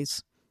course,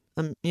 Willie's,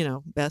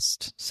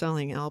 best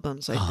selling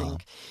albums, I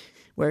think.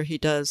 Where he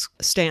does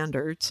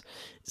standards.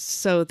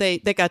 So they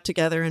got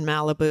together in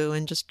Malibu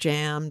and just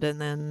jammed, and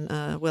then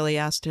Willie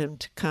asked him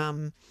to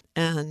come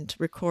and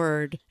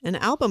record an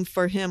album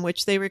for him,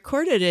 which they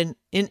recorded in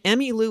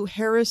Emmylou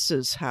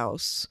Harris's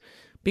house,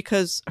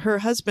 because her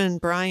husband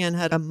Brian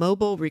had a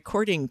mobile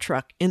recording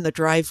truck in the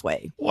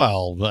driveway.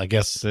 Well, I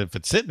guess if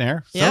it's sitting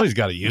there, somebody's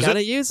got to use it. Got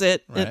to use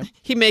it. Right. And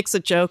he makes a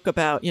joke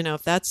about,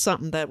 if that's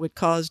something that would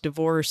cause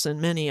divorce in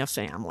many a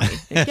family,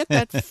 get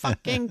that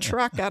fucking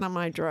truck out of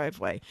my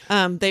driveway.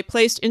 They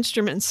placed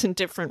instruments in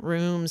different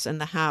rooms in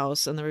the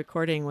house, and the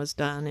recording was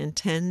done in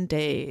 10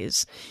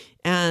 days.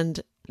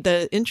 And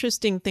the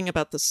interesting thing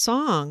about the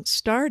song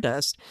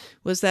Stardust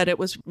was that it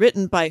was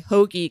written by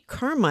Hoagy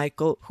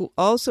Carmichael, who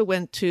also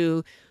went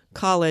to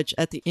college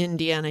at the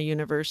Indiana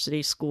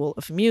University School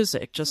of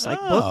Music, just like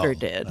Booker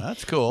did.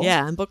 That's cool.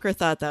 Yeah, and Booker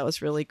thought that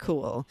was really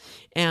cool.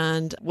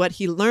 And what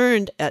he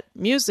learned at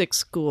music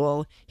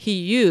school, he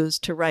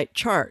used to write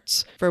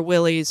charts for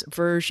Willie's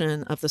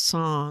version of the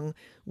song,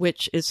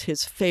 which is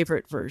his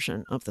favorite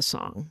version of the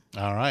song.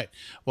 All right.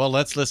 Well,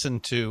 let's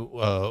listen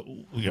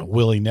to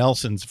Willie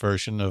Nelson's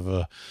version of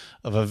a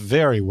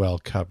very well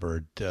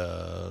covered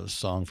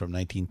song from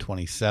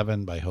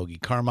 1927 by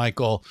Hoagy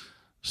Carmichael,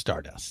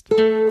 Stardust.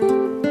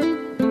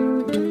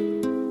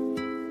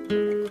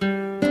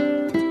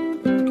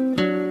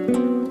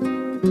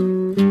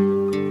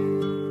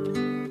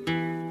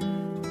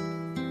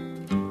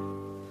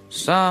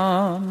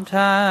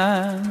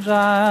 Sometimes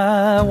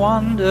I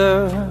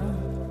wonder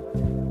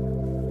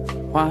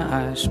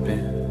why I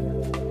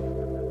spend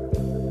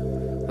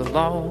the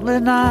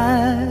lonely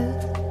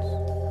nights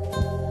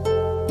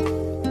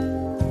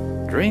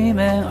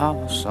dreaming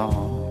of a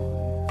song.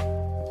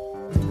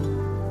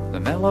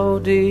 The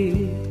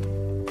melody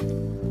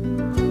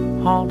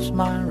haunts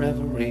my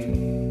reverie,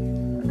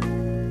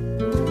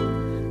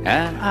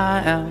 and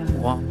I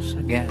am once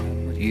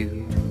again with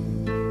you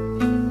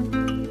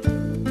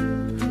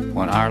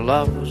when our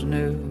love was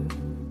new.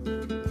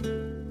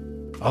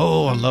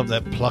 Oh, I love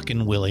that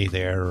plucking Willie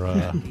there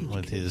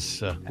with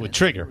his with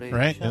Trigger,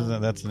 right?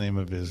 That's the name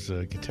of his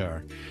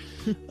guitar.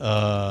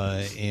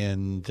 That's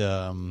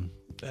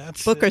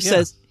Booker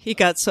says he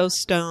got so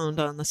stoned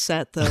on the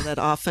set though that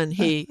often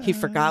he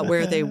forgot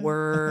where they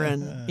were,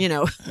 and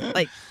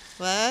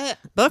What?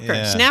 Booker,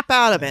 Yeah. snap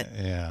out of it.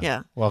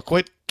 Yeah. Well,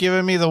 quit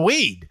giving me the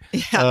weed.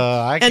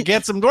 I can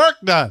get some work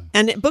done.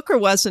 And Booker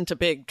wasn't a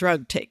big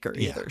drug taker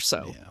either,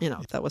 so,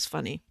 that was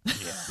funny.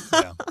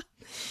 Yeah.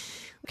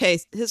 Okay,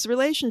 his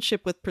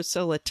relationship with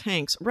Priscilla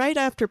tanks right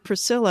after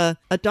Priscilla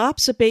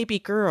adopts a baby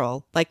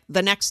girl, like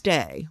the next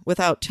day,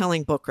 without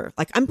telling Booker.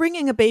 Like, I'm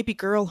bringing a baby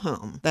girl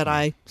home that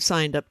I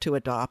signed up to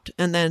adopt.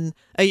 And then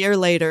a year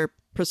later,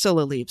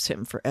 Priscilla leaves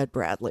him for Ed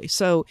Bradley.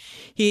 So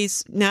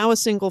he's now a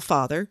single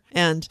father,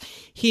 and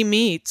he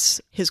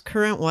meets his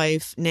current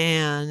wife,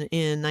 Nan,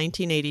 in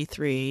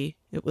 1983.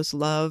 It was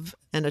love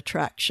and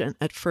attraction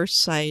at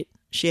first sight.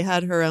 She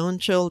had her own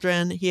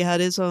children. He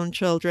had his own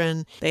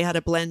children. They had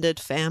a blended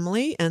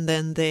family, and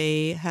then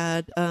they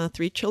had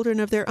 3 children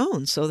of their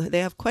own. So they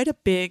have quite a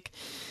big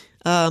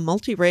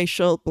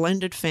multiracial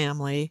blended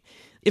family.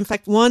 In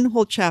fact, one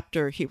whole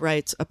chapter he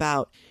writes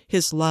about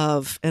his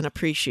love and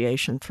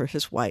appreciation for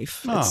his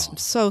wife.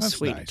 It's so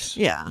sweet. Nice.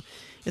 Yeah,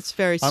 it's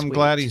very sweet. I'm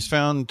glad he's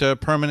found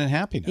permanent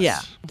happiness.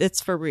 Yeah,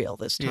 it's for real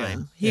this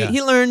time. Yeah.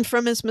 He learned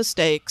from his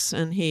mistakes,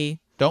 and he...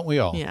 Don't we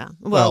all? Yeah.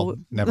 Well,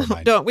 never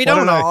mind. We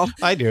don't all.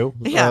 I do.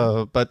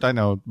 Yeah. But I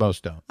know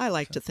most don't. I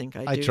like to think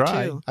I do,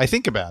 try. too. I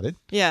think about it.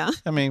 Yeah.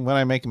 I mean, when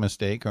I make a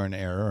mistake or an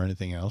error or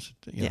anything else,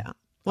 yeah.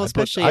 Well,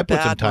 especially I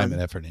put some time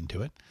and effort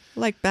into it.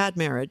 Like bad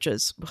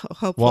marriages,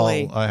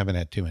 hopefully. Well, I haven't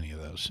had too many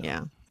of those. So.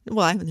 Yeah.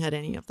 Well, I haven't had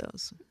any of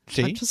those.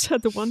 See? I just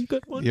had the one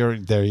good one.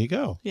 There you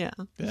go. Yeah.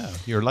 Yeah,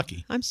 you're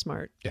lucky. I'm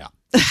smart. Yeah.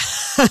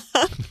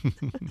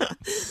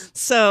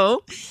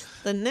 So,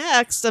 the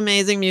next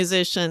amazing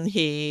musician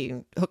he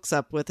hooks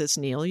up with is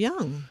Neil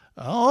Young.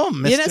 Oh,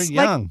 Mr.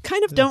 Young. Like,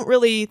 kind of don't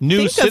really New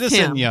think of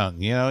Citizen him. Young.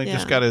 He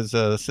just got his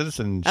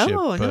citizenship.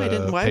 Oh, no, I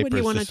didn't. Why would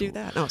he want to papers do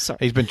that? Oh, sorry.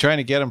 He's been trying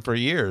to get him for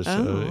years.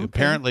 Okay.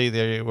 Apparently,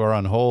 they were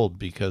on hold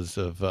because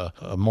of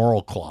a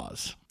moral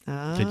clause.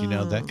 Did you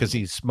know that? Because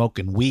he's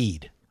smoking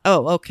weed.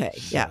 Oh, okay.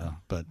 Yeah.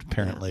 But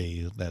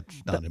apparently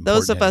that's not important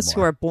Those of us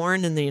anymore. who are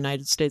born in the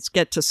United States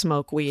get to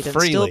smoke weed and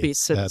Freely. still be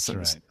citizens.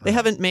 That's right. They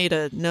haven't made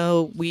a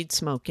no weed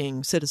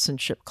smoking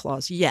citizenship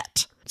clause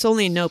yet. It's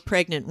only no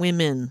pregnant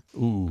women.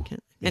 Ooh.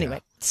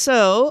 Anyway,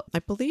 so I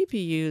believe he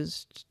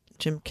used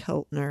Jim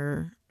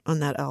Keltner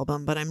on that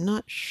album, but I'm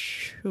not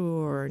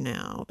sure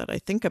now that I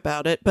think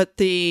about it. But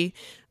the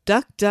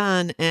Duck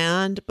Dunn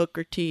and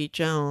Booker T.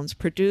 Jones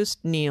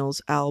produced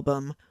Neil's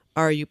album,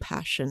 Are You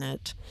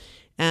Passionate?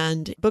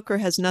 And Booker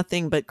has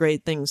nothing but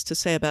great things to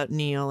say about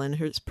Neil and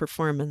his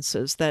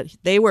performances, that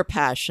they were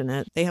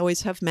passionate. They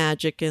always have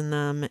magic in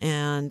them.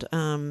 And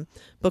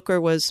Booker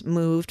was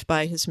moved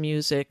by his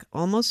music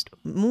almost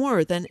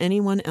more than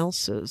anyone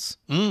else's.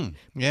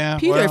 Yeah.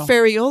 Peter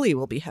Ferrioli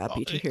will be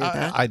happy to hear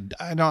that. I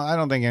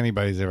don't think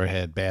anybody's ever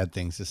had bad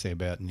things to say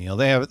about Neil.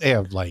 They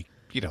have like,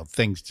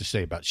 things to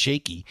say about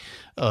Shaky.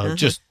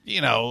 Just,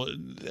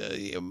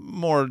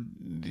 more,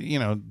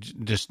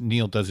 just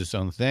Neil does his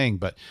own thing,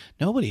 but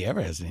nobody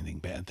ever has anything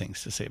bad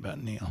things to say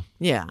about Neil.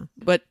 Yeah.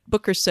 What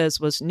Booker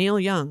says was, Neil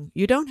Young,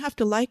 you don't have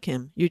to like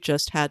him. You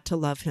just had to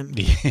love him.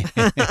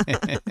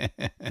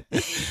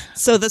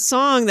 So the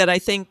song that I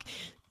think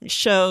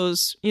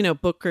shows,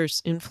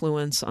 Booker's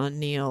influence on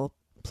Neil,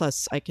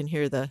 plus I can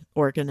hear the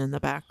organ in the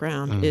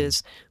background,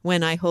 is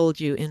When I Hold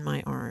You in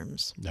My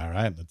Arms. All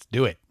right, let's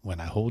do it.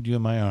 When I Hold You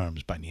in My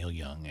Arms by Neil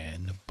Young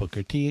and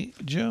Booker T.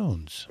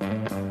 Jones. When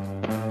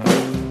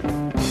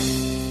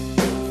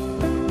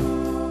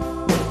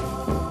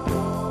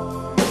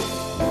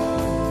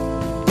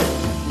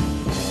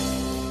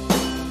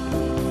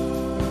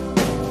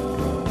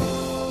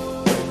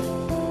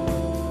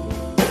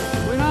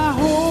I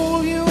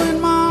hold you in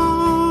my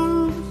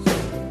arms,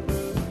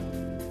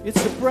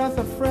 it's a breath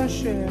of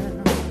fresh air.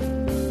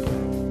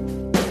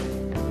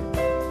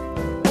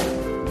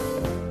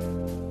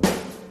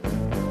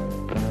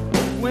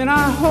 When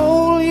I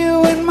hold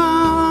you in my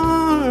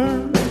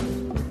arms,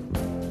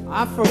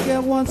 I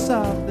forget what's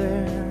out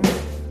there.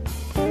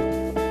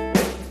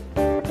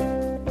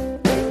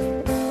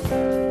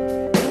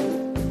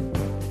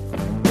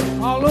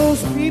 All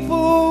those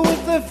people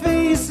with their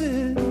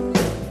faces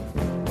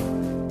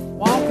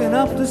walking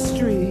up the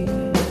street.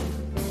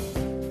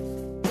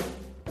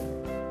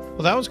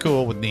 Well, that was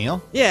cool with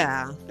Neil.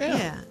 Yeah.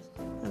 I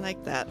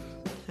like that.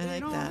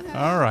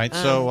 All right,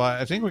 so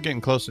I think we're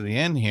getting close to the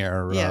end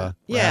here.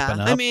 Wrapping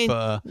up. I mean,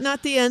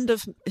 not the end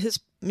of his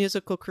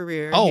musical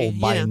career. Oh,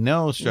 by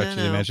no stretch of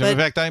the imagination. but- In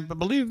fact, I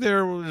believe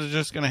there was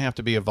just going to have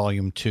to be a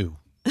volume 2.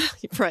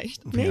 Right.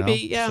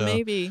 Maybe.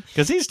 Maybe.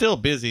 Because he's still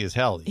busy as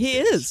hell. He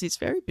is. He's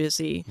very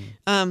busy.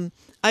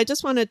 I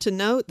just wanted to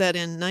note that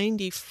in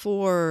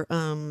 94,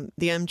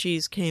 the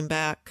MGs came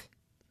back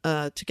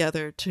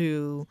together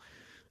to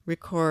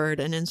record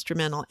an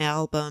instrumental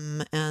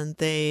album, and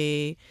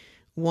they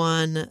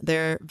won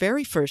their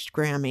very first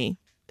Grammy.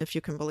 if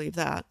you can believe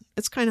that.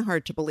 It's kind of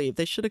hard to believe.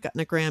 They should have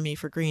gotten a Grammy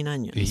for Green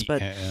Onions.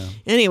 But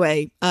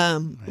anyway,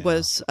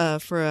 was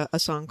for a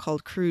song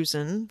called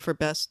Cruisin' for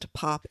Best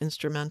Pop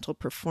Instrumental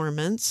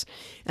Performance.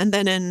 And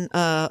then in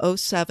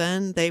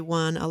 2007, they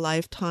won a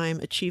Lifetime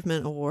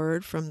Achievement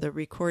Award from the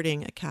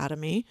Recording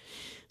Academy.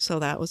 So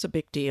that was a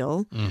big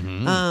deal.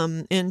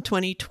 Mm-hmm. In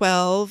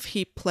 2012,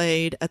 he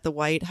played at the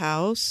White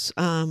House.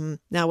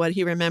 Now, what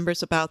he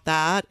remembers about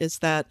that is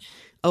that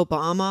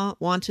Obama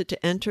wanted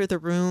to enter the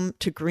room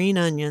to Green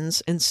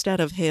Onions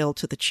instead of Hail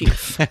to the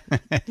Chief,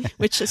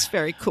 which is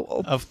very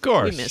cool. Of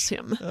course. We miss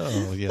him.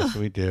 Oh, yes,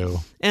 we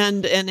do.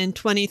 And in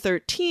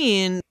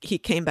 2013, he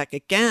came back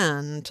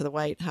again to the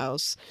White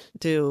House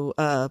to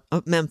a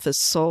Memphis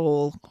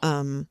Soul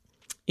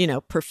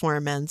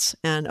performance,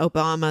 and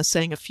Obama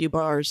sang a few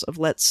bars of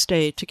Let's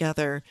Stay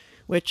Together,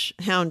 which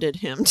hounded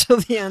him till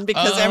the end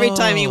because every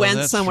time he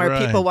went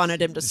somewhere, people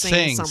wanted him to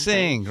sing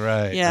something.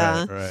 Right.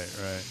 Yeah. Right.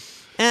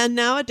 And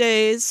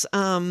nowadays,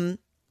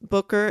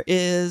 Booker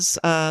is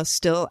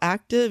still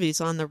active.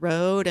 He's on the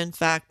road. In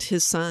fact,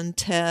 his son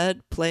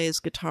Ted plays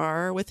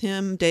guitar with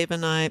him. Dave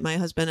and I, my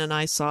husband and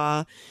I,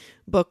 saw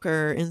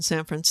Booker in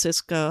San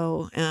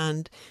Francisco,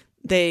 and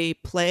they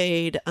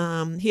played,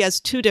 he has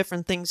two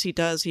different things he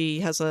does.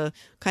 He has a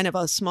kind of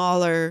a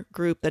smaller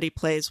group that he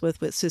plays with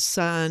his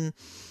son,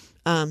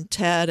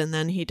 Ted, and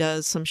then he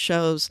does some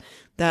shows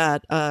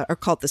that are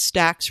called the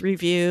Stax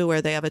Review, where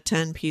they have a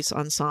 10-piece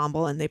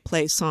ensemble and they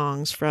play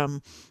songs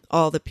from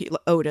all the people,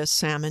 Otis,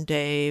 Sam and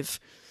Dave,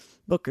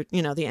 Booker,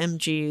 the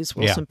MGs,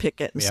 Wilson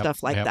Pickett and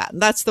stuff like that.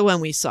 And that's the one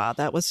we saw.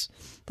 That was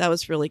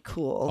really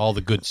cool. All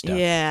the good stuff.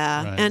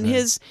 Yeah. Right, and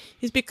he's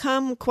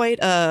become quite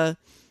a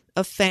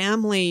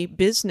family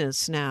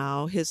business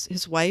now.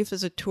 His wife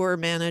is a tour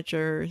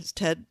manager.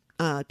 Ted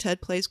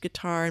plays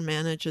guitar and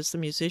manages the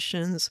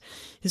musicians.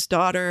 His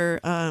daughter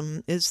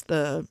is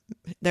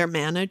their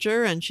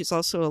manager, and she's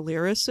also a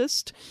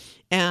lyricist.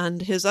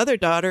 And his other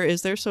daughter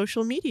is their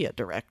social media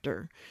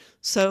director.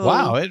 So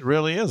wow, it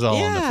really is all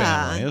in the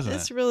family, isn't it?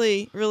 It's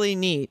really, really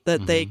neat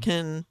that they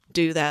can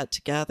do that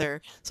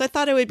together. So I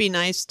thought it would be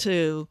nice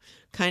to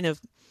kind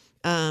of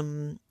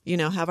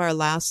have our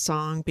last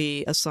song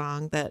be a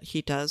song that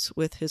he does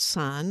with his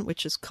son,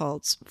 which is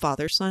called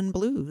Father-Son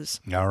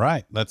Blues. All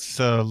right, let's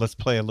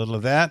play a little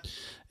of that,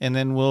 and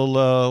then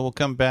we'll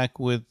come back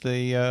with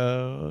the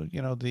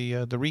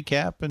the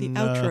recap and the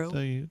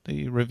outro,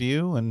 the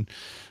review, and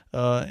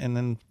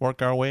then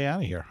work our way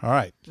out of here. All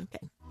right,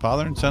 okay.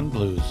 Father and Son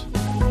Blues.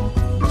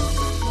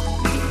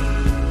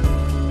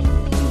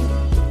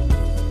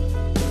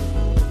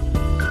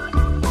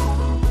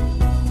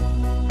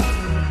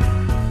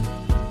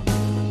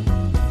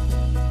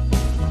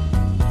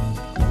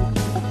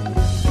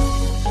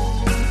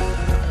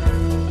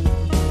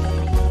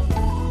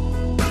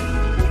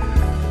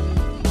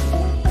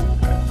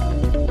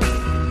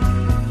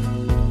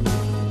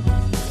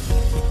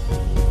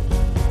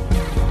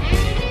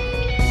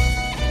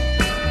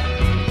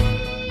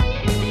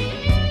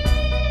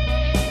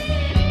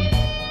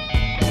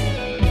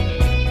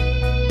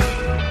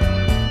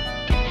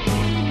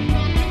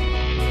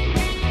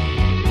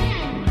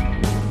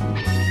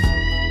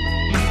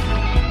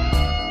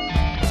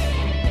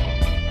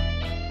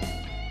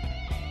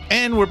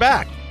 And we're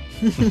back.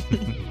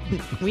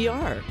 We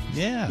are.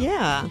 Yeah.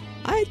 Yeah.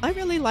 I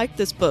really like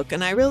this book,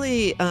 and I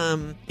really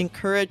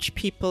encourage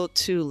people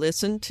to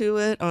listen to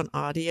it on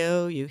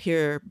audio. You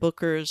hear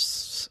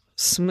Booker's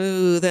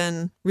smooth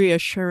and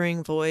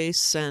reassuring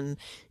voice, and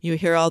you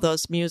hear all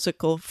those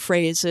musical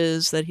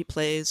phrases that he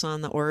plays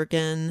on the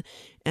organ.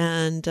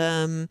 And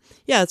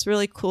it's a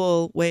really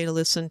cool way to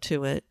listen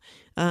to it.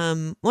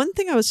 One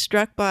thing I was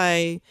struck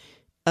by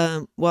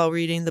while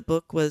reading the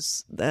book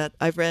was that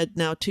I've read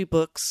now 2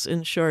 books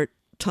in short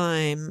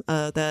time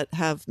that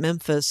have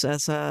Memphis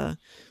as a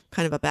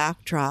kind of a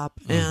backdrop.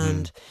 Mm-hmm.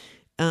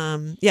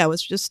 And it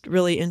was just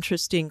really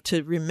interesting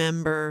to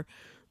remember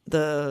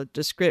the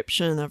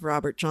description of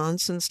Robert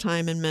Johnson's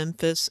time in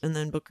Memphis and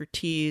then Booker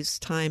T's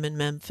time in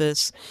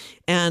Memphis.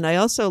 And I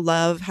also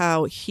love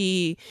how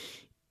he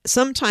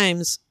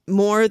sometimes,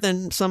 more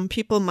than some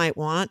people might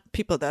want,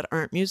 people that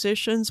aren't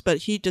musicians, but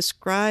he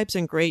describes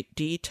in great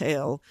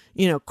detail,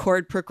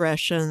 chord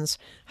progressions,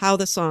 how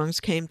the songs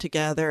came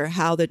together,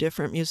 how the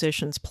different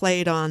musicians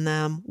played on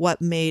them,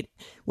 what made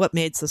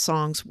the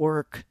songs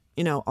work,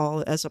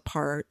 all as a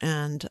part.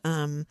 And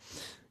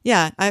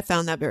I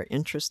found that very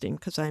interesting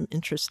because I'm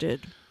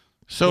interested.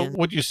 So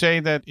would you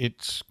say that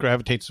it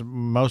gravitates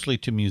mostly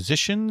to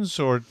musicians,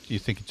 or do you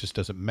think it just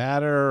doesn't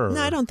matter? Or?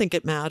 No, I don't think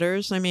it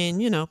matters. I mean,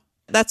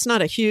 that's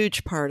not a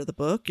huge part of the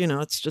book.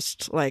 It's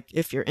just like,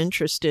 if you're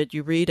interested,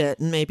 you read it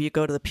and maybe you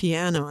go to the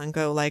piano and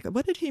go like,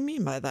 what did he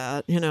mean by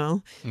that? Yeah.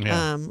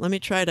 Let me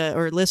try to,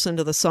 or listen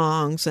to the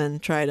songs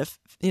and try to,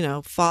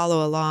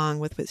 follow along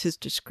with his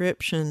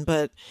description.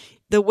 But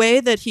the way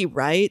that he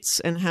writes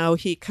and how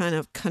he kind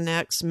of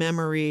connects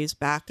memories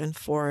back and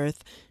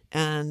forth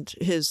and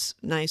his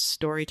nice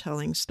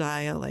storytelling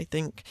style. I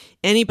think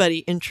anybody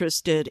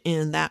interested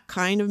in that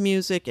kind of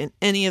music and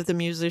any of the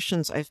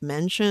musicians I've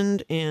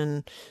mentioned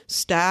in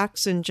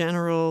Stax in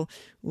general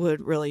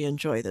would really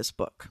enjoy this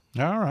book.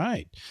 All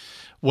right.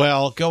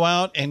 Well, go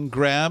out and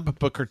grab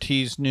Booker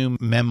T's new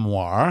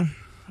memoir.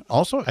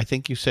 Also, I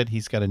think you said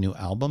he's got a new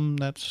album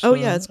that's... Oh,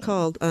 yeah, it's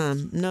called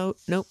Note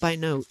by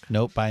Note.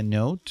 Note by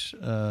Note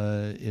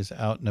is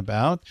out and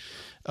about.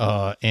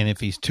 And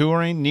if he's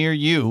touring near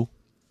you,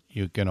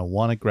 you're going to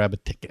want to grab a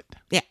ticket.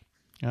 Yeah.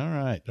 All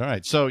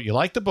right. So you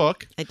like the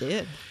book. I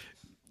did.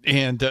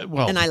 And,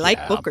 and I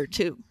like Booker,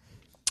 too.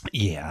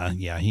 Yeah.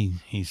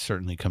 He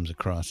certainly comes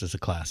across as a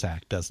class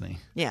act, doesn't he?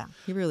 Yeah,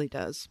 he really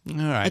does. All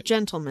right. A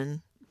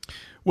gentleman.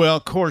 Well,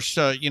 of course,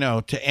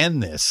 to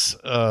end this,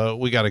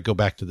 we got to go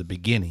back to the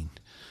beginning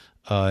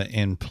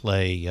and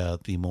play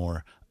the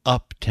more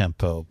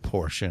up-tempo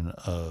portion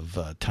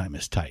of Time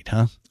is Tight,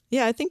 huh?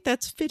 Yeah, I think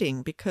that's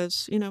fitting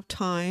because,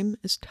 time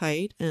is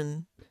tight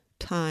and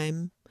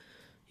time,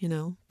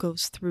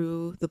 goes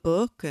through the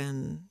book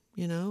and,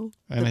 the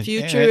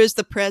future is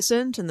the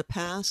present and the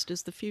past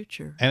is the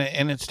future.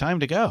 And it's time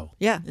to go.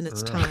 Yeah, and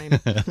it's time.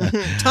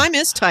 Time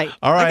is tight.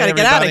 All right, I got to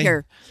get out of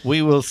here.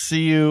 We will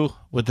see you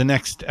with the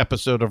next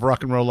episode of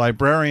Rock and Roll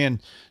Librarian.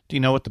 Do you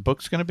know what the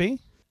book's going to be?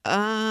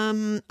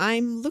 I'm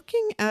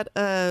looking at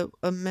a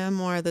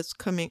memoir that's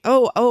coming.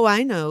 Oh,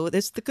 I know.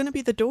 It's going to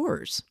be The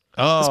Doors.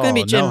 Oh, it's going to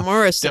be Jim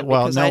Morrison.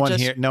 Well,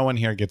 no one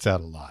here gets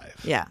out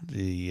alive. Yeah,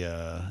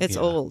 it's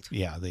old.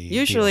 Yeah,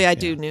 usually I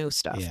do new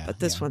stuff, but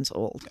this one's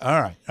old.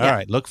 All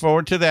right. Look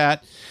forward to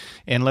that,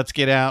 and let's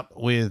get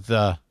out with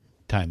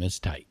Time is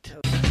Tight.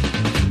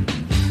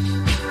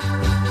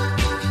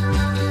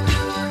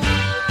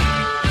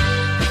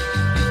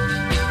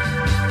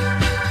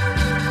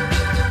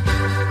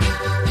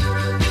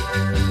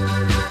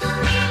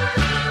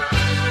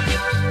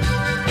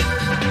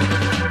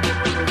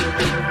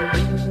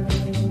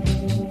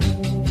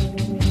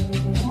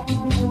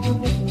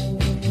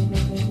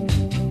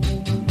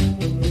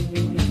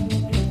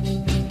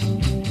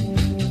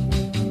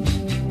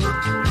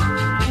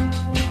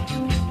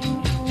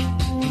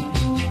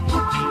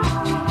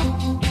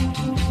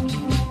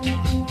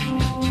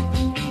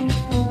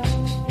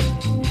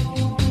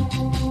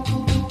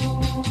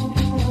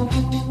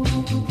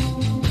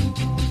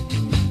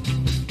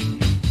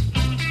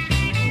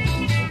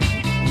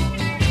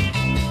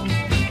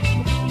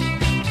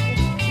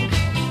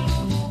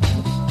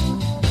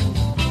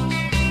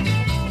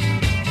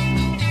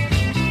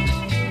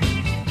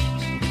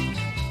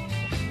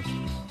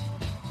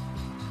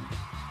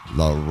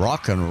 The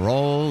Rock and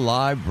Roll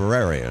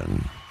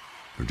Librarian.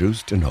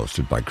 Produced and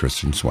hosted by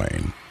Christian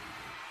Swain.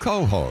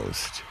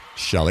 Co-host,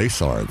 Shelley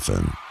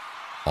Sorensen.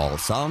 All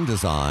sound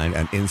design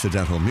and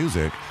incidental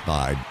music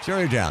by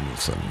Jerry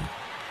Danielson.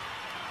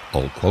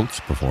 All quotes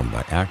performed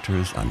by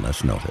actors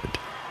unless noted.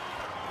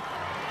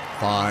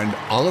 Find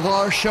all of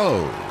our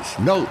shows,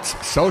 notes,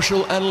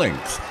 social, and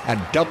links at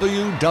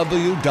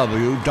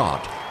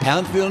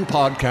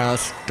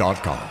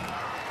www.pantheonpodcast.com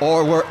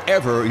or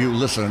wherever you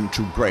listen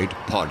to great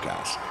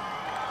podcasts.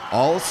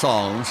 All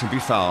songs can be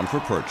found for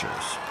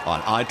purchase on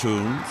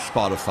iTunes,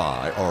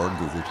 Spotify, or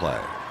Google Play.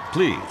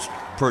 Please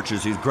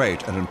purchase these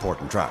great and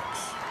important tracks.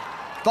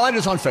 Find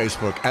us on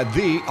Facebook at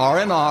the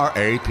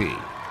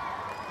RNRAP.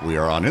 We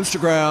are on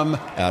Instagram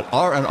at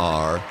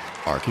RNR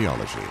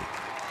Archaeology.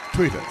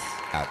 Tweet us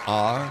at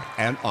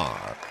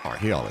RNR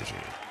Archaeology.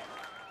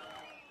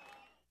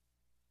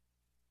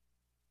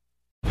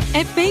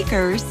 At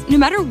Baker's, no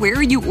matter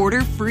where you order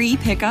free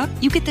pickup,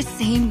 you get the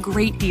same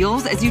great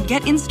deals as you'd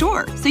get in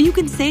store. So you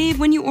can save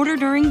when you order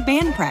during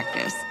band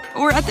practice,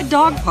 or at the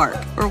dog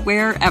park, or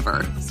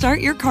wherever.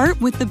 Start your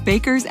cart with the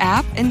Baker's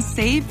app and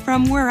save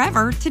from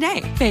wherever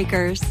today.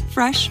 Baker's,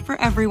 fresh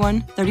for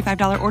everyone.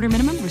 $35 order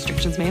minimum.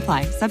 Restrictions may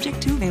apply.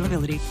 Subject to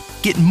availability.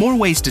 Get more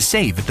ways to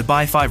save at the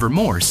Buy 5 or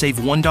More Save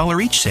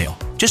 $1 each sale.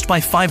 Just buy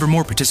 5 or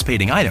more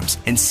participating items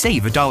and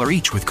save $1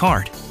 each with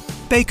card.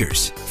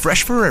 Baker's,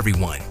 fresh for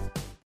everyone.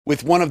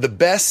 With one of the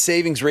best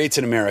savings rates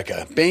in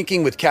America,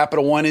 banking with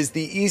Capital One is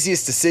the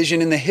easiest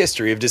decision in the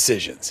history of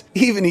decisions.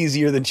 Even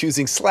easier than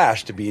choosing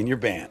Slash to be in your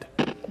band.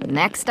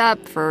 Next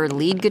up for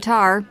lead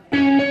guitar.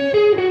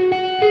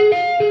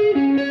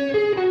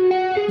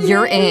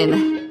 You're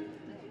in.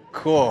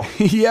 Cool.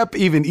 Yep,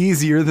 even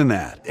easier than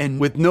that. And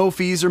with no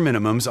fees or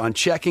minimums on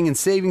checking and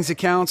savings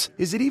accounts,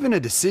 is it even a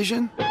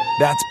decision?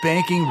 That's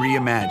banking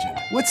reimagined.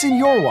 What's in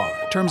your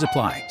wallet? Terms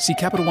apply. See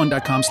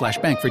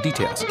CapitalOne.com/bank for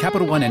details.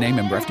 Capital One N.A.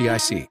 member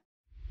FDIC.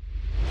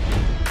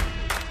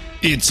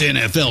 It's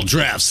NFL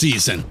draft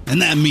season,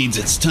 and that means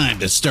it's time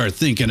to start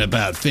thinking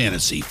about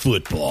fantasy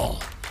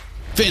football.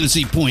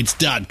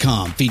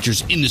 FantasyPoints.com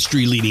features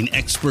industry-leading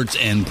experts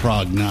and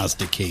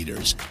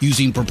prognosticators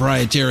using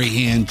proprietary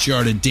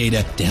hand-charted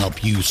data to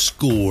help you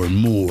score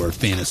more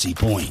fantasy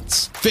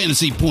points.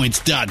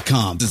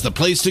 FantasyPoints.com is the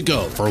place to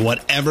go for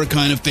whatever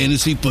kind of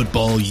fantasy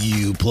football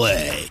you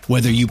play.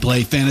 Whether you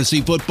play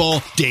fantasy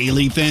football,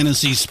 daily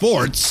fantasy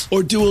sports,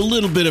 or do a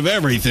little bit of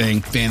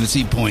everything,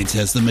 Fantasy Points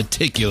has the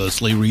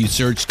meticulously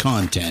researched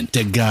content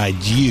to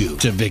guide you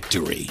to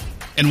victory.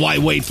 And why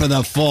wait for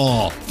the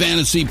fall?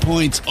 Fantasy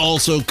Points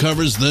also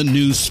covers the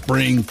new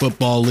spring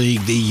football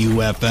league, the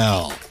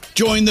UFL.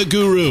 Join the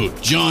guru,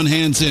 John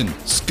Hansen,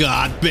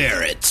 Scott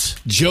Barrett,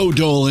 Joe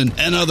Dolan,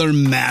 and other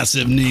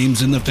massive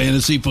names in the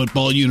fantasy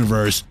football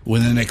universe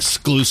with an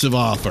exclusive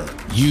offer.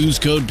 Use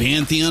code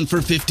Pantheon for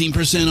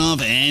 15%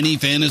 off any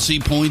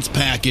Fantasy Points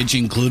package,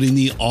 including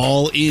the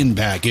all-in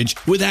package,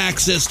 with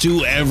access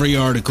to every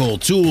article,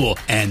 tool,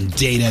 and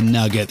data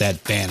nugget that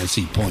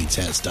Fantasy Points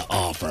has to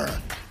offer.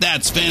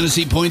 That's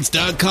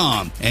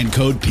FantasyPoints.com and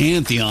code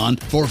Pantheon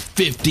for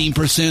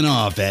 15%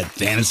 off at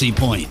Fantasy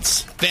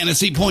Points.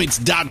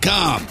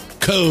 FantasyPoints.com,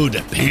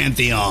 code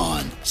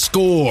Pantheon.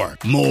 Score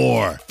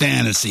more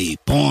fantasy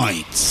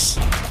points.